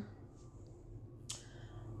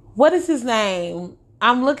 What is his name?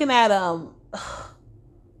 I'm looking at him.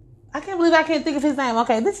 I can't believe I can't think of his name.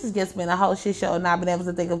 Okay, this has just been a whole shit show and not been able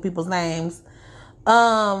to think of people's names.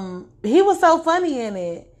 He was so funny in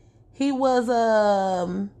it. He was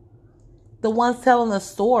the one telling the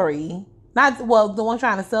story. The one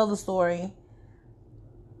trying to sell the story.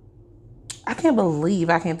 I can't believe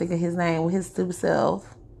I can't think of his name with his stupid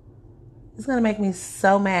self. It's gonna make me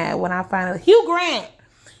so mad when I find out. Hugh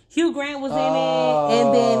Grant was in it,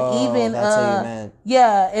 and then even that's what you meant.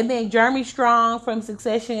 Yeah, and then Jeremy Strong from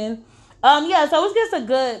Succession. Yeah, so it's just a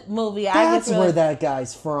good movie. That's where that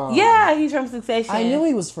guy's from. Yeah, he's from Succession. I knew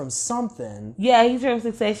he was from something. Yeah, he's from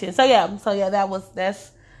Succession. So yeah, that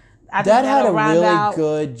had a really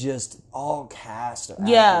good just all cast of actors.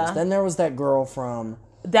 Yeah. Then there was that girl from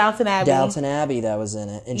Downton Abbey that was in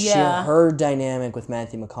it, and her dynamic with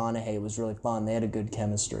Matthew McConaughey was really fun. They had a good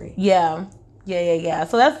chemistry. Yeah.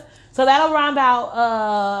 So that'll round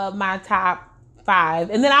out my top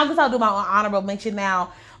 5, and then I'll do my honorable mention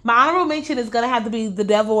now. My honorable mention is gonna have to be The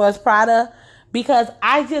Devil Wears Prada because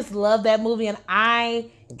I just love that movie, and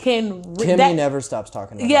I can. Kimmy never stops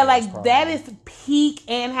talking about. Yeah, like that is peak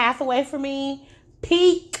Anne Hathaway for me.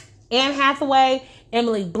 Peak Anne Hathaway.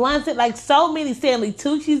 Emily Blunt's in it, like so many. Stanley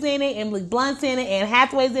Tucci's in it. Emily Blunt's in it. Anne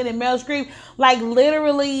Hathaway's in it. Meryl Streep. Like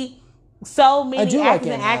literally. So many actors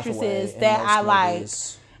and actresses that I like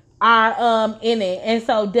are in it, and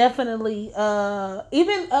so definitely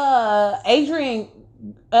even Adrian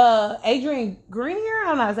Grenier. I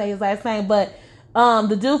don't know how to say his last name, but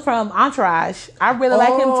the dude from Entourage, I really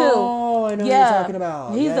like him too. Oh, I know what you're talking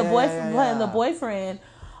about. He's the boyfriend playing the boyfriend.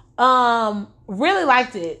 Really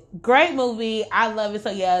liked it. Great movie. I love it.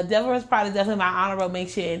 So yeah, Devil Wears Prada is definitely my honorable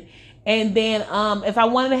mention. And then if I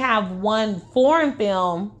wanted to have one foreign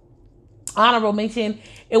film honorable mention,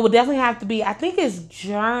 it would definitely have to be, I think it's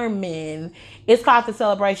German. It's called The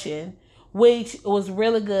Celebration, which was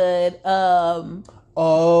really good.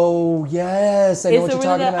 Oh yes, I know what you're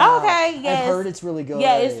talking about. Okay, yes, I've heard it's really good.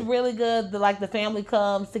 Yeah, it's really good. The family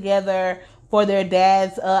comes together for their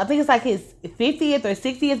dad's. I think it's like his 50th or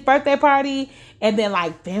 60th birthday party, and then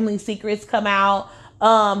like family secrets come out.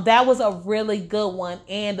 That was a really good one,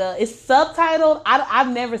 and it's subtitled.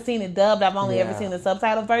 I've never seen it dubbed. I've only ever seen the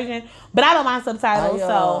subtitled version, but I don't mind subtitles.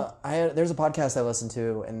 There's a podcast I listen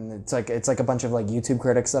to, and it's like a bunch of like YouTube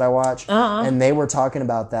critics that I watch, and they were talking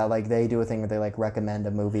about that. Like they do a thing where they like recommend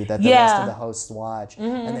a movie that the rest of the hosts watch,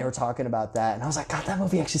 and they were talking about that, and I was like, God, that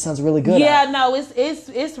movie actually sounds really good. Yeah, no,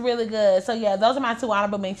 it's really good. So yeah, those are my 2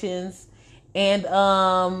 honorable mentions, and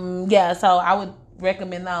so I would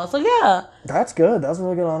recommend those. So yeah, that's good. That's a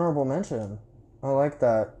really good honorable mention. I like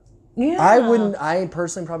that. Yeah. I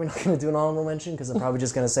personally probably not going to do an honorable mention because I'm probably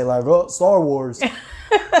just going to say like, oh, Star Wars.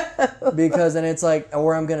 Because then it's like,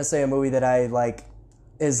 or I'm going to say a movie that I like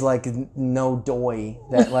is like no doy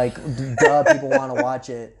that like, duh, people want to watch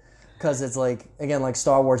it. Because it's like, again, like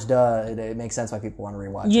Star Wars, duh, it makes sense why people want to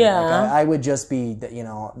rewatch it. Yeah. Like I would just be,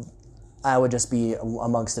 I would just be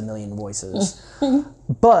amongst a million voices.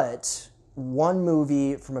 But one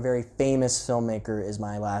movie from a very famous filmmaker is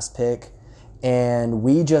my last pick. And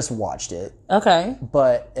we just watched it. Okay.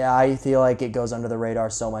 But I feel like it goes under the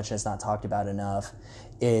radar so much and it's not talked about enough,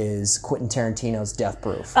 is Quentin Tarantino's Death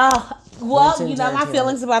Proof. Oh, well, Quentin you know my Tarantino.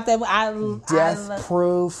 feelings about that. Death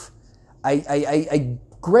Proof. I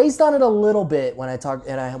grazed on it a little bit when I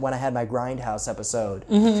had my Grindhouse episode.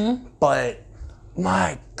 Mm-hmm. But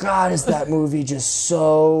my God, is that movie just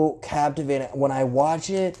so captivating. When I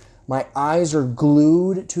watch it, my eyes are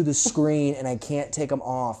glued to the screen and I can't take them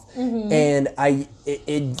off. Mm-hmm.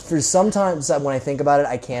 And for sometimes when I think about it,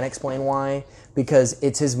 I can't explain why, because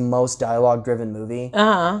it's his most dialogue driven movie.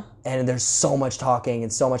 Uh-huh. And there's so much talking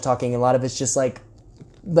and so much talking. And a lot of it's just like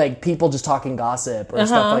people just talking gossip or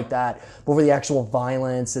stuff like that before the actual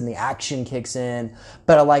violence and the action kicks in.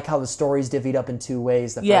 But I like how the story's divvied up in two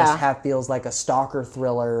ways. The first half feels like a stalker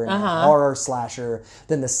thriller and a horror slasher.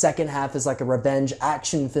 Then the second half is like a revenge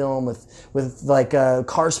action film with like a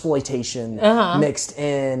carsploitation mixed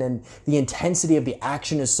in. And the intensity of the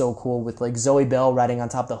action is so cool with like Zoe Bell riding on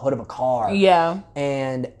top of the hood of a car. Yeah.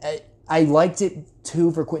 And I liked it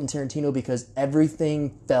too for Quentin Tarantino because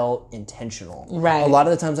everything felt intentional. Right. A lot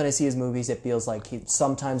of the times when I see his movies, it feels like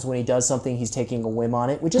sometimes when he does something, he's taking a whim on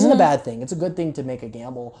it, which isn't a bad thing. It's a good thing to make a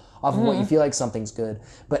gamble off of what you feel like something's good.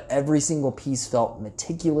 But every single piece felt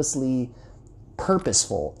meticulously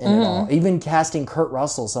purposeful in it all. Even casting Kurt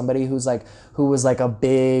Russell, somebody who was like a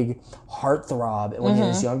big heartthrob when in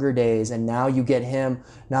his younger days, and now you get him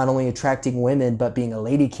not only attracting women but being a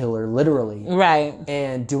lady killer, literally. Right.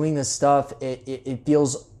 And doing this stuff, it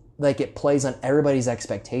feels like it plays on everybody's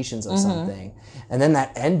expectations of something. And then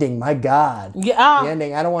that ending, my God. Yeah. The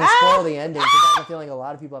ending. I don't want to spoil the ending because I have a feeling a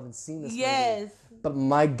lot of people haven't seen this movie. But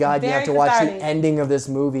my God, you have to watch the ending of this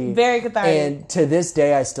movie. Very cathartic. And to this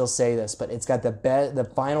day, I still say this, but it's got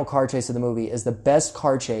the final car chase of the movie is the best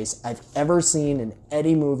car chase I've ever seen in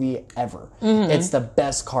any movie ever. It's the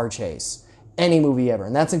best car chase. Any movie ever.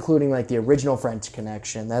 And that's including like the original French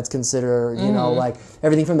Connection. That's considered, like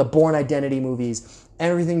everything from the Bourne Identity movies,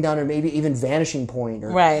 everything down to maybe even Vanishing Point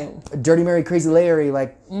or Dirty Mary, Crazy Larry,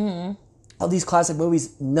 like all these classic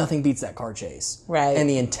movies, nothing beats that car chase. Right. And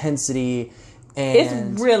the intensity.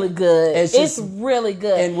 And it's really good. It's really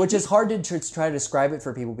good. And which is hard to try to describe it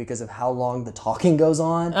for people because of how long the talking goes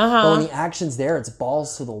on. But when the action's there, it's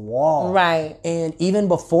balls to the wall. Right. And even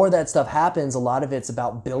before that stuff happens, a lot of it's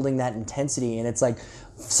about building that intensity. And it's like,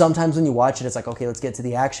 sometimes when you watch it, it's like, okay, let's get to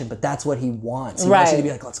the action. But that's what he wants. He wants you to be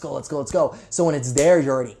like, let's go, let's go, let's go. So when it's there,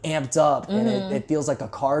 you're already amped up. And it feels like a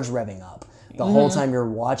car's revving up the whole time you're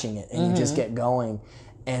watching it. And you just get going.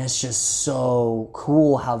 And it's just so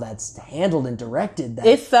cool how that's handled and directed.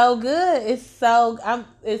 It's so good. It's so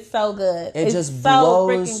good. It just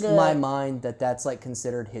blows my mind that that's like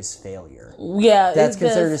considered his failure. Yeah, that's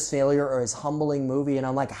considered his failure or his humbling movie. And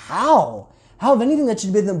I'm like, how? How, if anything, that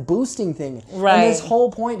should be the boosting thing. Right. And his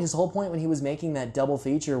whole point when he was making that double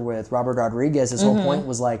feature with Robert Rodriguez, his whole point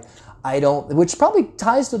was like, which probably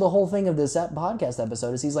ties to the whole thing of this podcast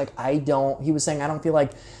episode, is he's like, he was saying, I don't feel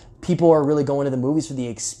like people are really going to the movies for the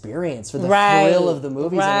experience, for the thrill of the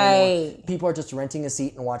movies anymore. People are just renting a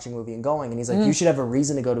seat and watching a movie and going. And he's like, you should have a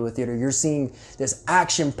reason to go to a theater. You're seeing this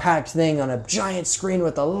action-packed thing on a giant screen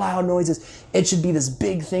with the loud noises. It should be this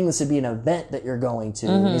big thing. This should be an event that you're going to.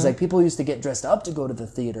 And he's like, people used to get dressed up to go to the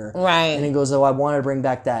theater. Right. And he goes, I want to bring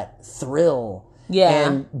back that thrill. Yeah.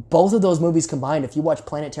 And both of those movies combined, if you watch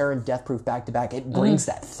Planet Terror and Death Proof back to back, it brings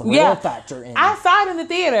that thrill factor in. I saw it in the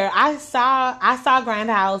theater. I saw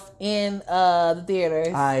Grindhouse in the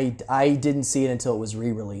theaters. I didn't see it until it was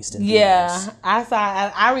re-released in theaters. Yeah, I saw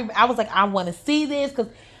it. I was like, I want to see this because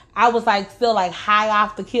I was like still like high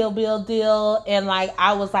off the Kill Bill deal, and like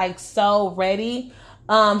I was like so ready.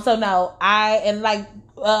 So no,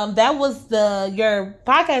 that was your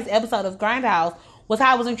podcast episode of Grindhouse. Was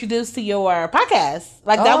how I was introduced to your podcast.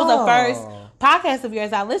 Like that was the podcasts of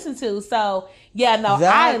yours I listen to. So yeah, no,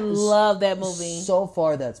 I love that movie. So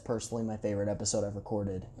far, that's personally my favorite episode I've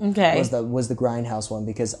recorded. Okay, was the Grindhouse one,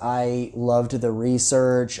 because I loved the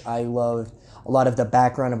research. I loved a lot of the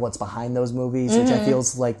background of what's behind those movies, which I feel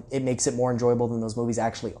like it makes it more enjoyable than those movies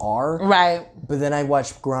actually are. Right. But then I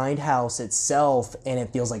watched Grindhouse itself, and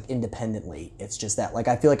it feels like independently. It's just that, like,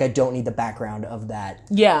 I feel like I don't need the background of that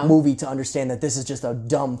movie to understand that this is just a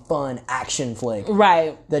dumb, fun action flick.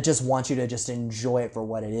 Right. That just wants you to just enjoy it for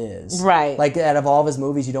what it is. Right. Like, out of all of his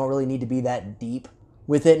movies, you don't really need to be that deep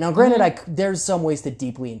with it. Now, granted, there's some ways to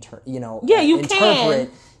deeply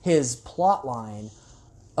interpret his plot line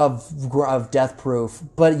of Death Proof,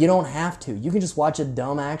 but you don't have to. You can just watch a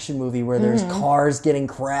dumb action movie where there's cars getting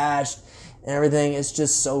crashed and everything. It's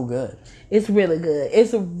just so good. It's really good.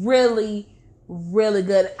 It's really, really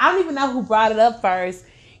good. I don't even know who brought it up first,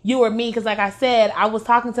 you or me, because like I said, I was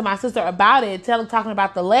talking to my sister about it, talking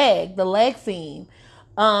about the leg scene.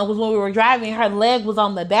 Was when we were driving, her leg was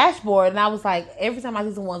on the dashboard, and I was like, every time I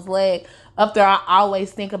see someone's leg up there, I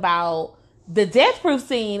always think about the Death Proof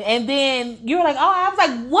scene. And then you were like, oh, I was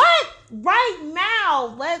like, what? Right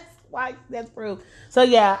now, let's watch Death Proof. So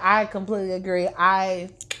yeah, I completely agree.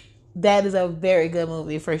 That is a very good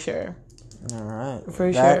movie for sure. All right.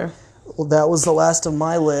 For sure. Well, that was the last of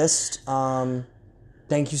my list.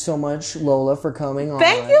 Thank you so much, Lola, for coming on.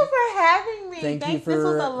 Thank you for having me. Thank you this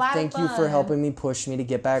was a lot Thank of you fun. for helping me push me to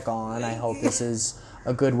get back on. I hope this is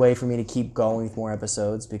a good way for me to keep going with more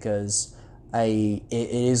episodes, because it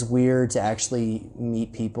is weird to actually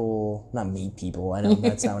meet people. Not meet people. I know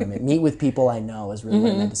that's not what I meant. Meet with people I know is really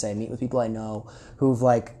what I meant to say. Meet with people I know who've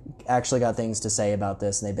like actually got things to say about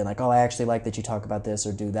this, and they've been like, "Oh, I actually like that you talk about this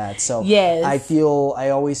or do that." So yes. I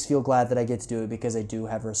always feel glad that I get to do it, because I do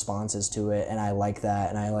have responses to it, and I like that,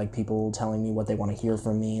 and I like people telling me what they want to hear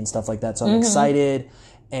from me and stuff like that. So I'm excited.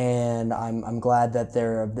 And I'm glad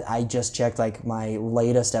that I just checked like my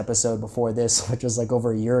latest episode before this, which was like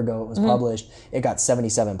over a year ago it was published. It got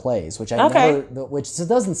 77 plays, which which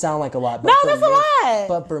doesn't sound like a lot. But that's a lot.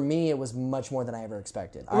 But for me, it was much more than I ever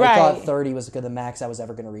expected. Right. I thought 30 was the max I was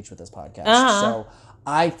ever going to reach with this podcast. So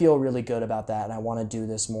I feel really good about that, and I want to do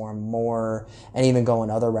this more and more, and even go in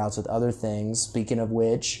other routes with other things. Speaking of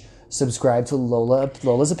which, subscribe to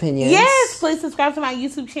Lola's Opinions. Yes, please subscribe to my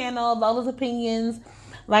YouTube channel, Lola's Opinions.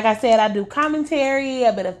 Like I said, I do commentary,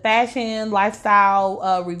 a bit of fashion,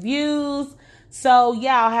 lifestyle reviews. So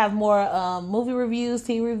yeah, I'll have more movie reviews,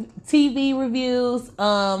 TV reviews.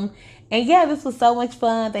 And yeah, this was so much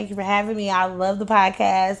fun. Thank you for having me. I love the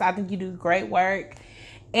podcast. I think you do great work.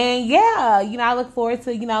 And yeah, I look forward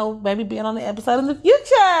to, maybe being on the episode in the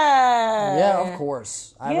future. Yeah, of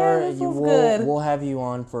course. This was good. We'll have you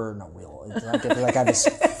on for, no, we'll. It's like I got this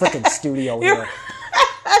freaking studio here.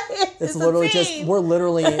 It's literally we're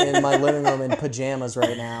literally in my living room in pajamas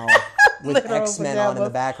right now with X-Men on in the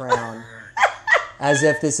background. As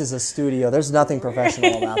if this is a studio. There's nothing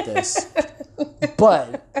professional about this.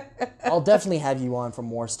 But I'll definitely have you on for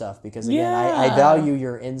more stuff, because again, I value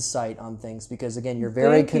your insight on things, because again, you're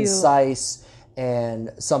very concise.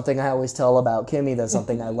 And something I always tell about Kimmy, that's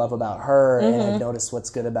something I love about her, and I've noticed what's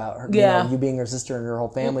good about her. You being her sister and your whole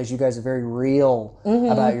family, is you guys are very real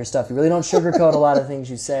about your stuff. You really don't sugarcoat a lot of things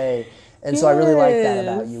you say. And so I really like that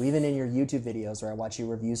about you. Even in your YouTube videos where I watch you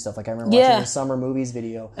review stuff. Like I remember watching your summer movies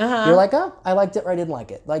video. You're like, oh, I liked it or I didn't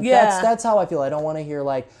like it. Like that's how I feel. I don't want to hear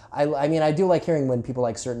like, I mean, I do like hearing when people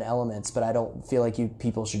like certain elements, but I don't feel like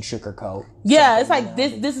people should sugarcoat. Yeah, it's like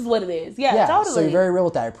this is what it is. Yeah, totally. So you're very real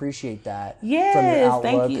with that. I appreciate that. Yes, from your outlook.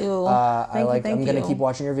 thank you. I'm going to keep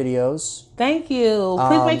watching your videos. Thank you.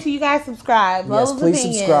 Please make sure you guys subscribe. Yes, please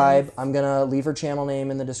subscribe. I'm going to leave her channel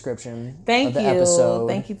name in the description of the episode.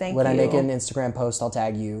 Thank you. When I make an Instagram post, I'll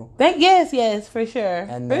tag you. Yes, for sure.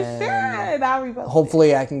 And for sure. And I'll repost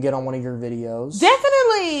hopefully I can get on one of your videos.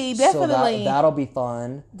 Definitely. So that'll be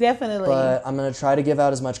fun. Definitely. But I'm going to try to give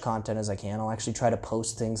out as much content as I can. I'll actually try to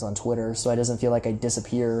post things on Twitter so it doesn't feel like I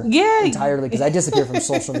disappear entirely, because I disappear from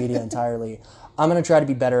social media entirely. I'm going to try to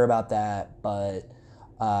be better about that, but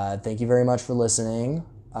thank you very much for listening.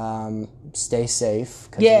 Stay safe,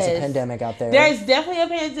 because there's a pandemic out there. There's definitely a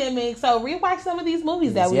pandemic, so rewatch some of these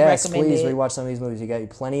movies that we recommended. Yes, please rewatch some of these movies. You got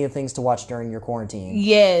plenty of things to watch during your quarantine.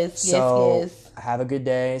 Yes. Have a good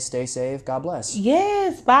day. Stay safe. God bless.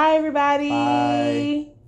 Yes. Bye, everybody. Bye.